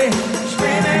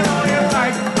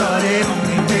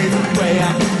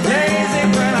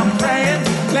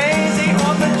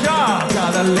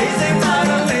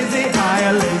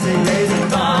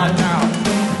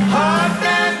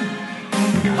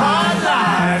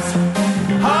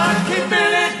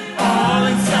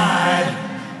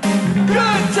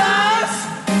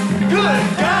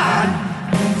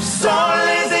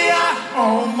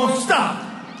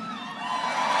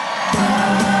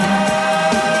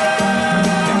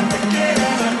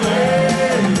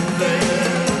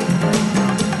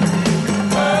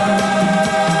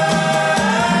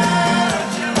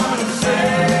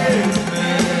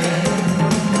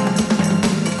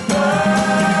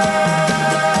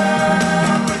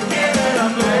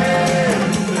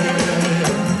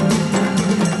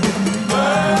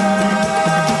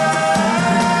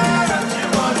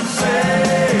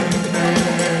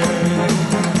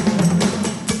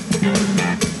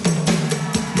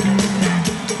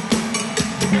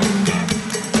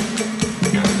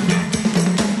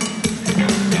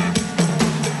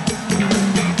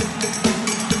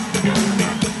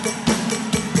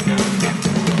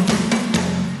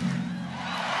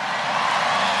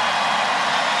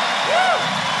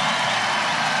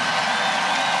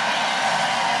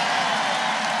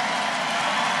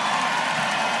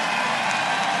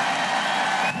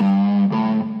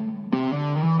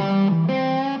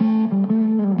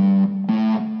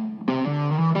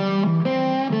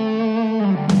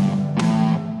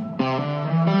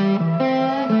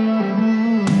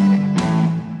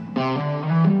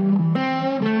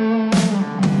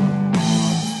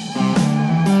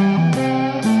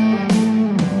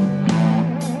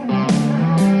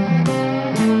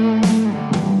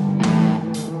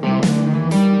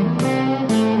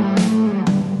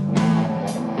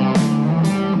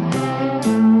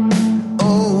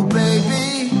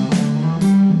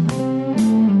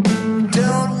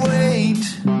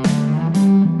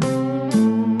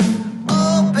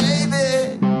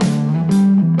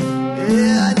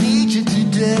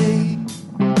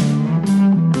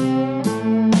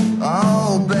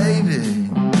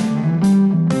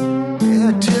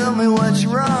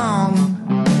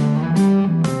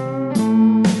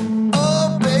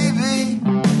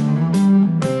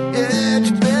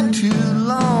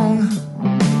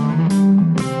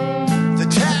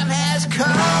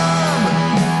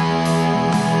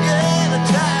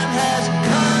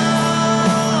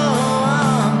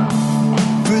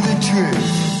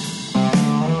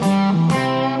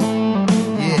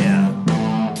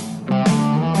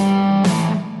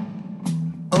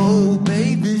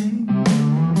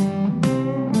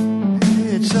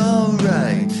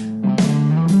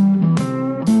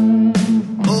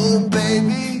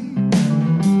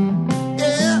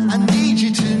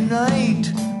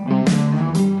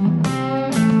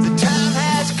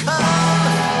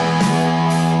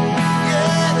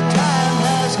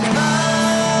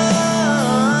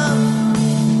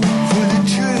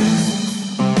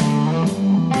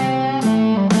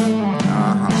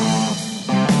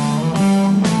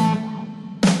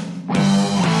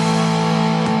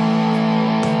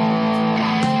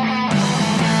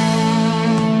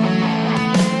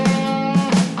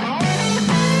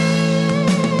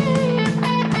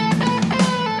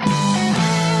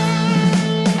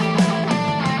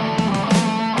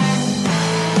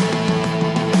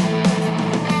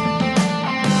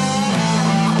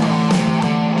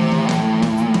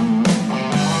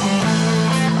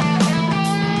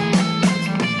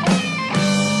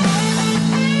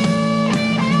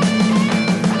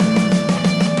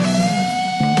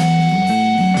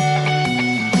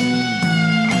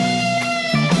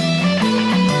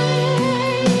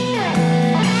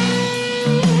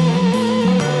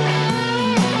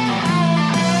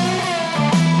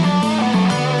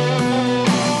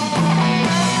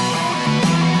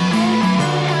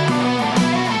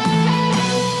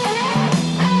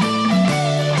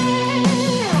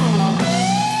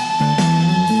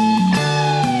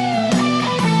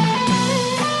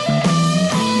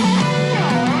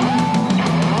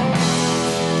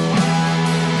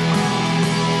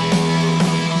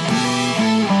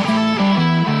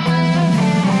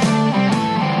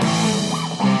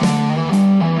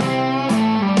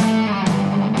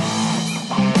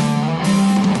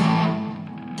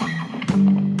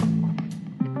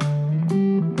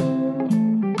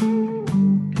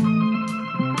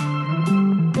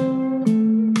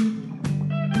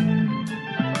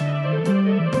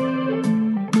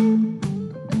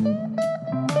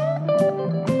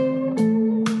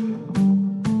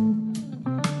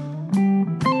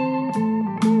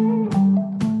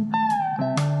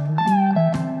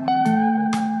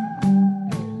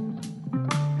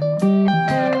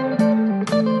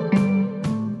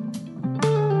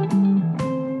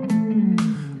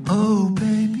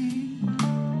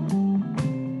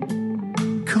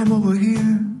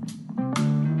here.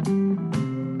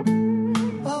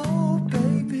 Oh,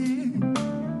 baby,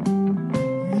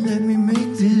 let me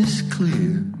make this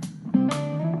clear.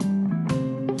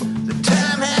 The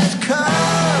time has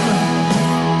come.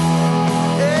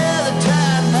 Yeah, the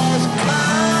time has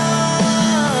come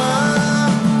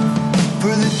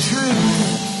for the truth.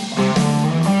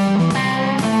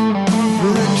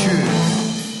 For the truth.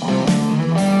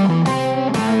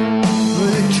 For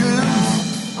the truth.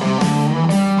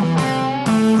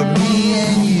 For me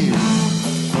and you.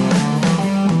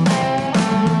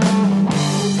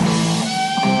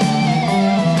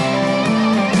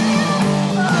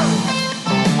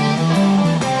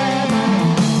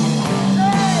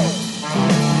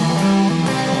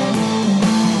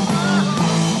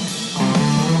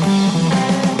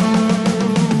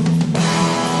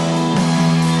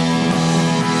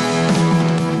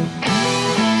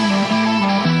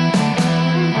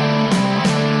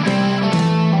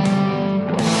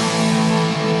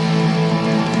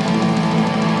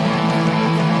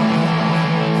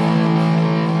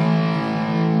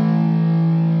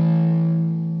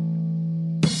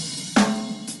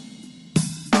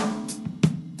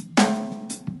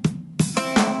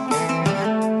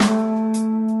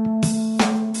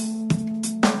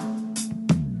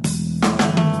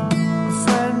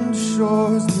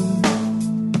 assures me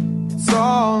it's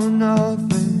all or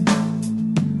nothing.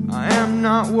 I am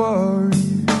not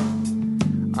worried,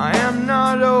 I am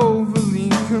not overly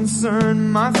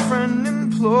concerned. My friend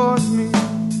implores me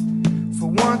for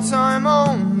one time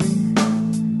only,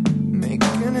 make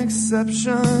an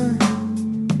exception.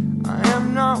 I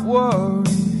am not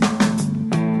worried,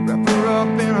 wrap her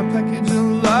up in a package of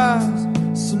lies,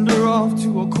 send her off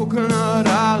to a coconut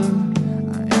island.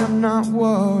 I am not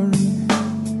worried,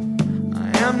 I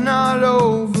am not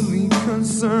overly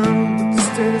concerned with the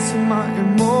status of my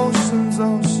emotions.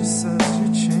 Oh, she says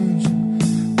you're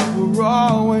changing, but we're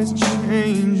always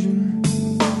changing.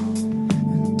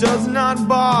 It does not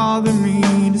bother me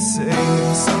to say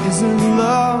this isn't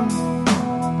love,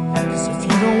 'cause if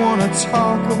you don't wanna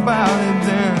talk about it,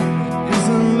 then it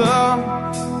isn't love.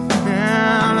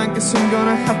 And I guess I'm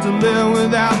gonna have to live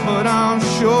with that, but I'm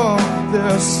sure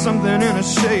there's something in a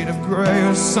shade of gray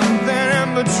or something in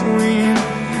between.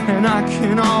 And I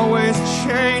can always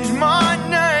change my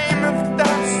name if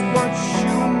that's what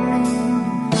you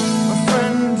mean. My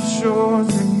friend assures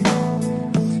me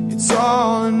it's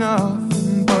all enough,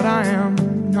 but I am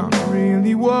not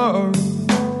really worried.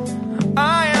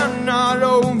 I am not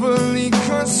overly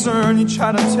concerned. You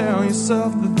try to tell yourself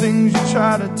the things you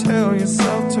try to tell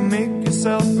yourself to make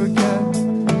yourself forget.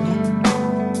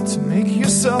 To make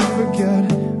yourself forget.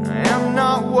 I am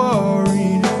not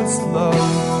worried if it's love,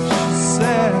 she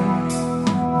said.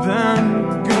 Then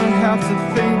you're gonna have to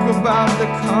think about the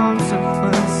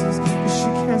consequences, 'cause she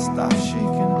can't stop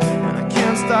shaking and I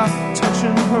can't stop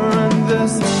touching her. And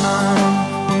this time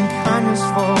when kindness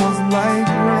falls like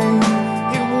rain,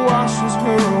 it washes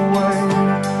her away.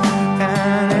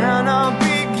 And Anna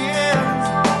begins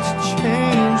to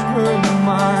change her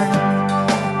mind.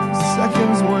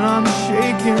 Seconds when I'm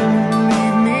shaking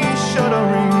leave me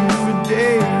shuddering for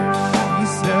days, she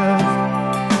says.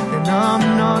 And I'm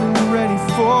not ready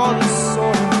for this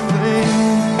sort of thing,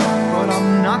 but I'm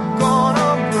not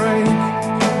gonna break,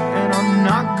 and I'm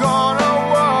not gonna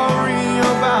worry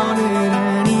about it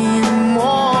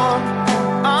anymore.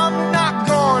 I'm not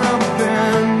gonna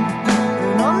bend,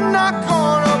 and I'm not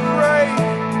gonna break,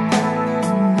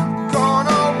 I'm not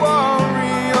gonna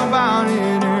worry about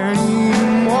it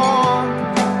anymore.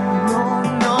 No,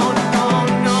 no, no,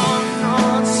 no, no.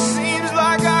 It seems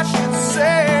like I should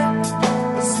say,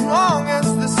 as long as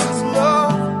this is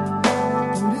love,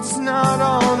 but it's not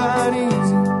all that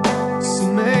easy. So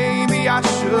maybe I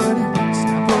should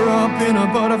snap her up in a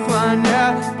butterfly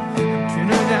net, pin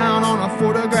her down on a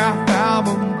photograph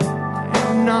album. I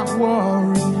am not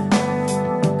worried,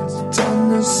 'cause I've done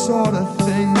this sort of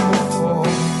thing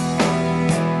before.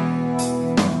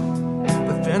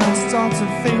 But then I start to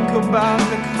think about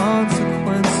the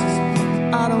consequences.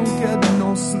 I don't get no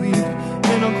sleep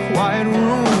in a quiet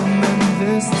room, and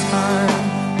this time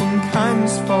when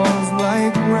kindness falls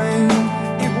like rain,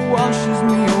 it washes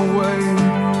me away.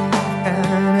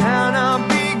 And Anna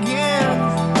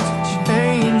begins to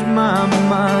change my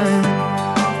mind.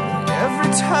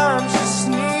 Every time she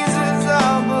sneezes,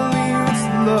 I believe it's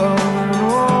love.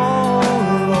 Oh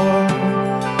Lord,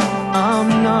 I'm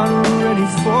not ready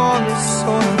for this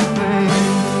sort of thing.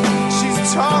 She's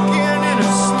talking in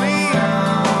her sleep,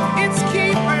 it's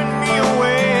keeping me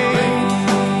awake.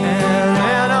 And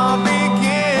Anna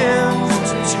begins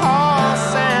to toss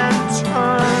and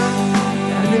turn,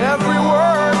 and every word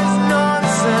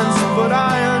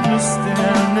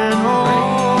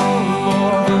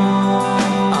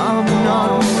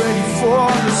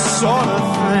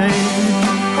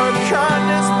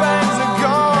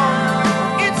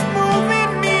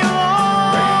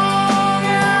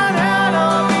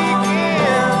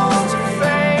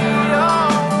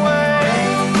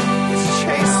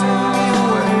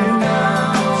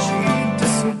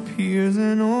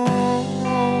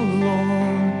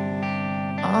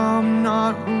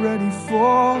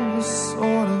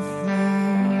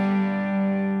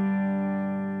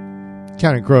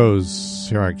Counting Crows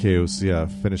here on KOCF,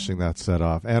 finishing that set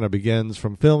off. Anna Begins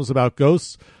from Films About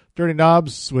Ghosts. Dirty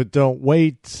Knobs with Don't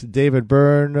Wait. David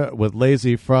Byrne with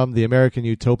Lazy from The American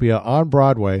Utopia on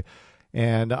Broadway.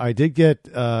 And I did get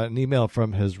an email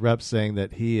from his rep saying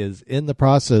that he is in the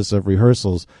process of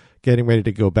rehearsals, getting ready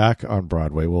to go back on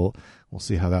Broadway. We'll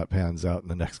see how that pans out in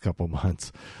the next couple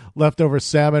months. Leftover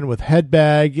Salmon with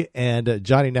Headbag, and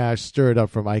Johnny Nash, Stir It Up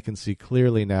from I Can See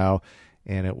Clearly Now.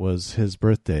 And it was his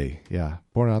birthday. Yeah,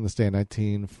 born on this day in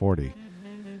 1940.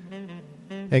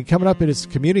 And coming up in his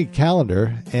community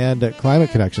calendar and Climate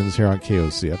Connections here on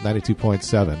KOCF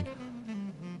 92.7.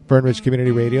 Byrne Ridge Community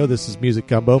Radio. This is Music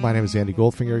Gumbo. My name is Andy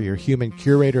Goldfinger, your human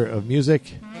curator of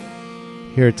music.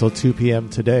 Here till 2 p.m.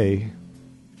 today.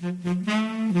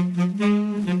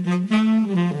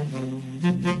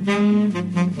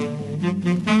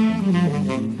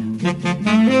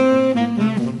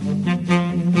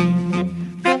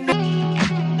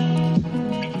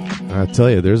 I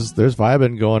tell you, there's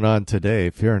vibing going on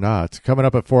today, fear not. Coming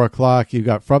up at 4 o'clock, you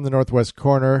got From the Northwest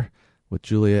Corner with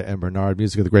Julia and Bernard,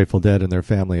 music of the Grateful Dead and their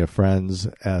family of friends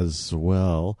as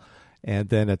well. And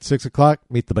then at 6 o'clock,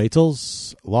 Meet the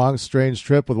Beatles, Long Strange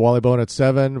Trip with Wally Bone at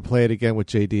 7, Play It Again with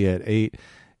JD at 8,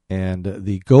 and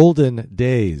the Golden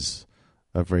Days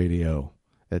of Radio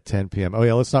at 10 p.m. Oh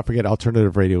yeah, let's not forget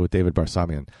Alternative Radio with David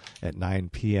Barsamian at 9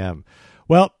 p.m.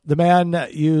 Well, the man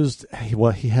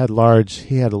he had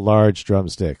large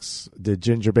drumsticks. Did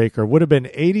Ginger Baker. Would have been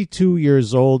 82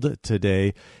 years old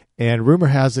today, and rumor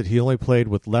has it he only played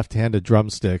with left-handed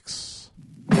drumsticks.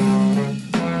 And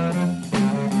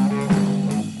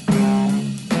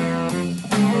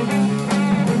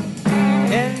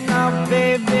now,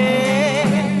 baby,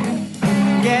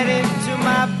 get into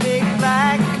my big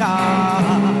black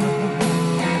car.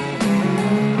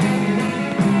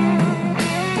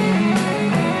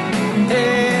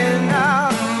 And now,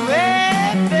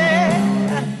 baby,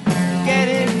 get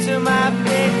into my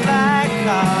big black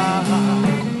car.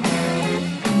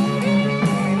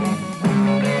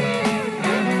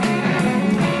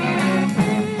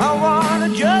 I wanna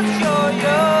just show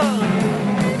you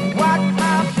what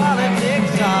my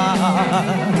politics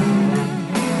are.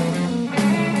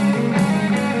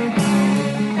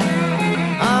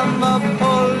 I'm a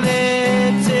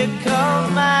political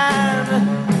man,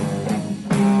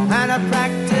 and I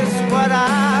practice what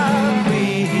I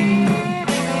preach.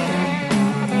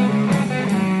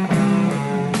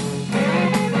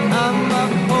 I'm a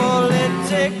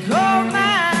political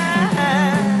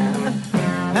man,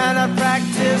 and I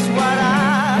practice what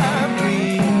I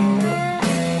preach.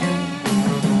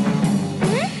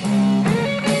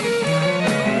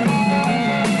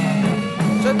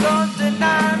 So don't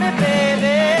deny me,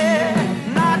 baby,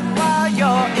 not while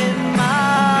you're in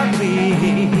my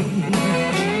reach.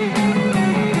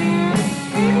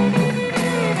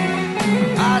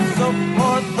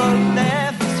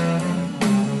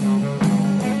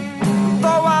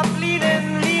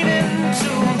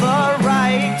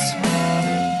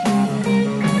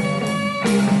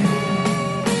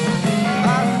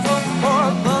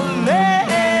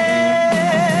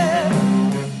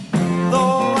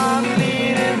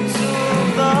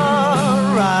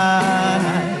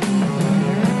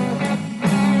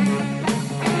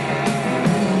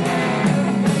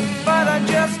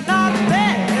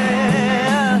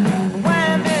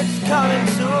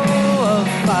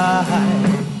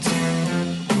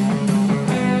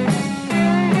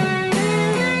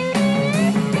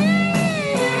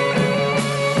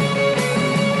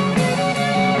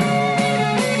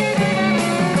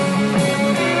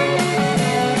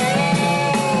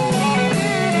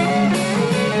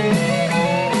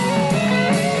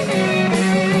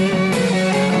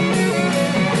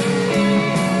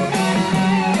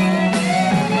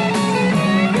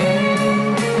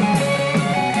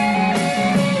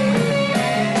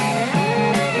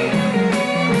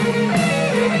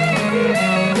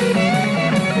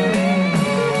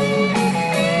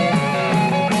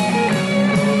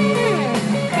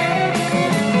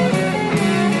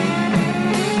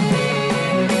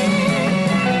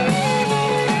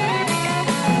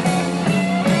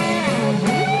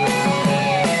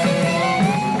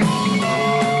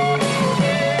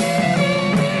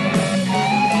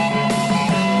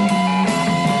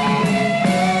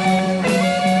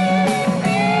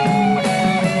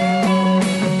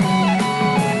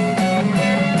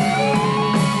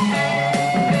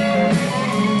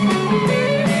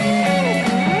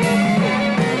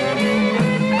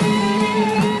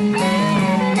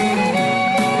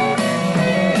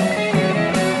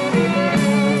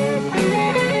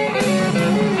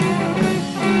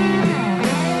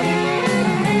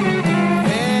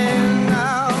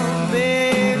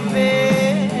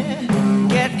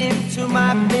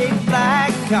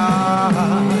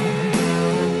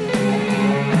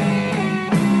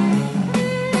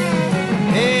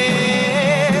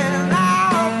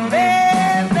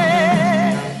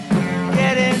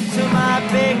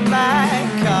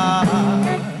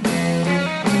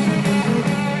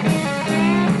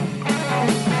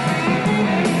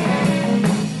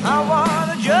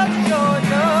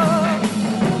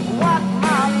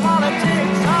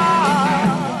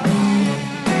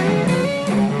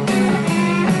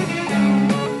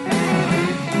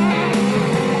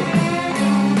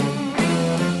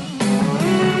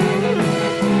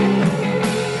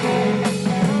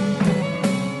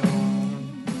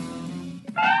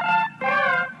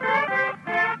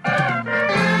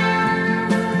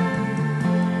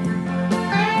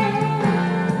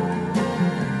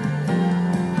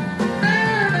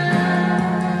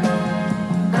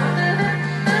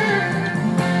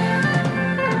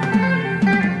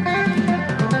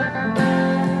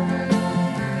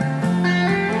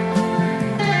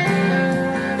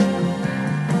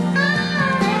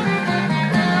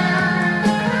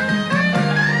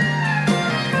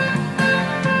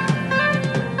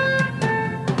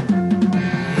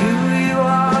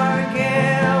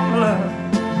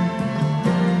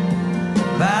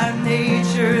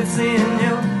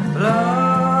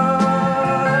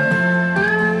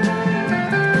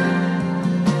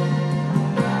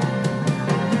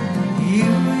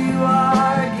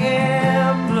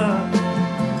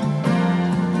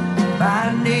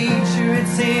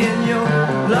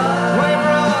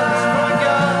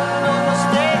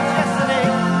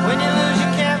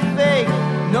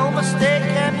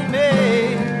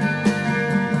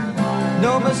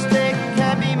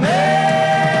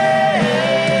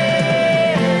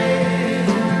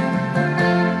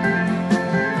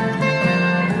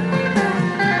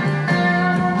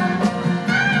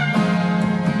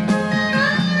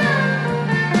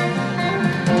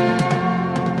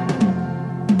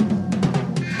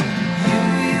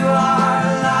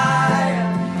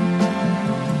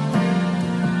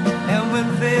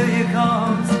 failure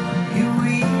comes, you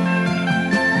weep.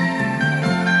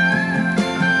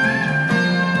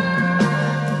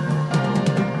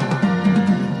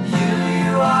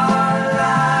 You are a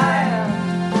liar,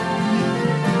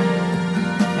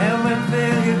 and when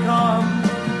failure comes,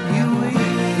 you weep.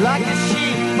 Like a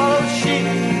sheep, follow sheep,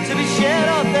 to be shed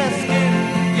off their skin.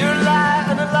 You're alive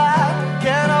and alive,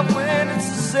 cannot win, it's a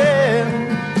sin.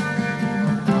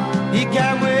 You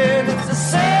can't win, it's a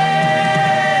sin.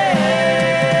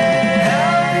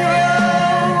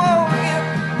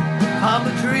 I'm a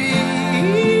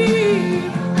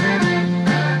dream,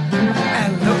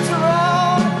 and look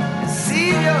around and see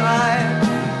your eye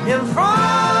in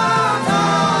front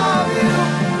of you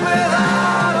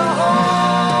without a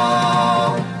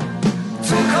home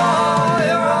to call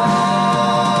your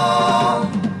own.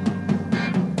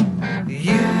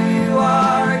 You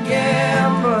are a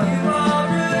gambler,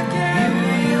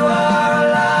 you are a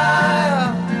liar,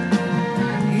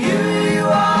 you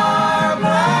are a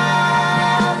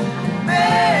blind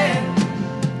man.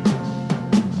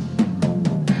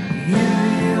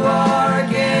 You are a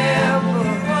gambler,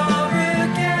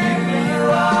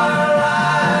 you are a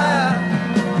liar,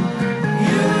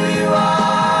 you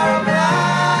are a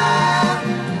blind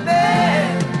man.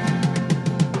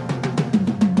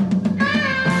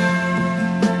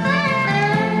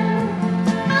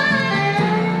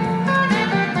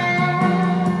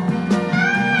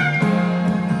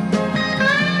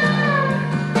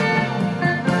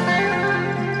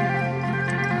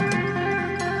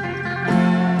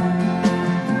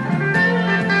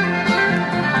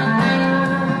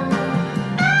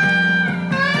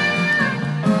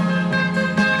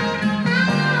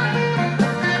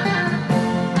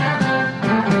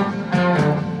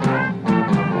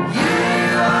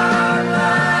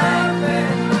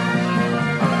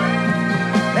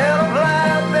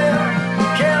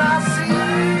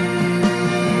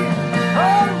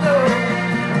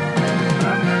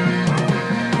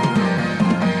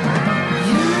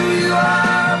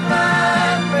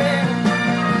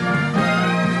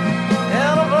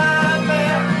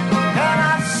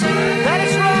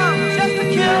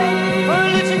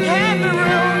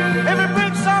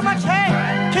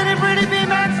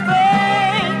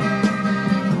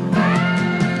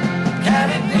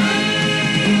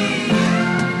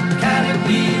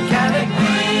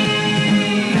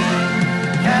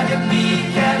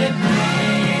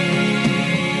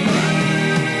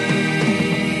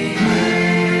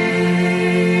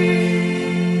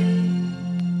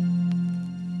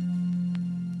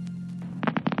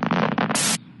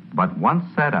 But once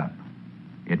set up,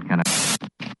 it can...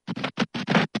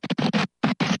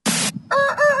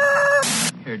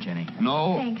 Here, Jenny.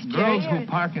 No, Thanks, girls Jerry. who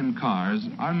park in cars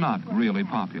are not really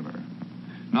popular.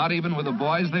 Not even with the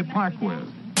boys they park with.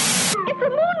 It's the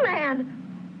Moon Man.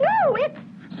 No, it's...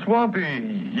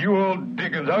 Swampy, you old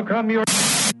Dickens, how come you're...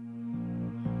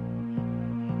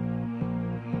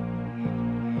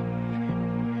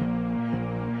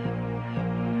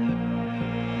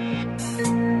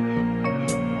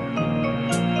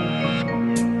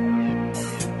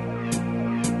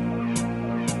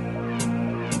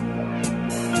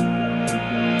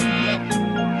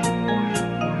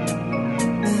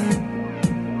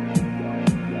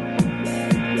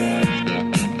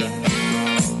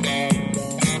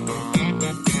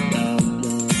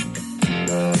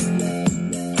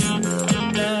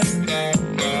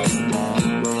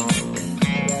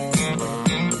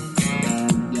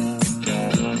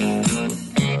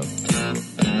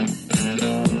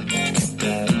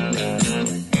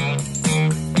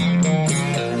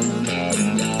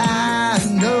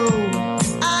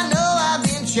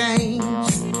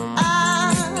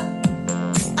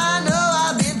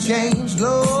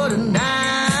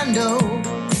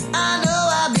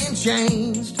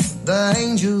 The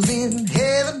angels in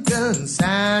heaven done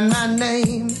sign my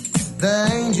name. The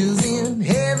angels in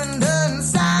heaven done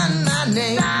sign my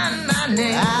name. Sign my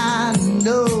name. I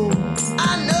know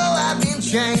I've been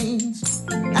changed.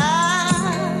 I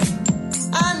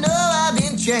know I've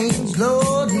been changed,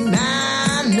 Lord, and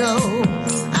I know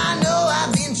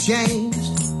I've been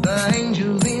changed. The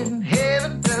angels in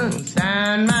heaven done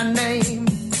sign my name.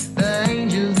 The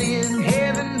angels in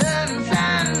heaven done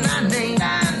sign my name.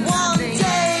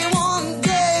 One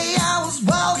day I was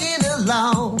walking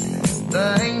along.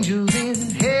 The angels in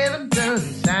heaven done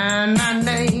sign my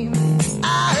name.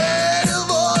 I heard a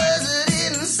voice, I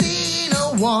didn't see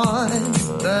no one.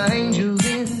 The angels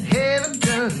in heaven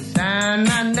done sign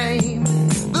my name.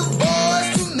 The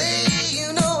voice to me,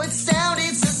 you know, it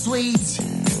sounded so sweet.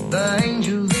 The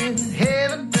angels in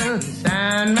heaven done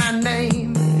sign my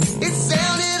name. It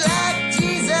sounded like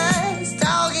Jesus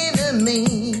talking to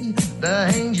me.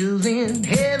 The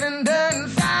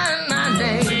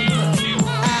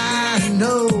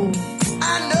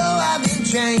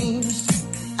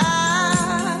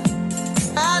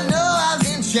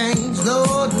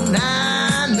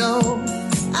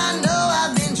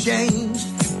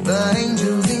The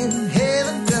angels in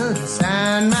heaven done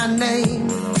sign my name.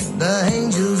 The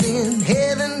angels in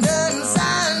heaven done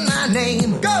sign my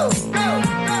name. Go, go,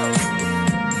 go.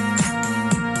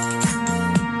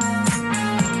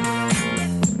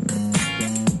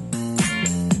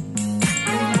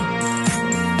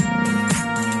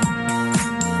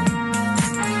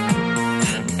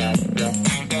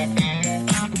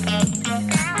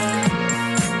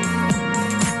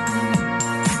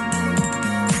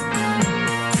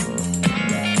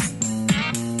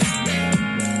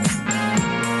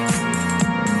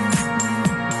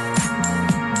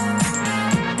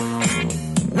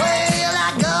 Well,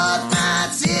 I got my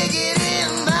ticket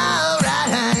in my right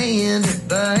hand.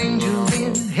 The angels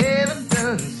in heaven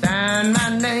done sign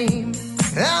my name.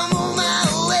 I'm on my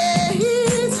way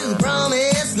to the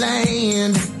promised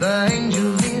land. The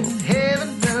angels in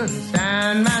heaven done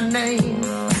sign my name.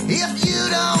 If you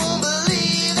don't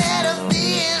believe that I've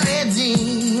been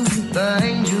redeemed, the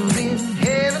angels in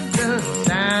heaven done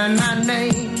sign my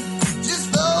name. Just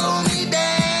follow me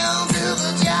down to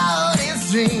the Jordan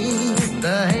stream.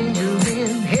 The angels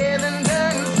in heaven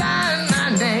done sign my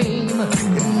name.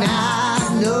 And I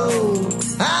know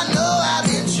I've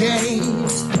been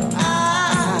changed.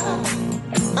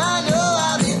 I know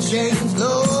I've been changed,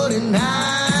 Lord, and I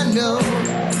know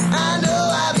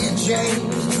I've been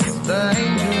changed. The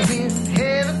angels in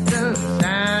heaven done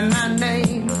sign my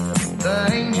name. The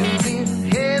angels in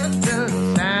heaven done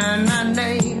sign my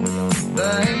name. The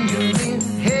angels in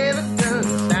heaven done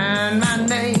sign my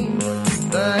name.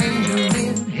 The angels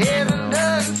in heaven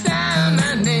done sign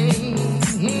my name.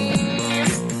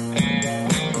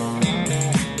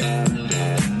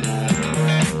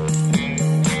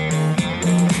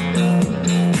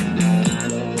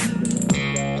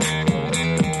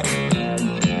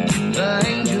 The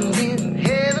angels in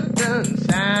heaven done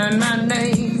sign my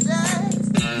name.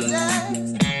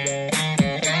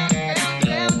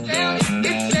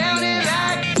 It sounded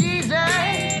like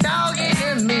Jesus talking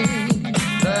to me.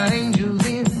 The angels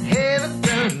in heaven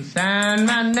done sign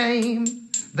my name.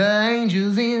 The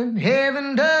angels in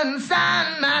heaven done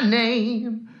sign my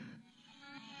name.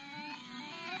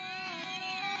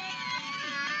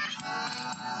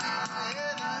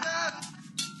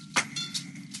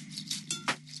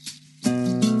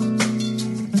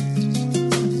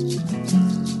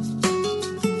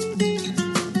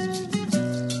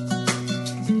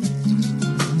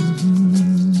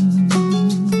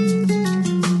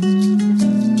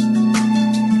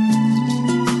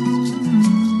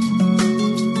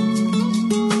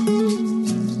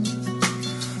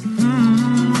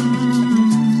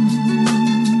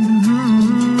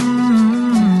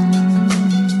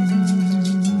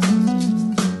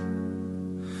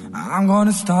 I'm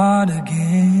gonna start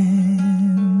again.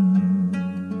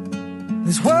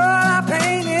 This world I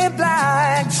painted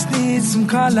black just needs some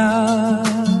color.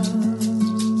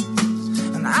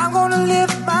 And I'm gonna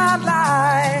live my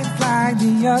life like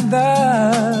the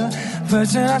other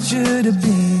person I should have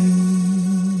been.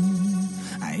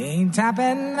 I ain't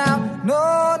tapping out,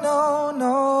 no, no,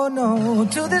 no, no,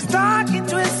 to this dark and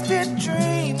twisted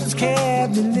dream that's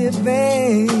kept me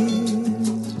living.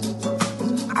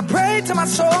 I pray to my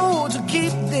soul to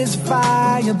keep this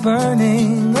fire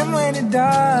burning, and when it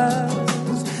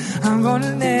does, I'm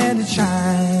gonna let it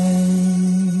shine.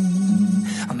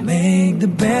 I'll make the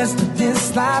best of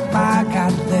this life I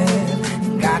got left.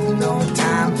 Ain't got no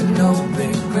time for no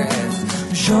regrets.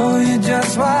 I'll show you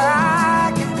just what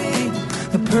I can be,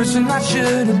 the person I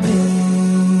should have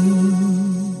been.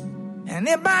 And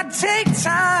it might take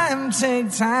time,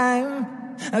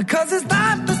 'cause this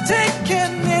life is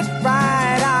taking it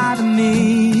right out of me.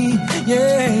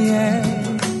 Yeah, yeah.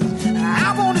 I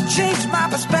want to change my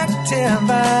perspective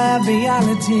of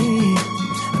reality,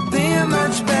 be a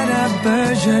much better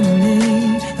version of me,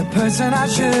 the person I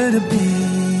should have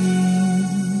been.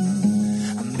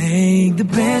 I make the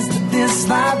best of this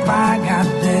life I got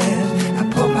left. I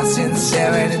put my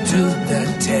sincerity to the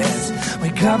test.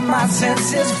 Wake up my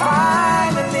senses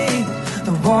finally.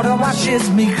 The water washes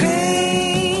me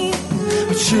clean.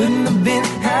 What shouldn't have been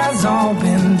has all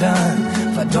been done.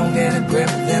 If I don't get a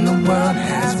grip, then the world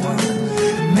has won.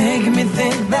 Making me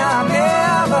think that I'll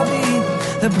never be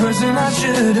the person I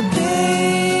should have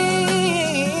been.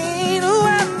 Who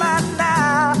am I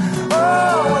now?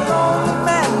 Oh, a lonely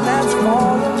man that's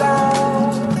falling down.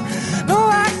 No,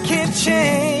 I can't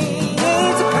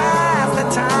change the past. The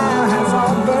time has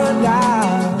all burned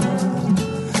out.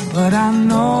 But I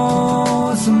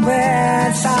know somewhere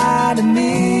inside of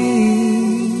me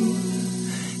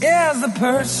is the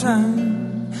person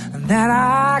that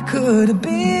I could have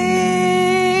been.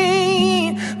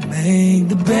 Make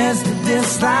the best of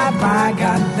this life I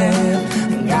got left.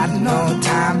 Ain't got no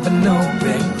time for no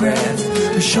regrets.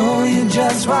 To show you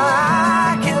just what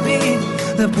I can be,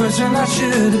 the person I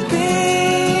should have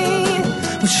been.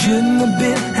 What shouldn't have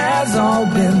been has all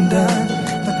been done.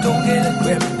 But don't get a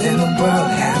grip, then the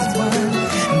world has fun.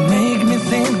 And make me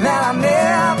think that I'll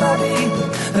never be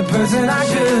the person I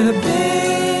should have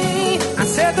been. I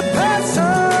said the person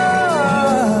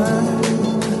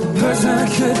I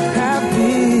could have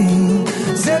been.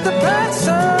 Said the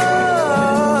person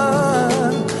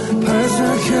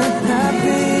I could have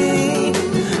been.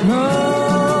 No,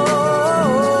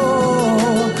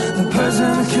 the person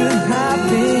I could have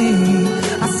been.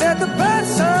 I said the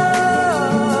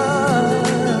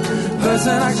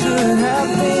person I could have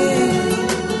been.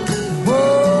 Whoa,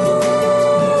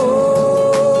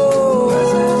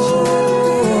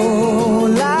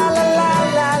 la la la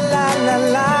la la la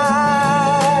la.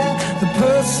 The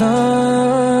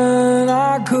person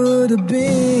I could have been.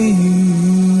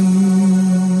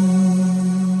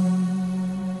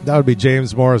 That would be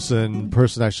James Morrison,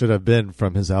 Person I Should Have Been,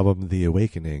 from his album The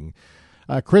Awakening.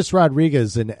 Chris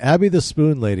Rodriguez and Abby the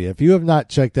Spoon Lady. If you have not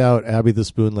checked out Abby the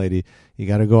Spoon Lady, you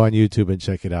got to go on YouTube and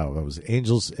check it out. That was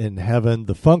Angels in Heaven,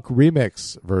 the funk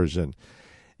remix version.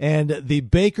 And the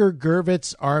Baker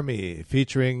Gurvitz Army,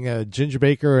 featuring Ginger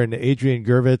Baker and Adrian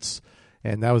Gurvitz,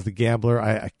 and that was The Gambler.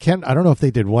 I don't know if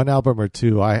they did one album or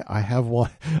two. I have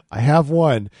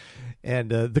one.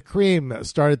 And the Cream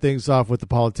started things off with The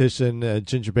Politician.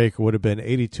 Ginger Baker would have been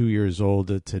 82 years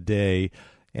old today.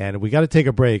 And we got to take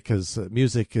a break because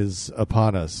music is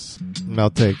upon us. And I'll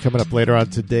tell you, coming up later on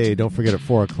today, don't forget at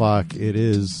 4 o'clock, it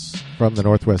is From the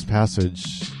Northwest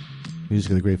Passage,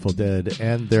 music of the Grateful Dead,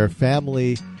 and their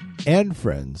family and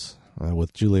friends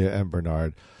with Julia and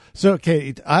Bernard. So,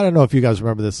 okay, I don't know if you guys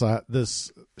remember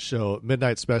this show,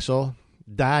 Midnight Special.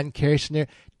 Don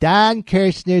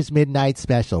Kirshner's Midnight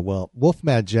Special. Well,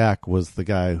 Wolfman Jack was the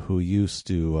guy who used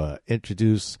to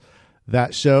introduce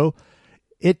that show.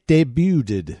 It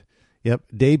debuted in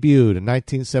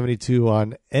 1972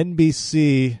 on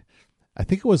NBC. I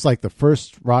think it was like the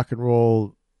first rock and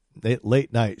roll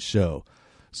late night show.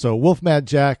 So Wolfman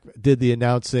Jack did the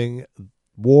announcing.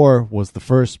 War was the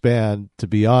first band to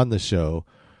be on the show.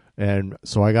 And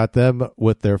so I got them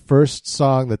with their first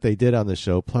song that they did on the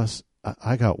show. Plus,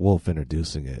 I got Wolf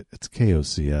introducing it. It's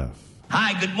KOCF.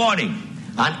 Hi, good morning.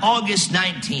 On August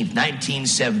 19th,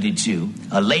 1972,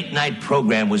 a late-night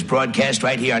program was broadcast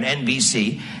right here on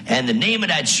NBC, and the name of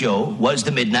that show was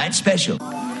The Midnight Special.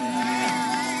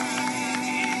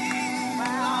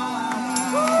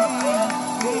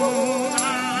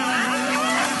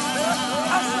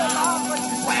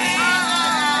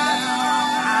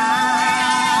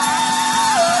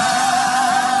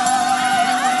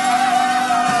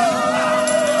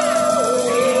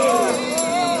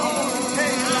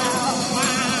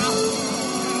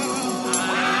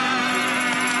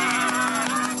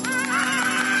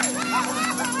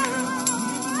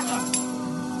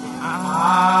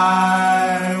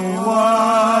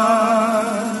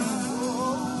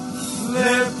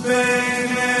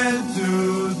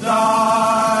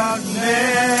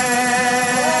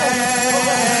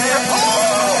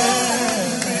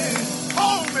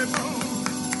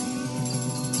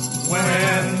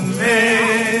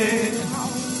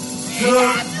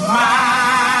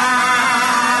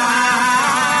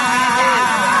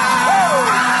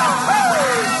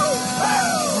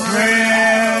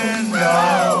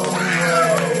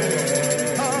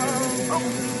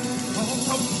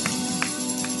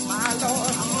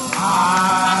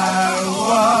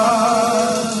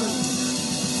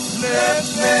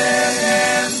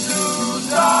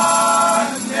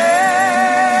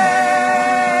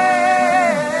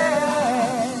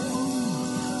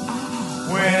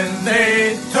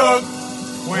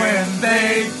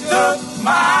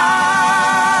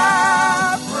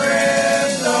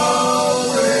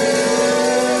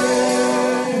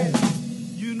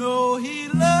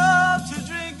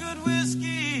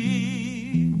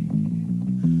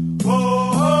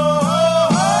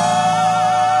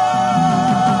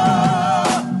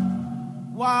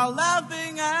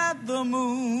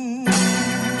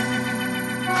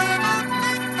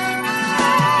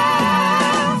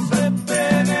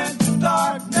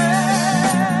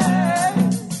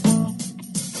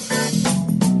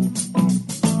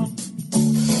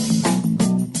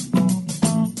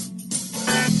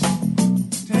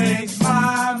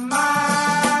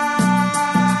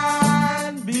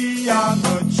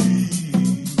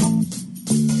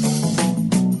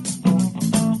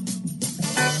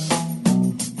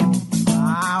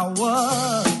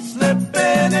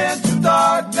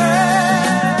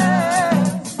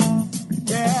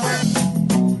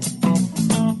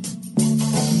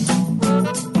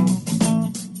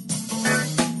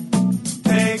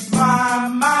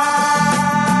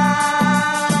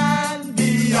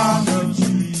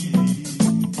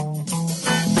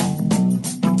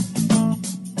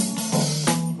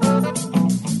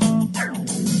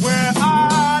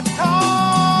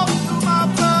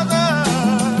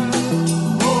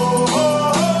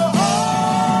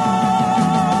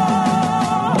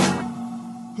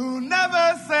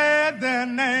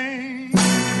 pain.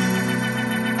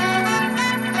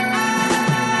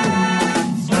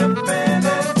 Slipping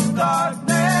into darkness.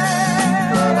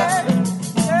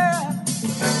 Yeah.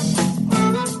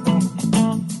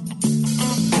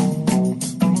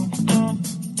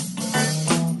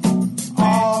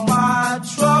 All my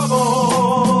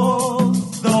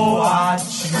troubles, though I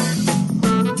choose,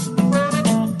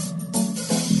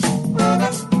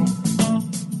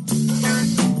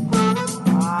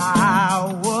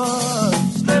 I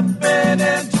was slipping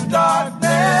into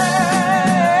darkness.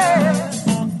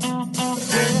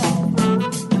 Yeah.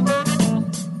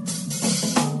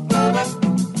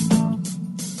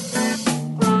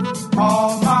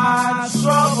 All my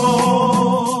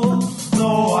troubles,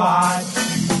 though I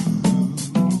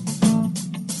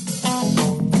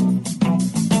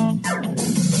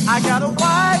I got a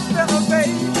wife and a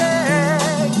baby,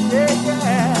 yeah,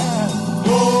 yeah.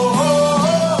 Oh,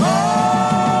 oh, oh,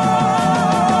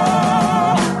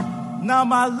 oh. Now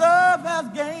my love has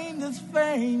gained its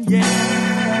fame, yeah.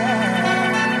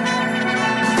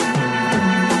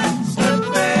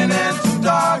 Slipping into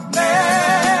darkness,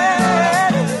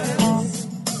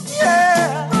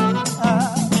 yeah.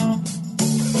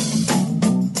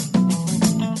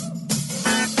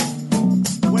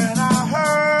 When I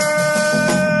heard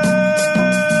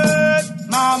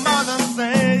my mother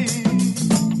say,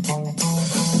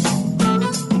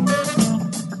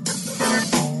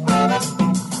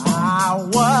 I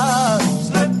was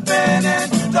slipping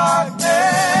into darkness.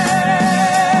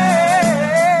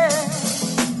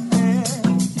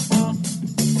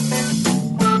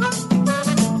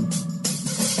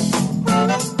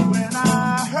 When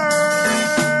I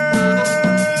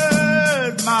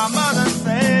heard my mother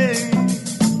say,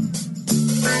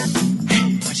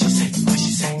 what she say, what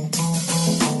she say?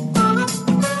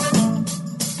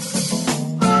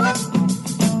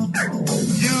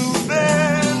 You've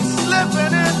been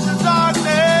slipping into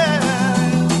darkness.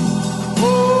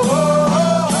 Oh, oh,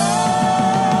 oh,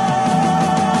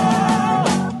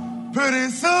 oh. Pretty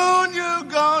soon you're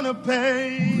gonna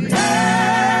pay.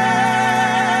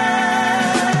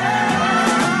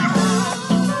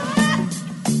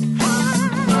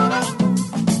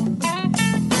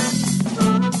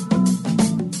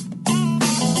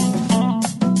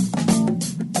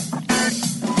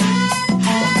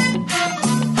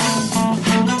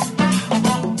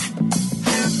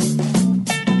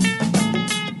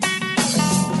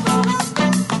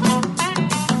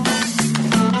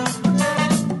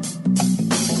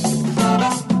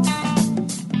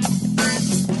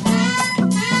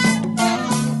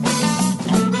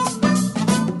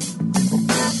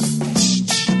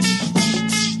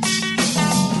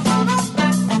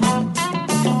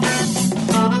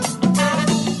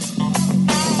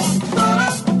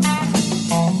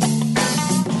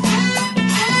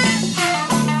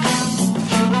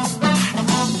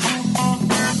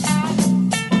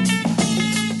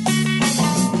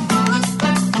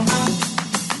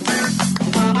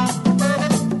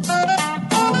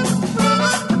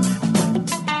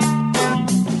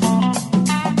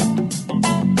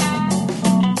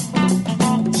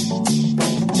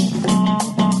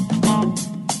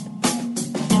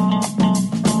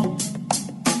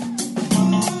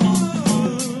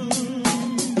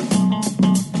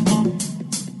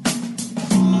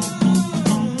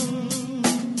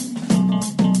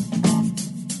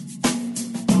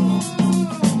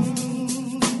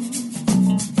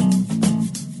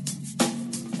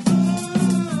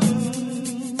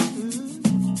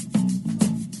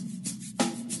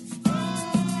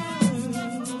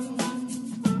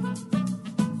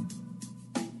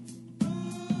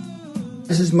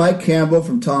 This is Mike Campbell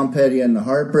from Tom Petty and the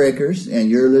Heartbreakers, and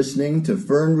you're listening to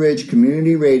Fern Ridge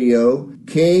Community Radio,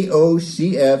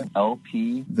 KOCF,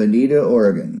 LP, Veneta,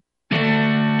 Oregon.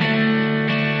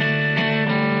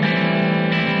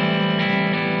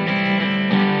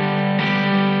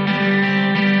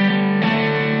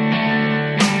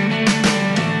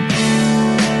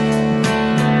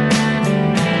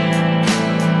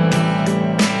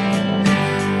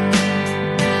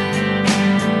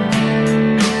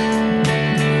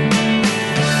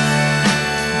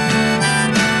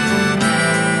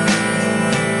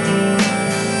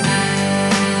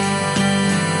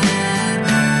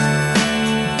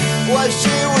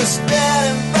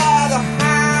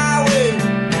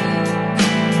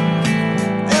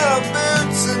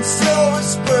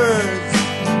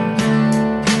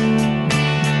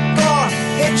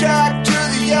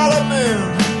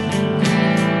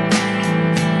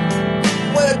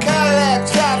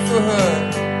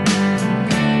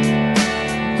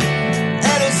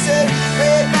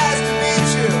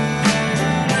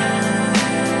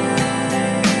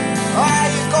 Are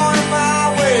you going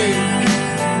my way?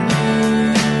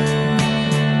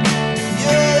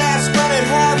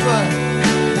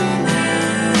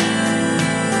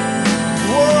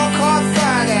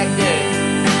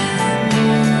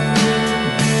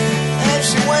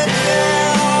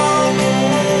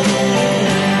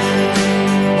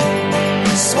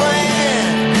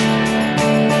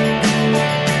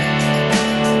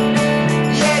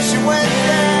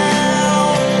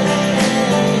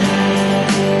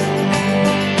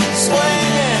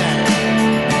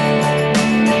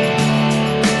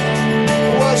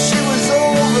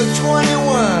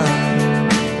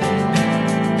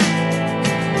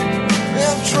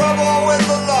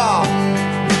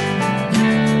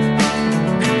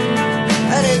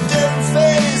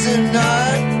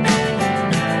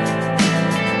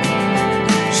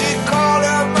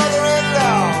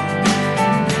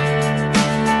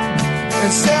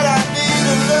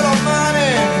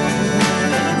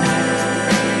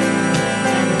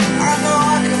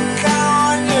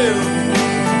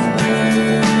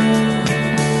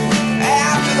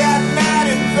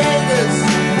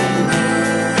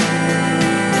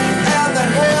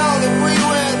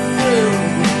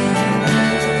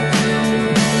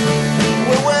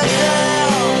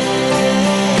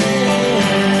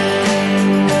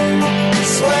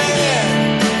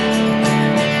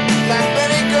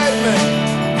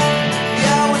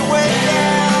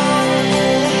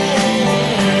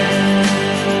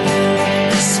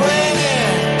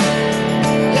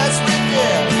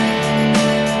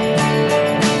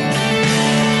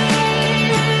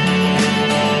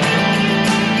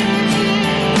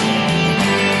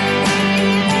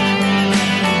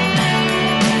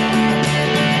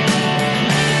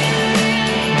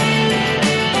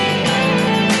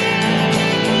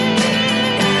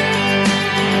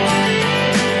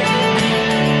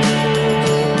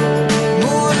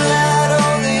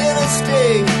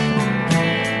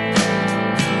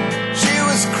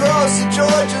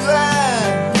 Georgia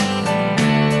line.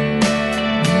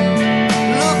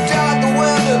 Looked out the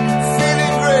window,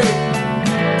 feeling great.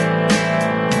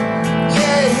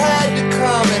 Yeah, it had to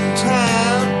come in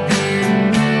time.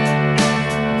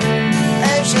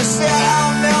 And she said,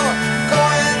 I'll never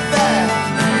going back.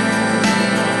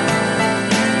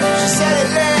 She said, at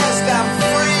last I'm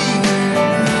free.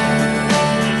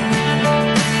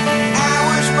 I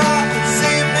wish Mom could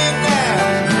see me now.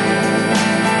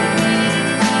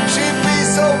 She'd be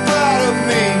so proud of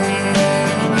me.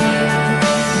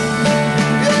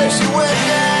 Yeah, she went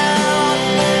down,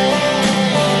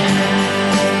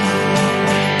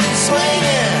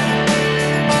 swinging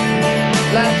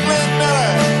like Flint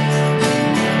Miller.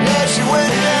 Yeah, she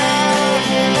went down,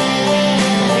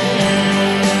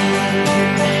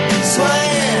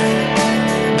 swinging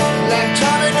like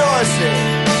Tommy Dorsey.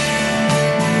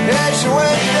 Yeah, she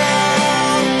went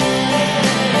down,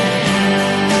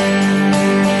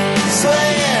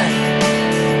 swinging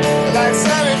like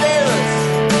Sammy Davis.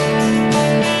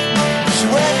 She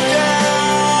went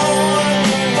down,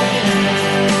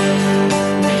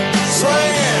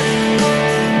 swinging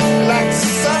like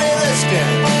Sonny Liston.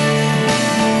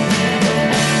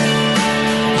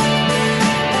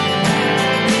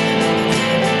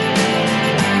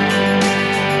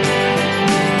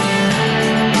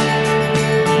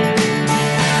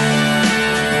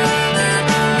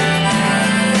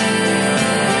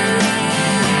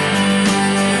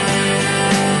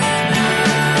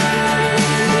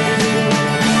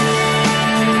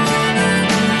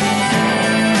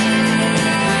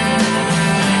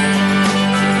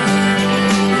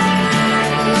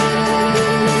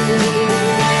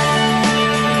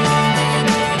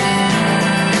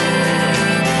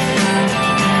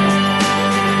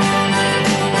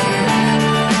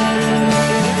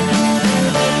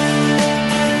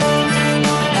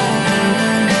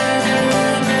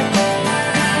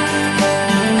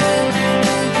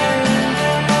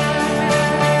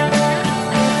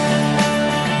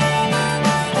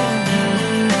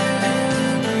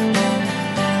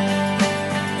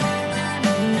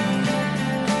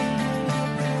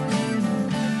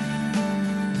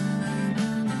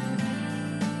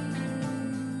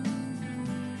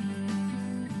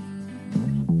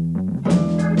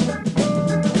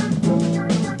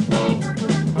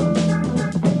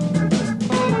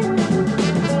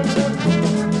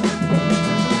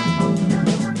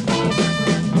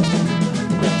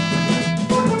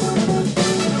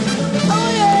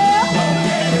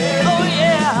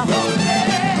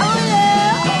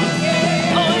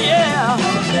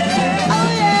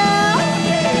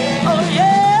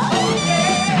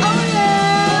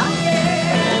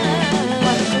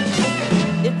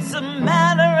 It's a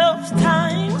matter of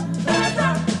time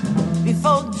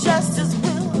before justice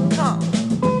will come.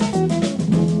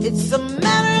 It's a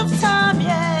matter of time,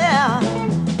 yeah,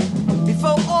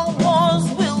 before all wars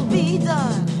will be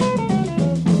done.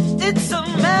 It's a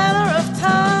matter of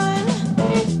time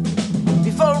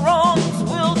before wrongs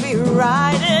will be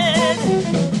righted.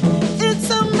 It's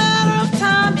a matter of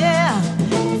time, yeah,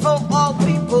 before all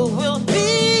people will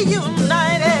be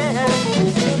united.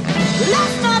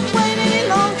 Let's not wait any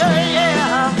longer,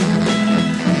 yeah.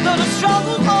 Though the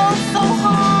struggle goes so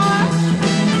hard,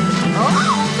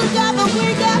 all together we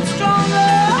get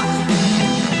stronger.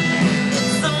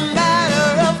 It's a matter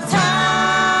of time.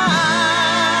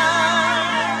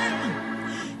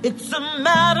 It's a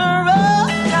matter of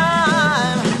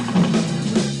time.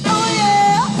 Oh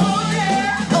yeah, oh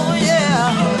yeah, oh yeah,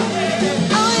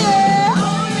 oh yeah,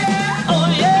 oh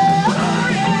yeah,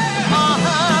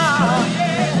 uh-huh.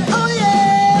 Oh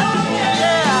yeah.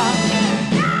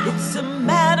 It's a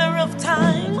matter of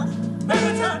time.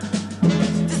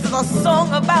 This is a song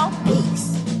about peace.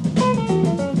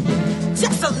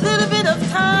 Just a little bit of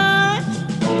time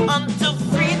until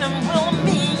freedom will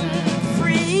mean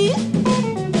free.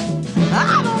 I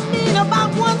don't mean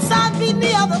about one side beating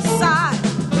the other side.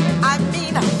 I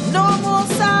mean no more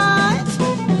sides.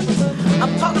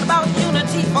 I'm talking about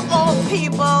unity for all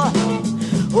people.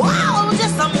 Wow,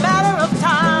 just a matter of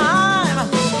time.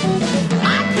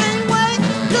 I can't wait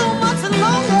too much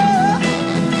longer.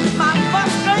 My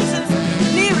frustration's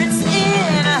near its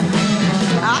end.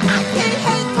 I can't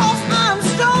hate 'cause I'm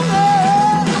stronger.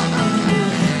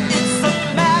 It's a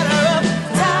matter of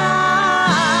time.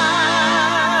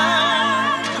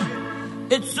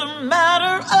 It's a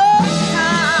matter of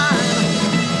time.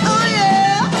 Oh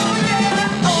yeah, oh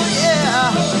yeah, oh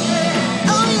yeah,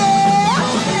 oh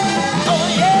yeah,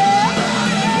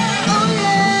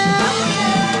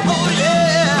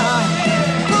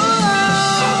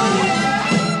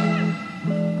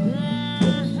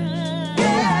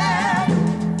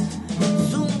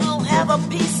 a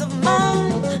peace of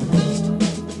mind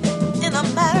in a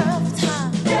matter of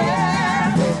time.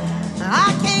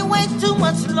 I can't wait too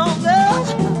much longer.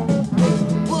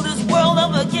 Will this world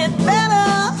ever get better?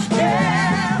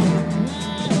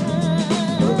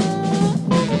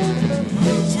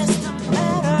 Just a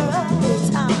matter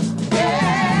of time.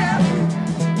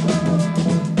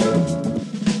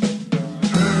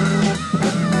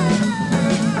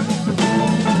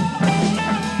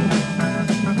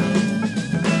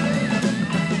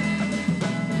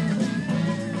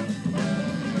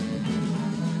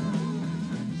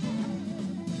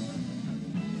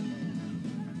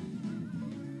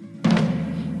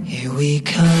 Here we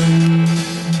come,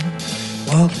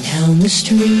 walking down the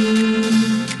street.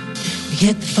 We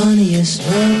get the funniest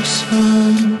looks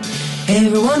from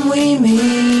everyone we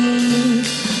meet.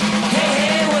 Hey,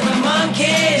 hey, we're the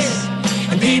monkeys,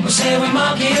 and people say we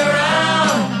monkey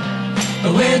around,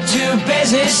 but we're too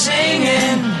busy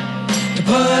singing to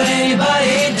put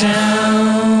anybody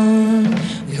down.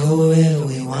 We go wherever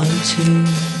we want to,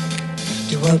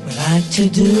 do what we like to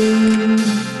do.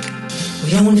 We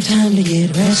don't have time to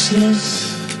get restless.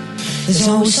 There's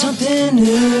always something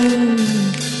new.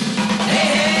 Hey,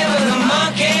 hey, we're the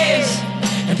monkeys,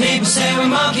 and people say we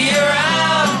monkey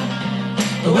around,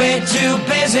 but we're too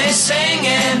busy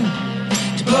singing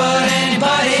to put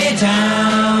anybody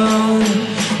down.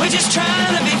 We're just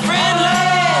trying to be friendly.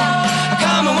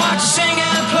 Come and watch us sing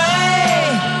and play.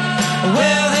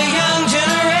 We're the young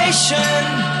generation,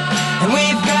 and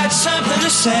we've got something to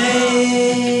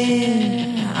say.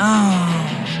 Oh.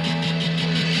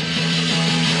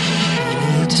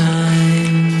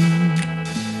 Anytime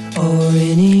or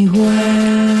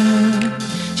anywhere,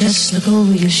 just look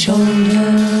over your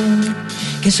shoulder.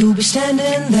 Guess who'll be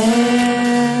standing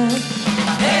there?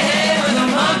 Hey, hey, we're the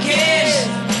monkeys,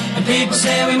 and people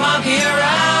say we monkey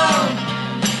around,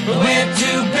 but we're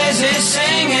too busy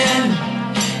singing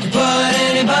to put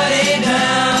anybody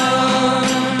down.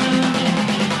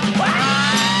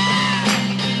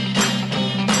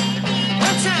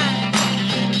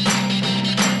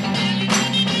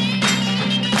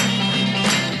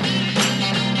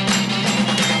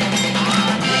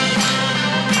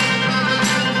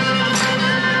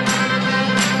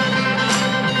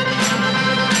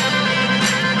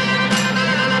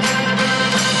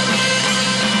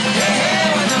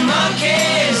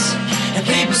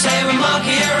 People say we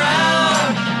monkey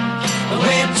around, but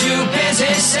we're too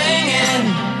busy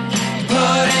singing to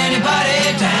put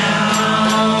anybody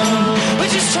down. We're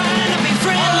just trying to be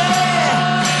friendly.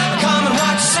 Come and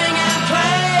watch us sing and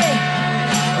play.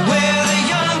 We're the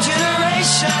young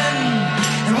generation,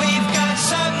 and we've got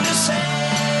something to say.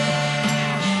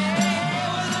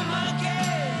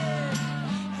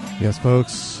 Yes,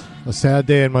 folks, a sad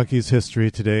day in Monkeys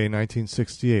history today.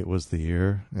 1968 was the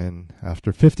year, and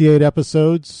after 58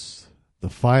 episodes, the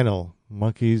final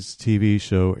Monkeys TV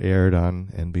show aired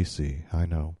on NBC. I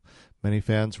know. Many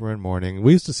fans were in mourning.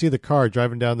 We used to see the car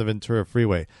driving down the Ventura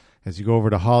Freeway. As you go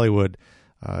over to Hollywood,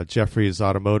 Jeffrey's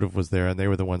Automotive was there, and they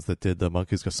were the ones that did the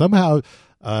Monkeys. Somehow,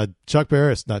 George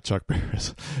Barris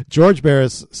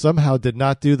somehow did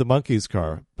not do the Monkeys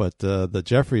car, but the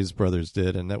Jeffries brothers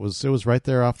did, and it was right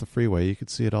there off the freeway. You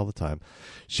could see it all the time.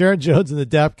 Sharon Jones and the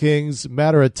Dap Kings,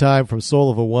 Matter of Time from Soul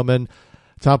of a Woman.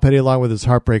 Tom Petty, along with his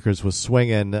Heartbreakers, was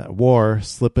swinging War,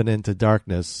 Slipping into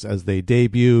Darkness, as they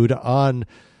debuted on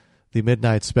the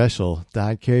Midnight Special,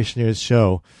 Don Kirshner's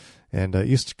show. And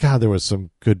there was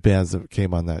some good bands that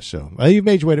came on that show. You've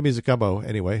made your way to Music Gumbo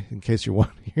anyway, in case you're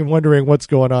wondering what's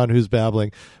going on, who's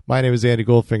babbling. My name is Andy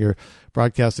Goldfinger,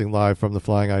 broadcasting live from the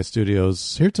Flying Eye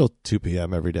Studios, here till 2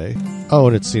 p.m. every day. Oh,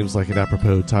 and it seems like an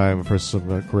apropos time for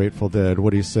some Grateful Dead.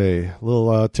 What do you say? A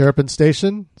little Terrapin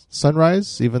Station,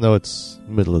 Sunrise, even though it's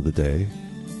middle of the day.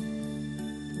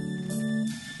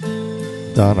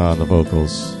 Donna on the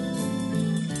vocals.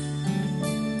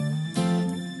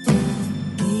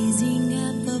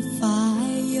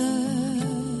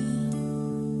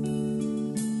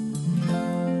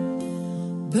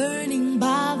 Burning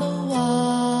by the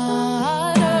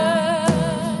water,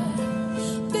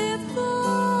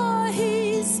 before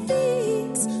he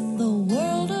speaks, the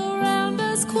world around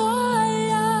us quiets,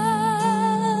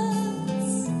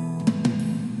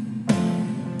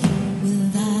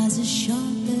 with eyes as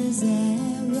sharp as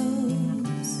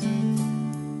arrows,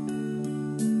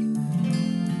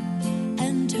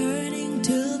 and turning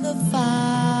to the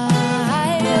fire.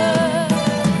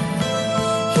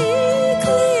 He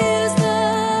clears the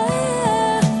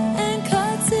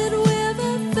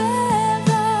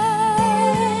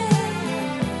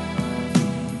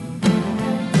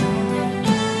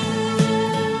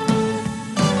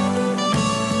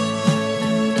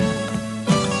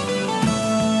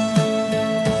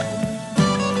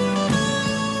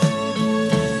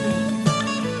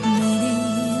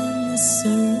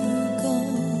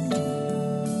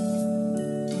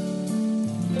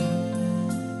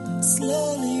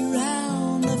slowly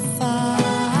round the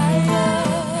fire.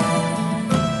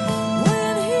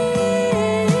 When he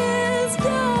is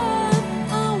gone,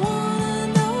 I wanna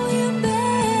know you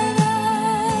better.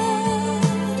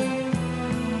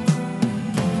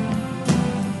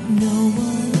 No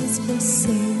one is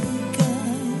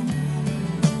forsaken.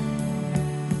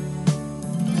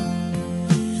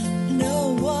 No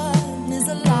one is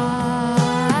a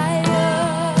liar.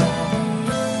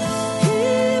 He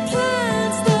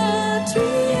plants the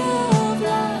tree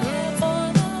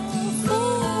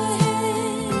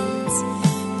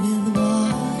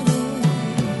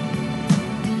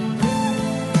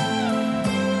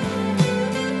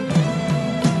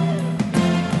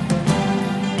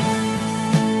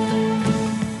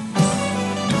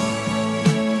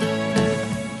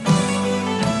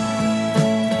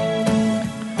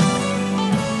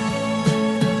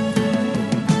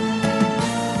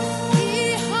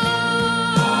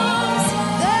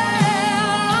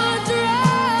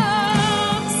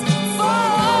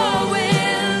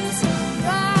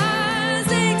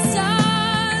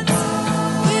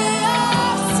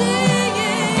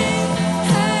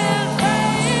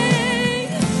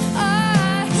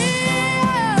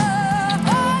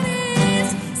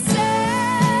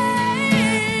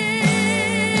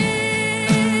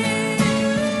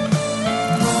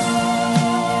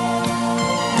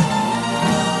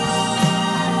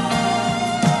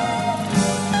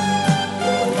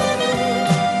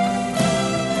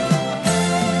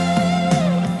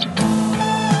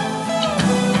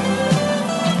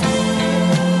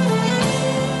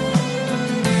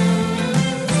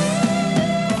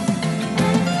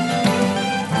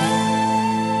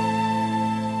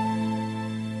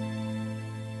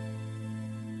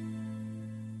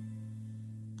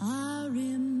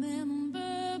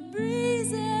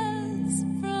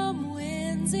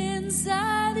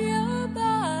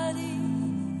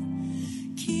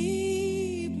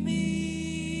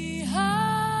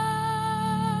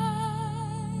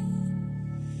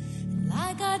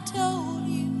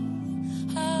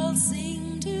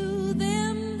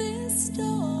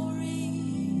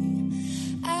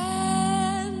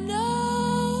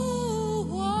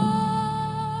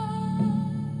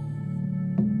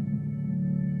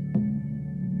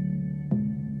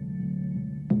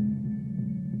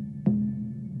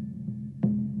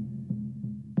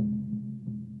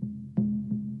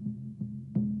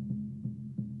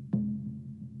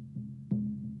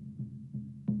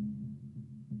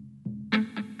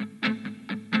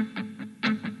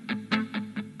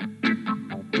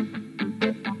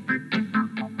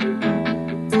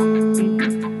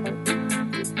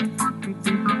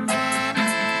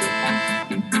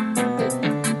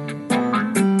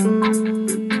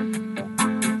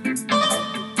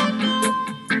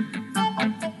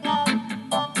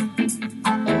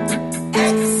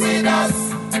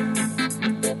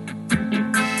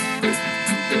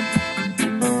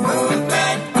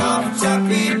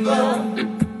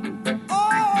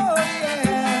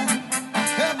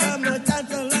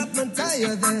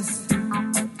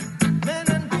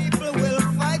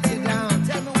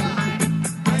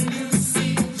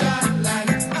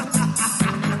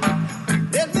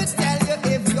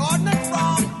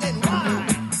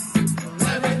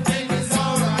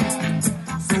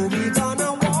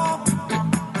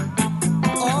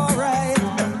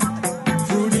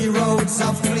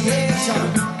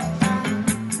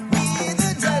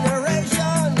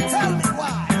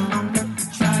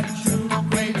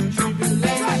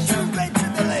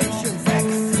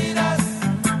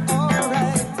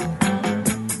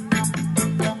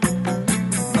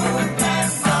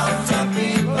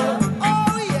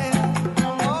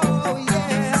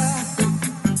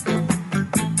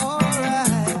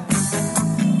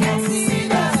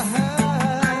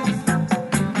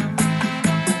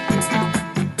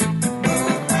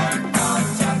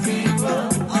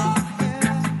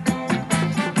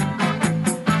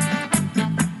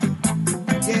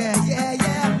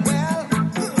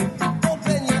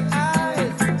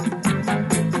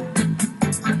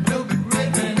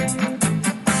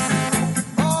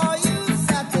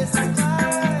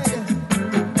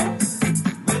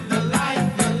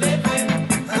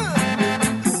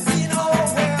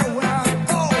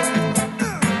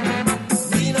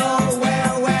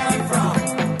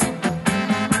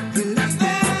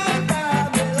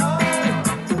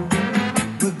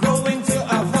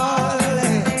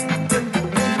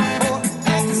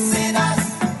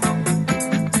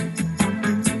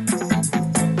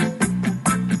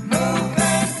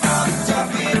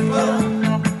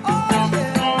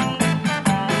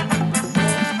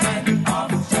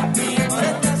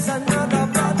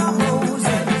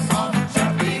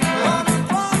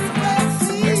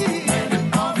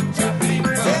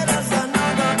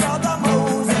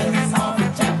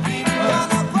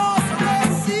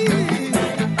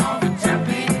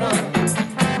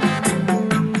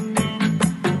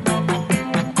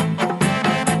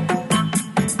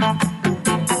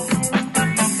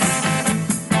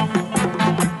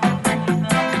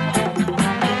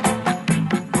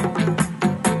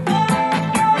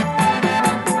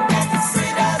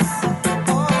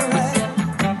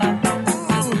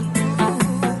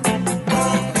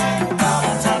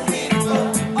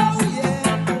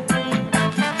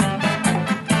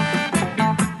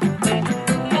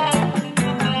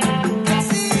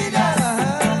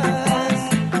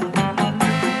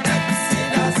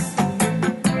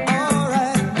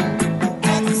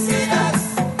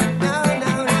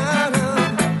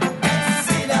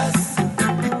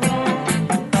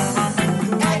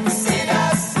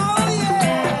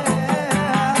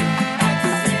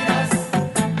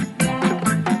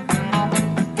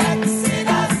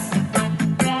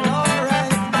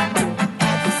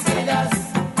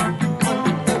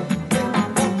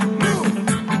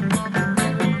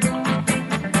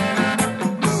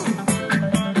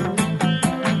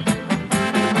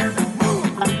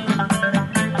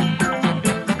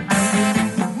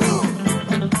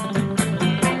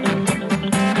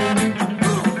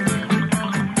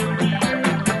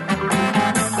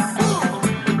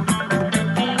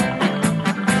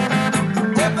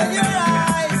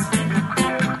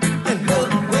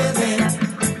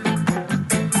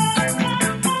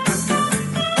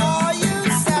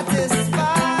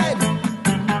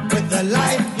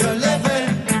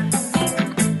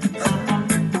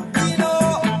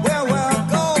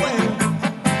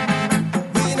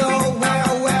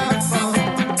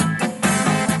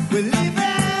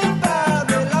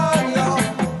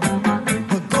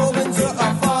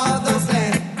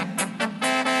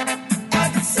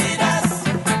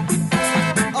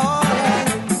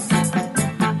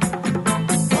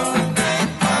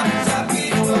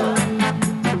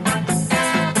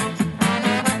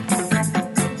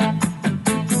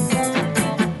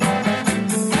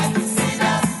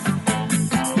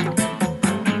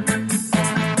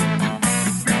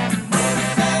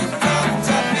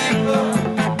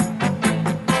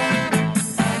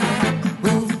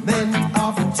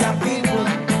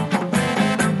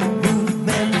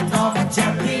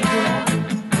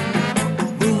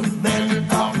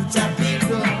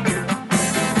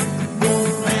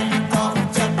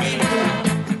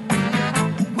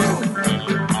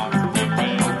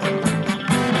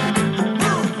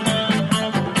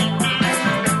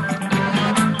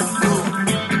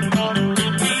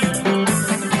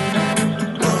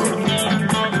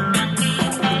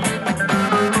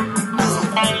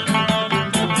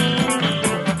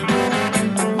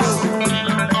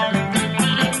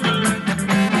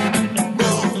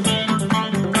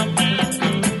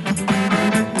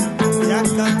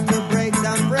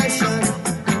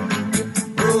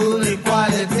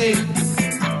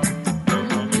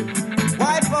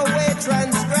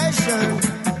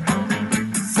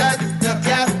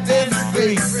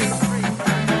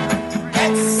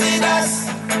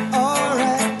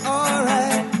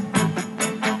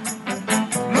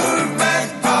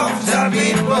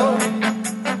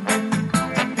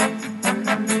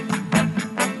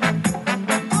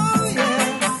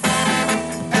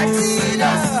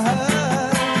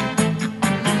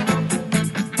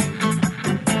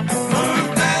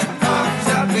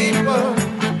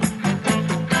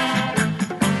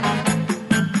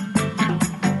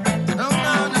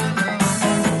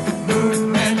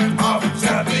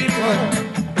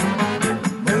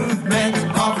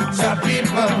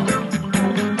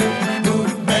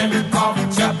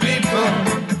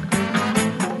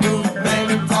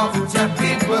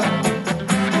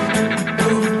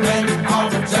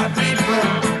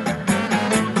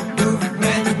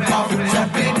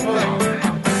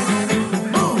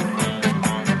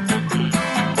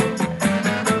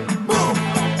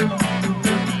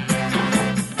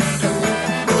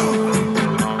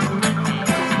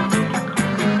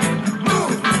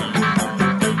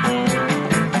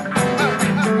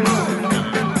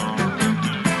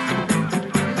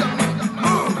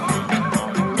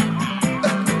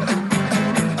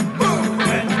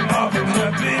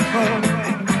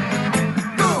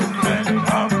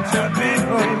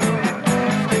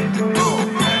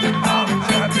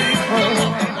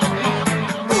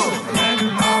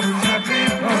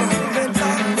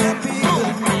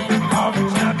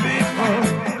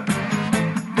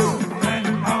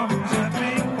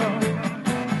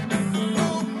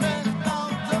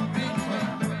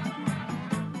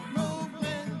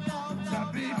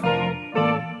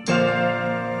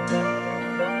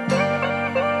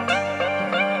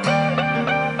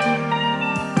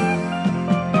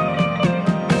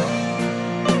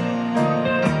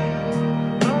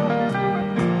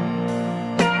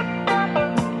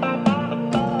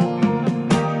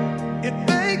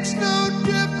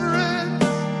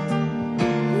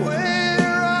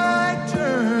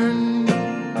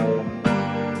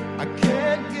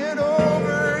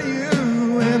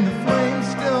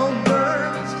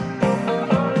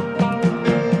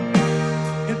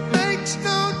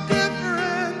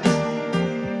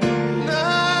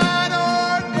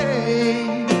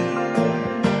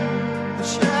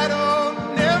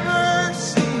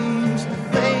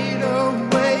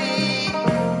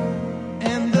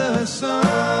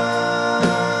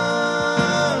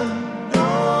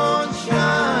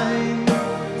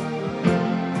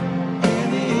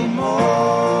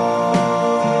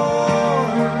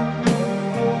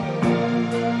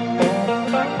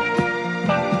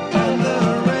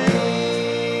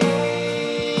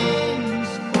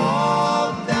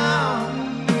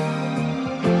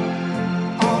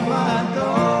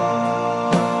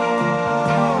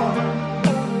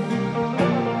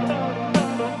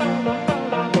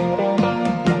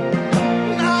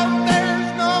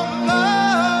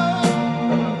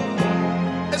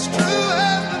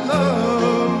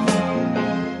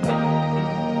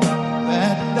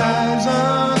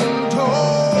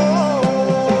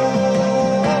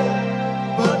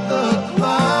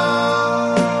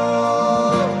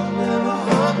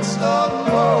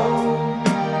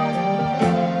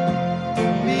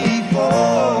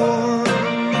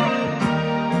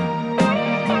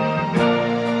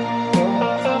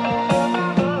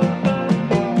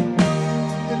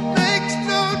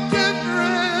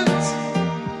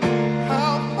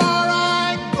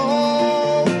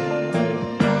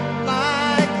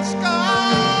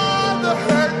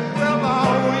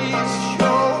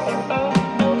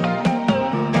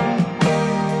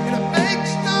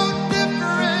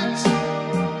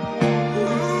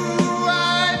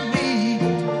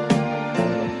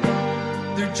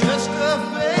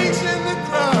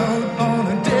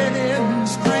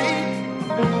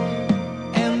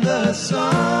the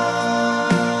sun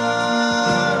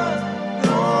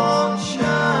don't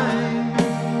shine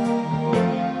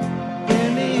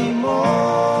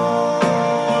anymore,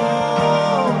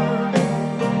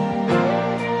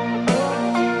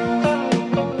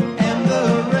 and the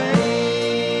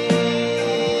rains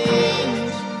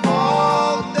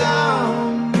fall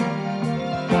down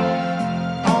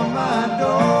on my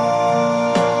door.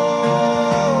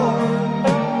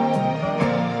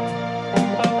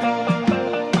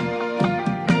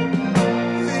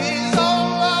 These are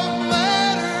love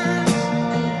letters,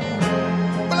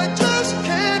 but I just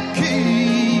can't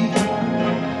keep,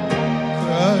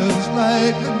 'cause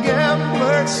like the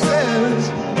gambler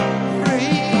says,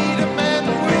 freedom and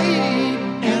greed,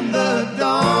 and the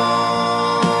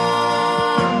dawn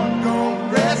don't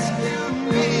rescue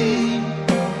me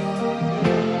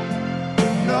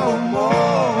no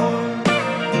more.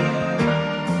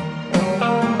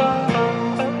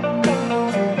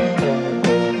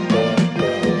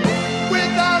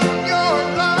 Without your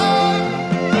love,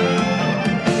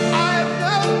 I have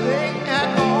nothing at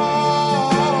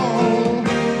all.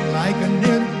 Like an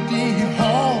empty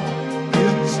hall,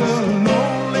 it's a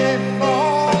lonely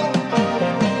fall.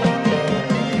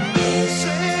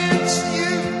 Since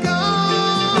you've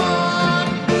gone,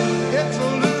 it's a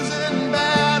losing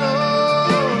battle.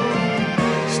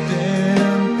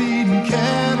 Stampeding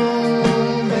cattle,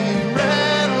 they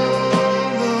rattle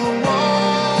the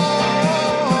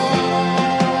walls,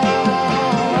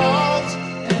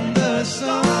 and the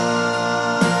sun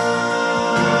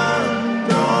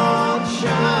don't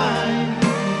shine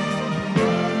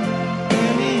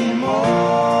anymore,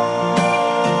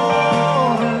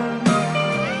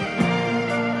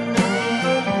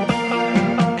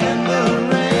 and the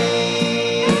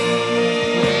rains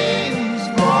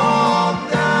fall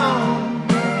down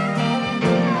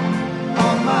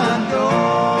on my door.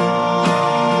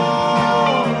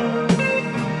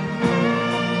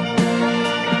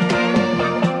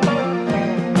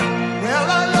 Well,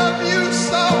 I love you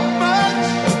so much,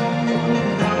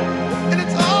 and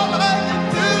it's all I can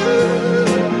do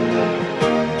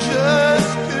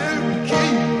just to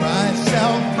keep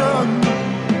myself from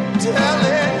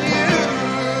telling you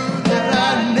that I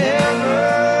never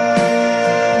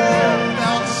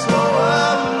felt so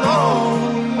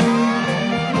alone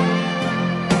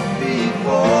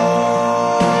before.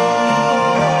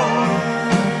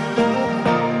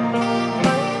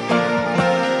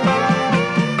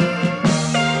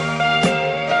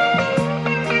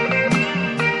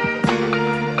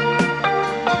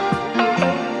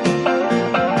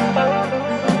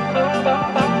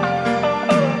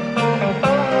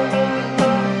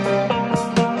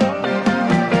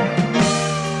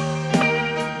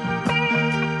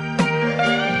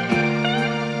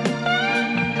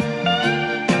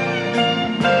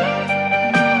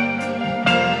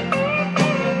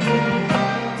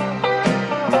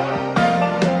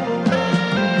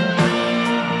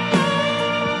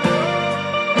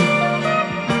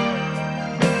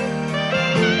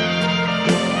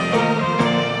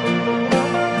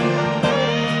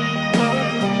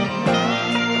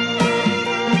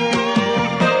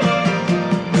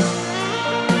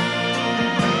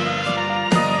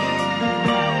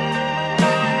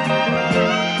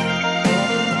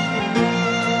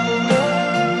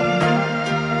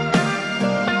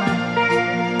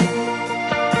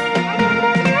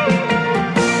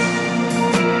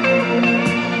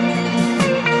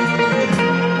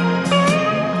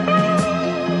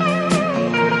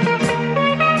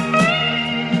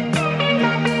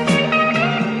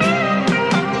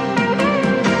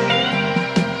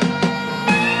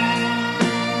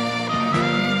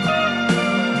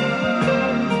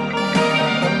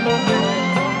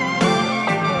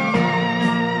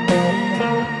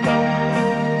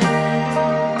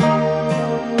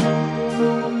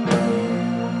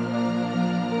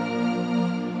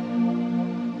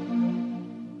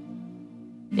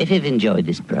 If you've enjoyed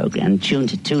this program, tune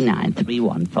to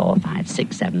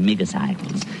 29314567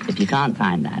 megacycles. If you can't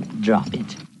find that, drop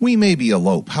it. We may be a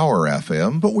low-power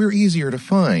FM, but we're easier to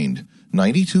find.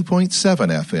 92.7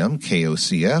 FM,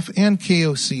 KOCF, and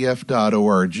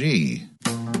KOCF.org.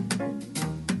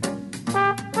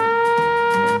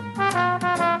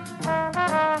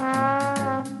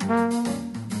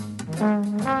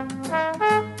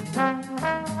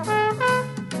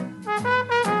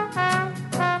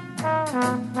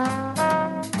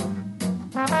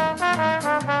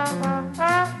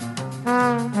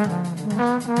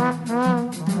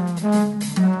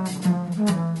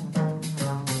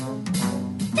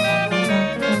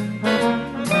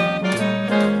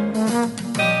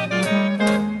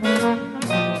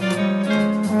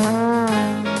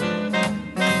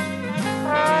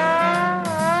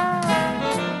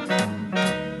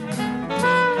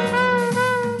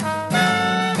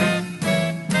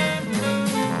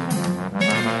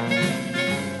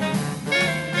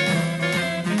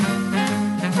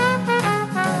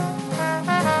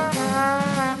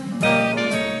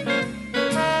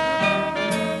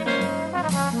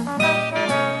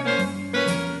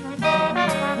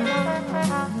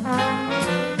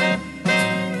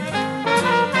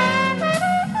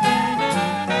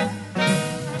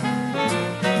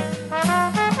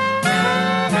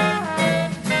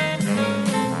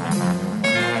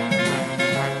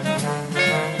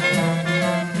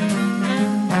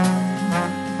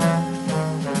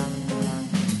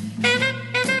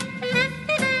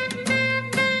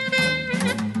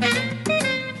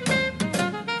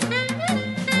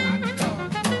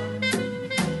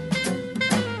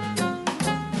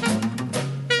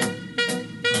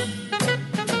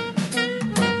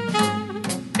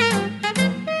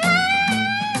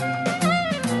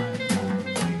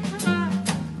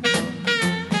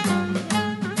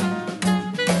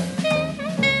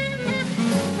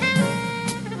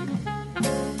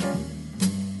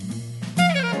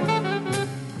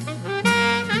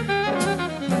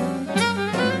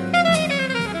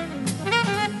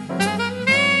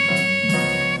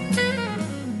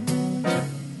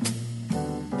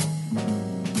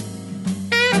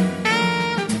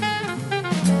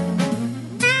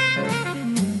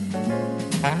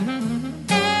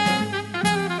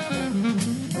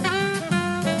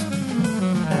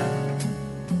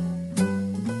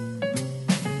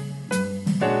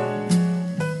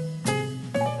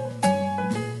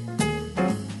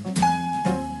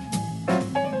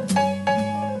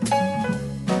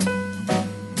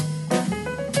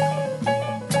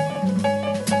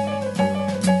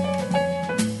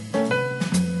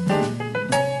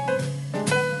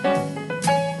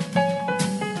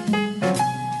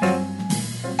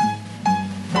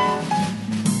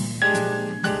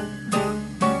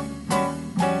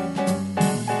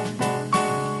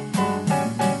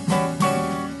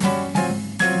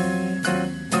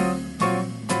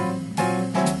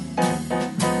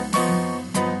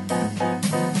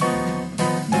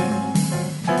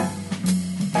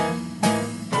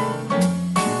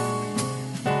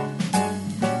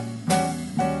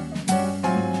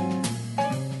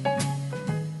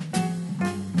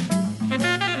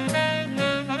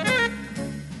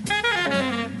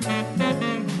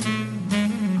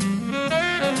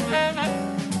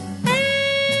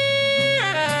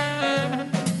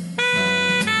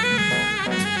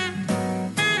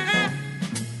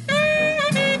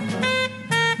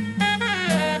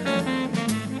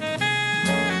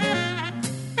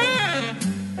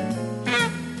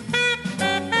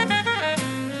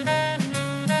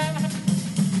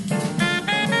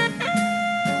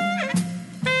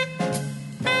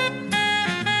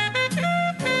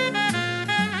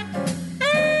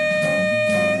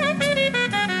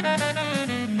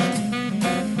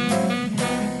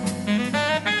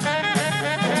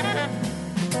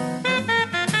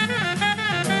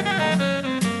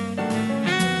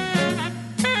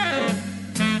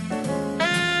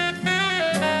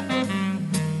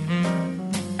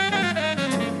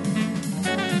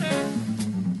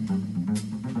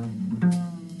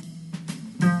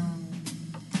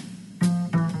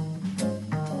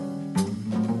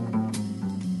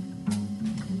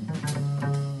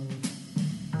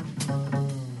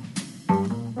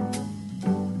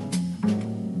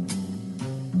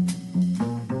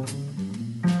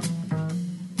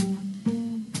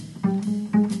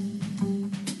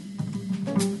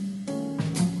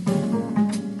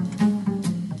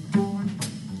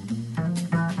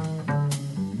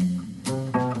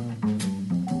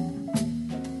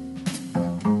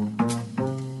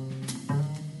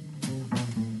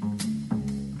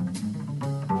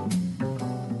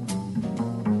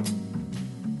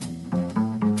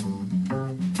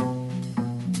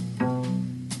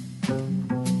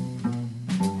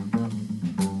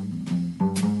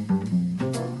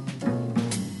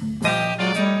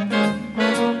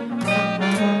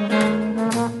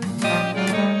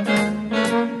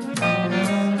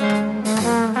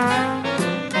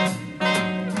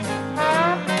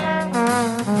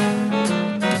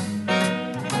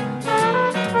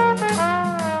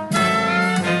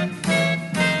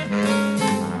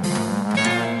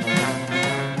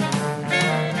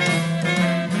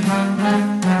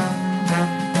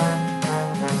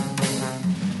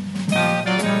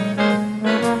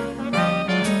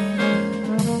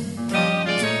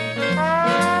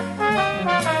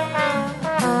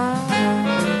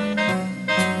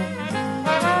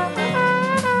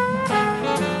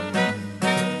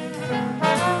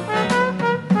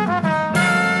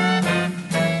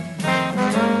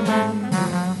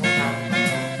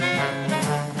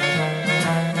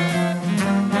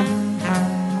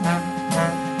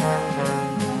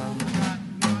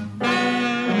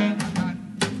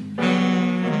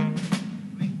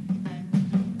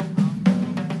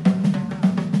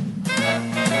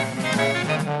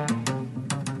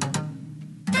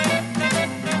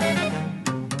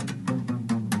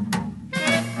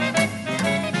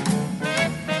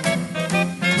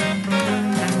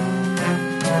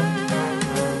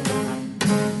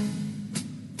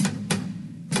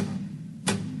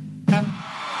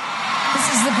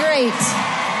 great.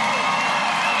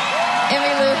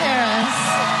 Emmylou Harris.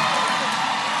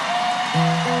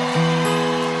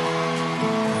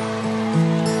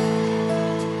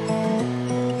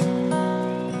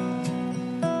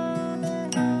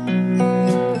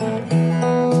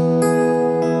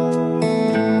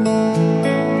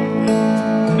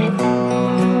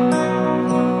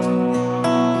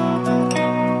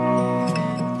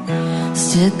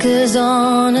 Stickers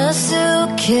on a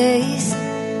suitcase,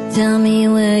 tell me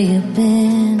where you've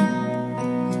been.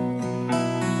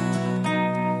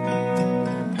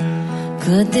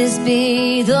 Could this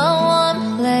be the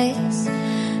one place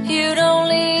you don't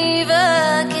leave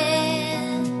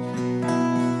again?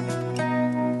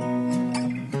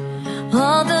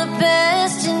 All the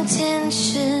best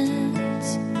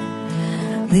intentions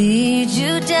lead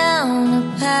you down a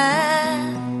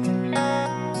path,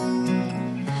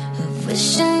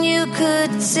 wishing you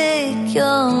could take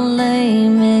your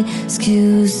lame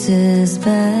excuses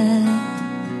back.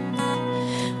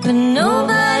 But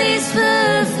nobody's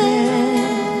perfect.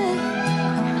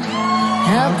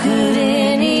 How could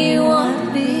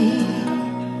anyone be?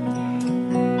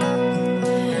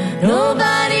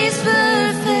 Nobody's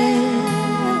perfect,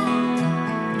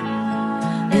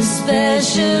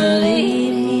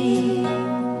 especially me.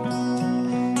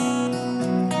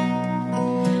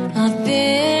 I've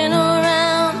been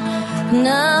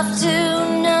enough to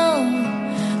know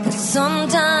that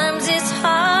sometimes it's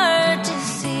hard to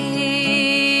see.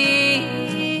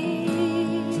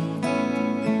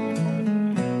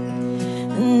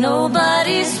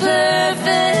 Nobody's perfect.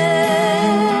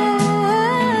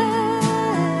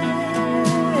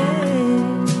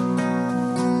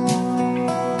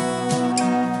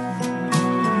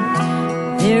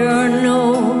 There are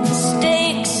no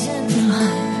mistakes in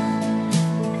life.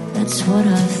 That's what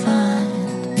I find.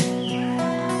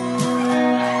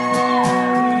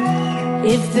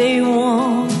 If they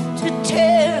want to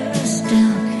tear us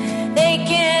down, they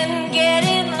can get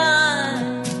in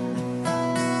line.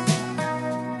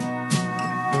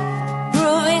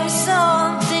 Proving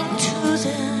something to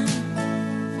them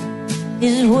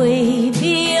is way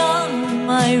beyond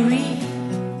my reach.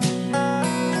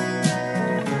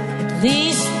 At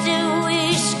least if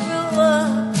we screw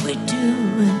up, we do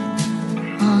it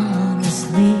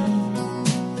honestly.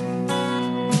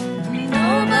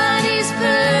 Nobody's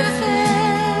perfect.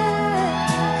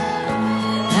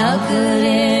 How could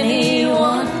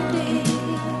anyone be?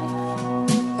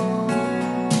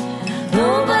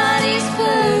 Nobody's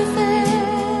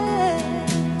perfect,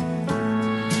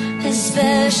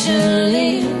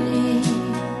 especially me.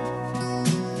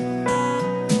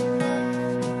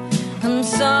 I'm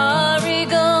sorry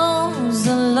goes a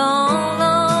long,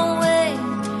 long way,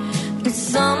 but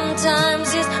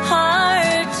sometimes it's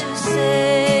hard to say.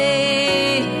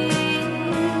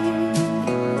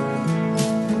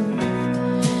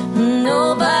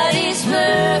 Nobody's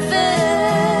perfect.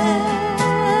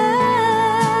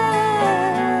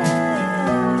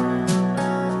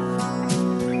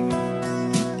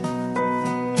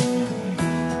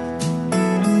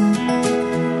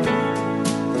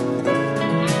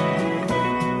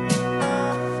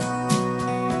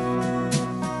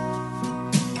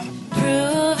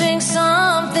 Proving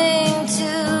something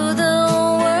to the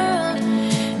world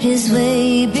is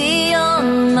way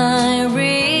beyond my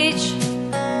reach.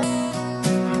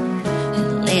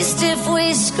 At least if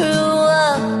we screw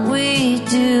up, we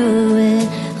do it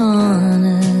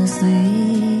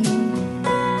honestly.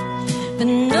 But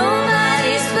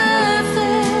nobody's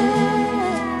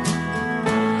perfect.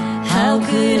 How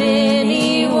could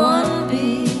anyone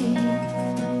be?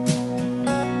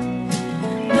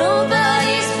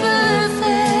 Nobody's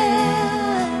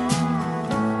perfect,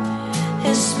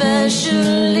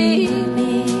 especially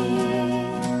me.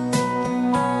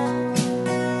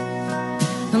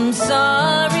 I'm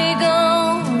sorry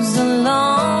goes a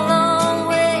long, long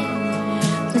way,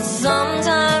 but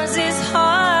sometimes it's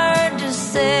hard to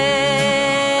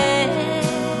say.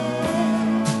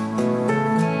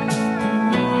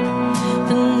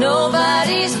 But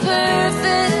nobody's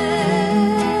perfect.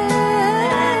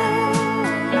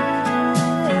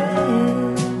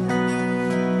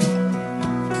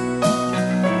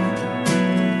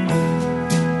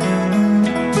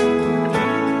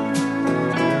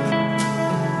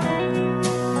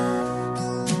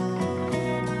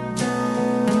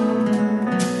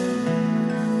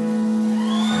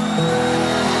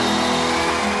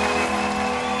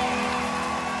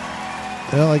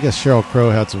 Well, I guess Sheryl Crow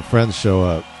had some friends show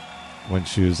up when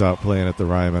she was out playing at the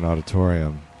Ryman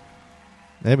Auditorium.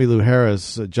 Emmylou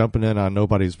Harris jumping in on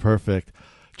Nobody's Perfect.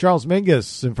 Charles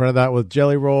Mingus in front of that with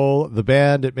Jelly Roll. The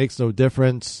band, It Makes No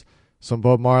Difference. Some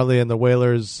Bob Marley and the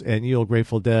Wailers and Ye Olde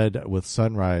Grateful Dead with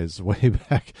Sunrise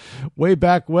way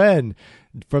back when,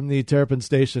 from the Terrapin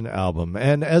Station album.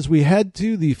 And as we head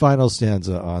to the final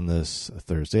stanza on this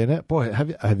Thursday, and boy,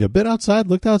 have you been outside?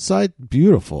 Looked outside?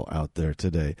 Beautiful out there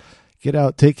today. Get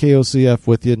out, take KOCF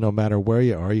with you no matter where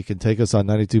you are. You can take us on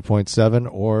 92.7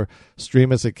 or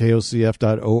stream us at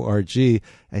kocf.org,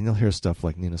 and you'll hear stuff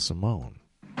like Nina Simone.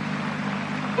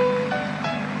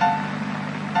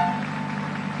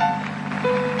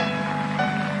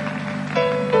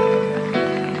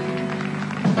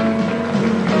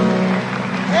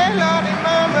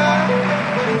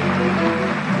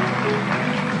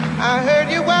 I heard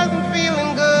you wasn't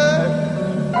feeling good.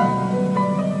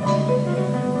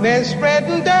 They're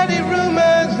spreading dirty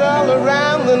rumors all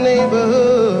around the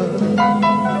neighborhood.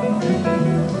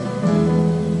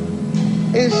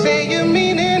 They say you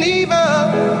mean and evil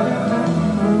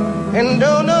and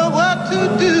don't know what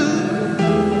to do.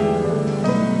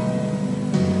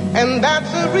 And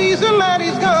that's the reason that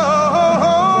he's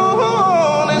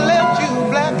gone and left you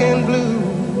black and blue.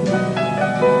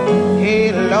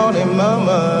 Hey, Lordy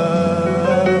Mama,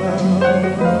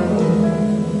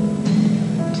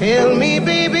 tell me,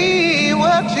 baby,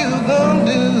 what you gonna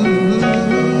do?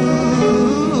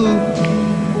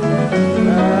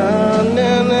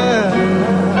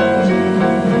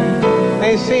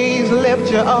 They say he's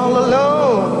left you all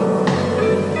alone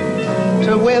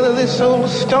to weather this old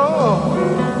storm.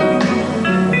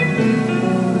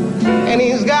 And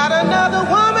he's got another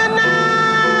woman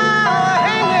now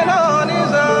hanging on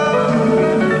his arm.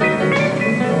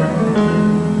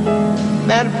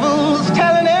 That fool's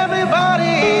telling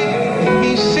everybody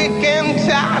he's sick and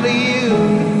tired of you.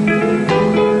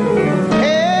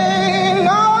 Hey,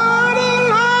 Lordy,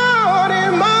 Lordy,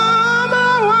 Mama,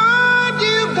 what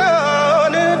you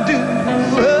gonna do?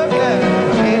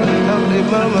 Hey, Lordy,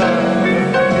 Mama,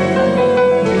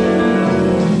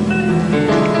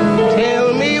 tell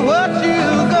me what you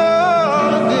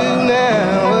gonna do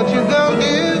now. What you gonna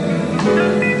do?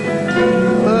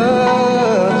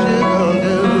 What you gonna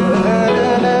do?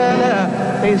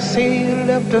 They say you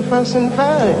left to fuss and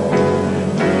fight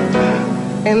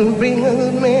and bring a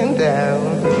good man down,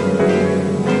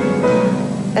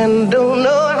 and don't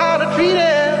know how to treat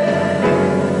him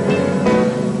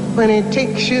when he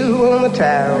takes you on the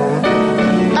town.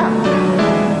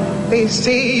 They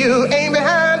say you ain't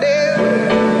behind him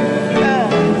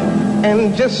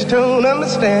and just don't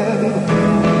understand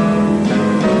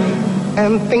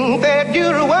and think that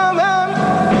you're a woman,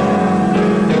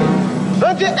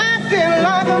 but you're acting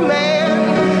like a man.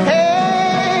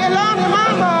 Hey, Lordy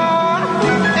Mama,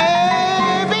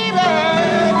 hey, baby,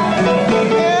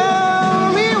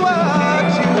 tell me what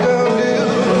you gonna do.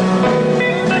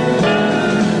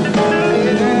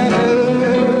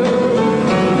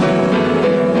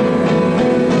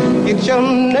 Get your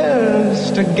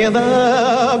nerves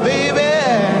together, baby,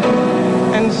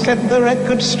 and set the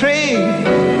record straight.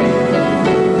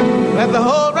 Let the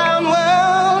whole round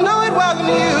world know it wasn't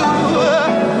you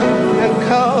that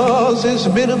caused this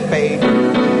bitter fate.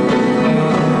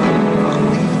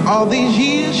 All these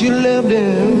years you loved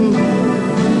him,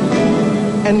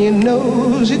 and you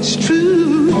knows it's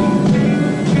true.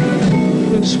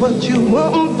 It's what you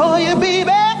want for you,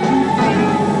 baby.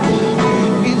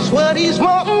 It's what he's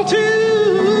wanting to.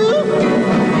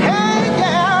 Hey,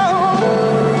 gal,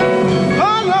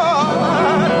 oh Lord,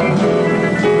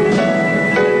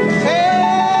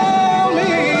 tell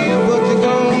me what you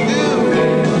gonna do.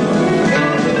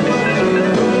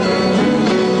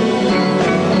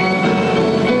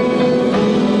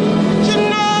 Get your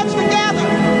nerves together.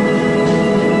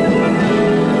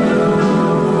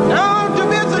 Don't you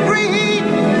disagree,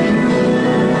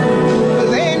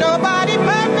 'cause ain't nobody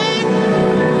perfect,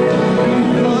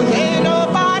 'cause ain't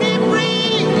nobody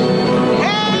free.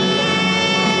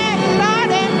 Hey,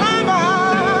 Lordy Mama,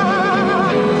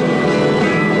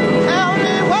 tell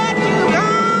me what you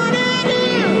gonna do.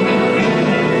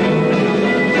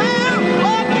 Tell me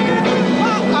what you do.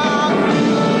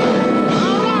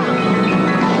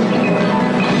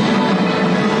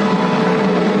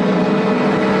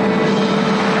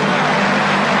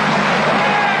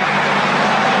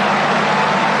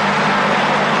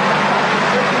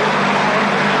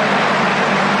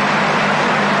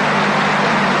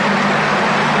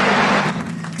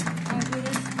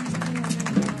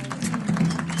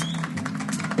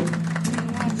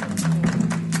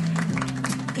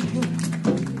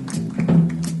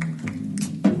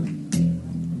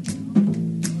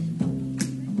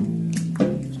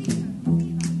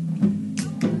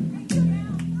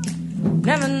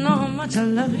 Never know how much I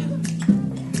love you.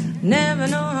 Never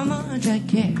know how much I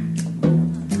care.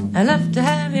 I love to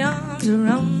have your arms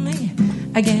around me.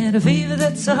 I get a fever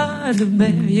that's so hard to bear.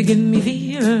 You give me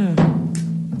fever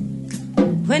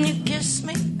when you kiss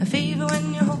me, a fever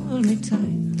when you hold me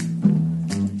tight.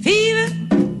 Fever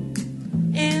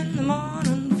in the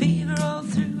morning, fever all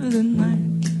through the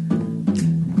night.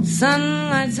 Sun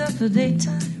lights up the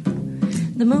daytime,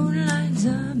 the moon lights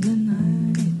up the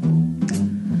night.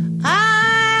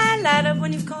 I light up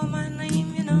when you call my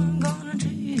name, you know I'm gonna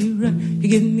treat you right. You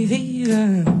give me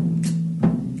fever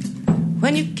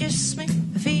when you kiss me,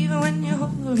 a fever when you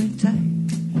hold me tight.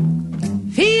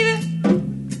 Fever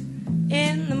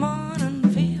in the morning,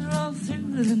 fever all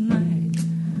through the night.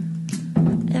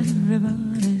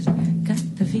 Everybody's got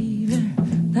the fever,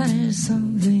 that is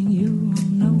something you all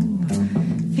know.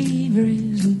 Fever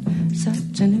isn't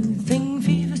such a new thing,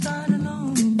 fever started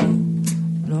long ago,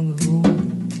 long ago.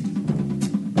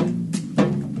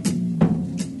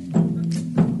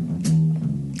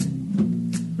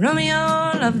 Romeo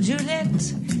loved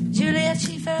Juliet, Juliet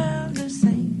she felt the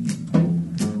same.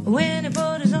 When he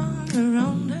put his arm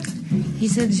around her, he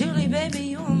said, Julie, baby,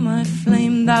 you're my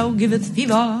flame, thou giveth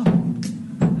fever.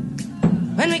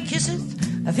 When we kisseth,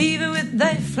 a fever with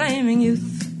thy flaming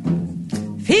youth.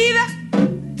 Fever,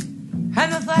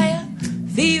 I'm a fire,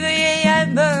 fever, yea, I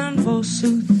burn,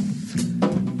 forsooth.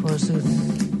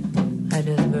 Forsooth, I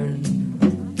does burn.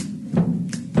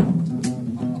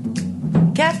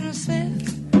 Captain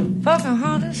Smith,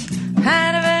 Pocahontas,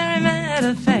 had a very mad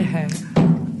affair.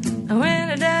 And when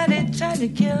her daddy tried to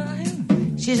kill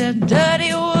him, she said,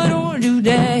 Daddy, what would you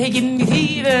dare? He give me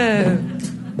fever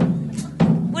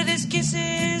with his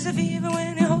kisses, a fever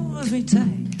when he holds me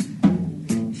tight.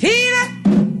 Fever,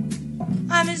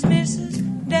 I'm his missus,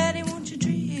 Daddy, won't you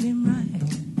treat him right?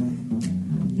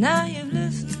 Now you've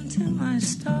listened to my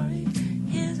story,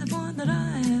 here's the point that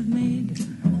I have made.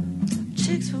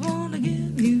 Chicks will want to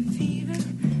give you fever,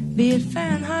 be it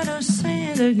Fahrenheit or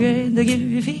centigrade, they give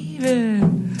you fever.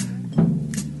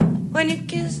 When you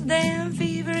kiss them,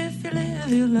 fever, if you live,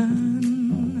 you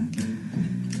learn.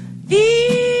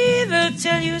 Fever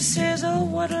till you says, oh,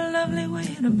 what a lovely way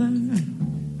to burn.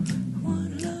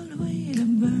 What a lovely way to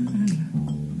burn.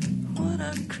 What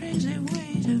a crazy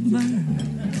way to burn.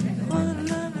 What a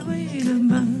lovely way to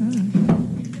burn.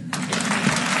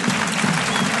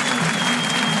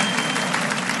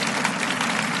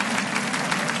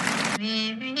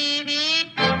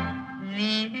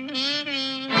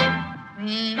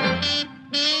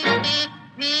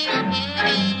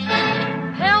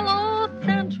 Hello,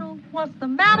 Central, what's the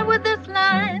matter with this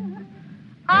line?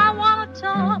 I want to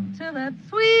talk to that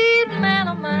sweet man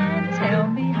of mine. Tell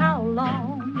me how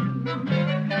long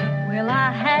will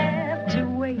I have to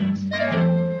wait?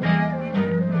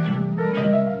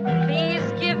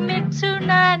 Please give me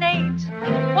 298.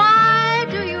 Why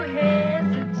do you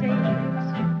hesitate?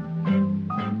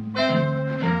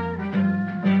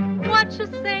 What you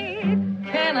say?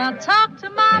 Can I talk to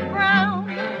my Brown?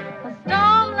 A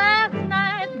storm last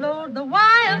night blowed the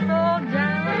wires all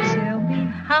down. Tell me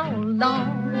how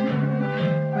long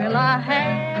will I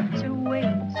have to wait?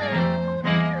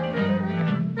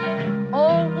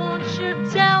 Oh, won't you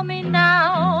tell me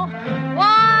now?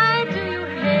 Why do you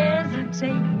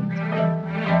hesitate?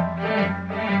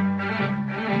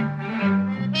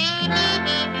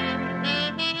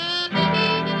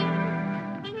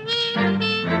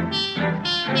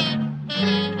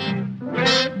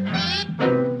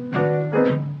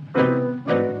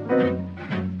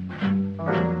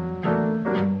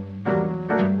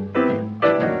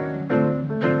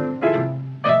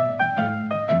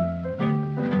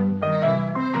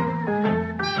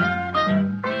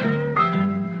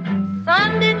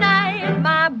 Sunday night,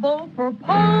 my beau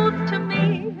proposed to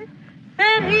me.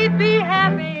 Said he'd be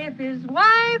happy if his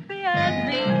wife he had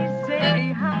me.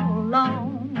 Say, how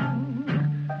long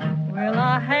will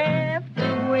I have to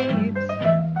wait?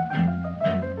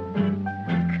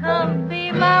 Come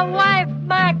be my wife,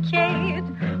 my Kate.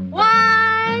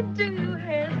 Why do you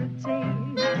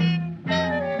hesitate?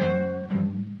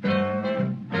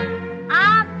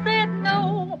 I said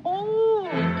no, oh,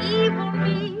 evil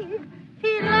me.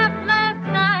 He left last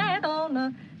night on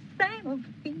the same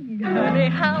feet. Honey,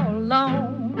 how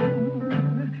long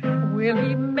will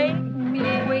he make me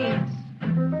wait?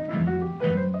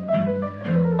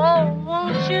 Oh,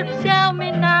 won't you tell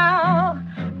me now?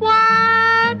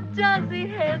 Why does he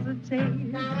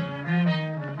hesitate?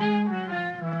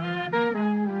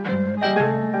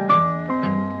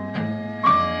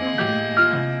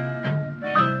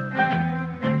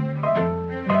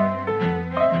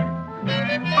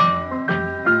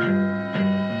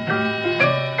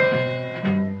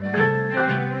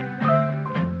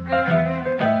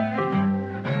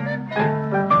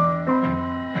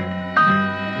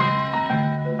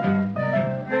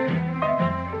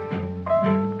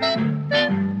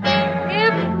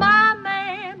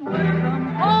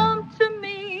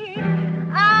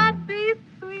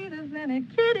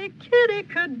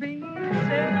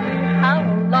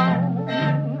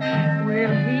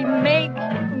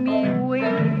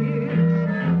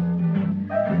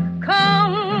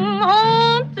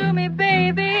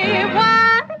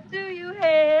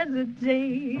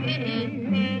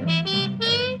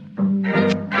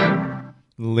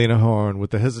 Lena Horne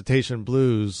with the Hesitation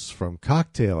Blues from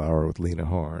Cocktail Hour with Lena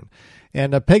Horne.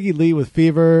 And Peggy Lee with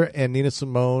Fever and Nina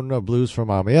Simone, Blues from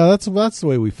Mama. Yeah, that's the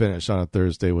way we finish on a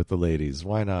Thursday with the ladies.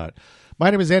 Why not? My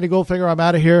name is Andy Goldfinger. I'm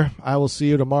out of here. I will see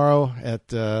you tomorrow at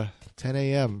 10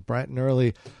 a.m., bright and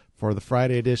early, for the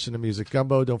Friday edition of Music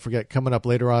Gumbo. Don't forget, coming up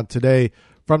later on today,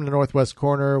 From the Northwest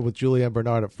Corner with Julie and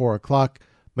Bernard at 4 o'clock.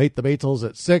 Mate the Beatles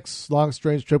at 6. Long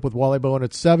Strange Trip with Wally Bowen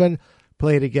at 7.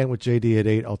 Play It Again with JD at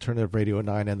 8. Alternative Radio at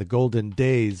 9. And the Golden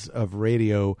Days of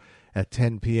Radio at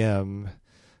 10 p.m.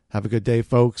 Have a good day,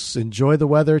 folks. Enjoy the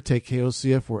weather. Take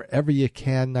KOCF wherever you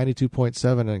can.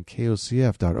 92.7 and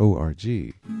KOCF.org.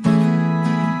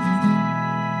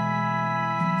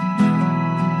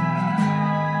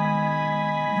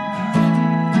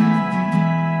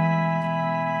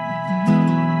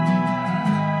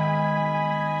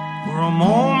 For a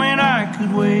moment I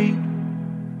could wait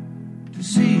to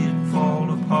see it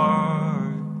fall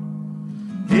apart.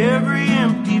 Every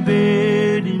empty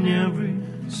bed in every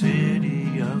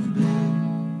city I've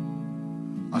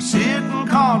been. I sit and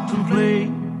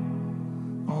contemplate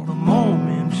all the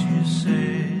moments you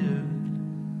said.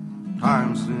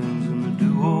 Time stands in the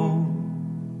duo,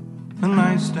 and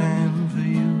I stand for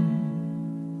you.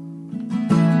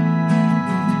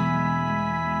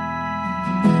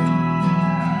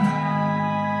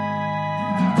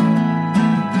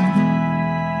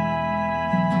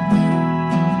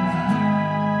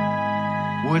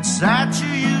 What's that you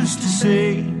used to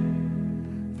say?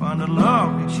 Find a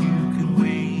love that you can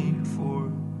wait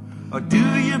for, or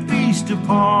do you feast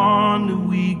upon the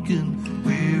weak and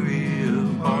weary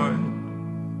of heart?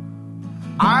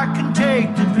 I can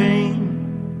take the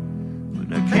pain,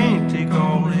 but I can't take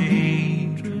all the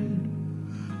hatred.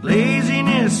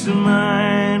 Laziness of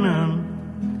mine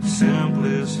and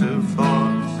simplest of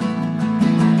thoughts.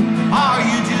 Are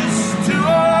you just too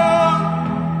old,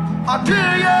 or do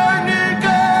you need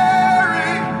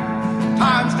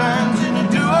time stands in a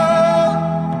duo,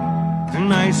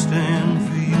 and I stand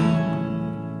for you.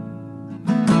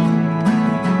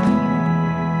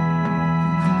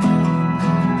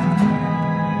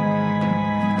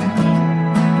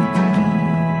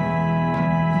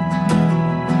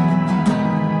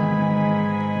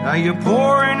 Now you're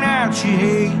pouring out your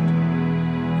hate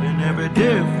and every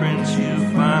difference you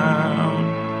found.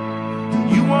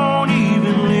 You won't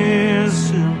even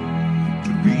listen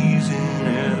to reason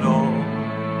at all.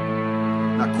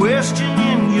 Not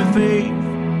questioning your faith,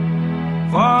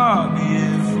 far be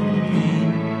it from me.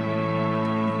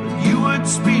 But you would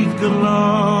speak of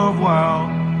love while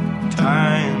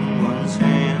tying one's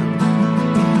hand.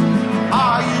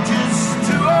 Are you just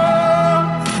too old,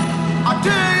 or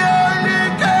do you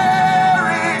need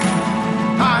caring?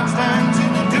 Time stands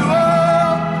in the duo,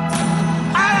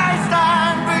 and I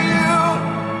stand for you.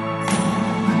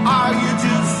 Are you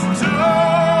just too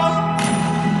old,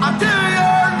 or do you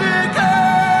need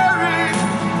caring?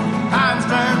 Time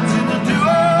stands in the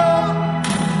duo,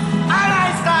 and I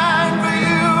stand for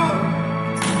you.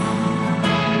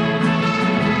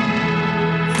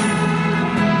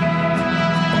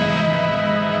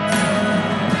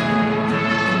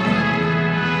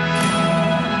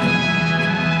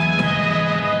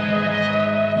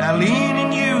 Now lean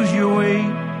and use your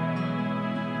weight.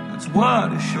 That's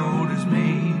what a shoulder's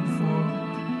made for.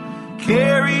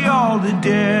 Carry all the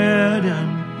dead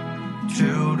and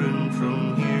children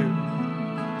from here.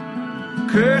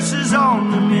 Curses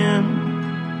on the men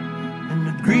and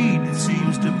the greed that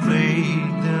seems to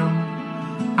plague them.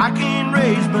 I can't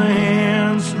raise my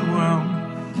hands, so I'm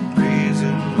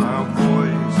raising my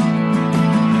voice.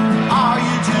 Are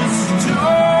you just too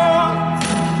old,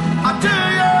 or do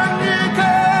you need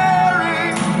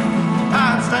caring?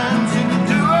 Time stands in the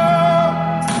duo,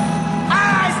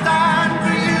 I stand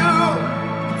for you.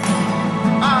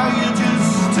 Are you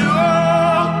just too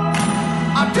old,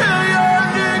 or do you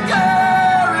need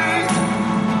caring?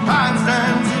 Time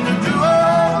stands in the duo,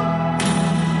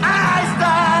 I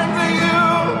stand for you.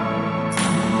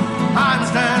 Time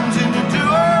stands in the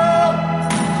duo,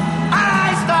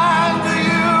 I stand for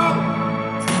you.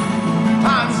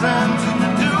 Time stands in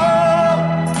the duo,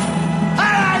 I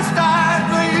stand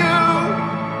for you.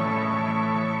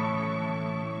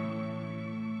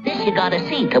 This you gotta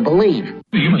see to believe.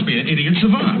 You must be an idiot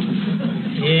savant.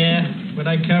 Yeah, but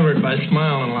I covered by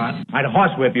smiling a lot. I'd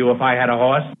horsewhip you if I had a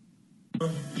horse.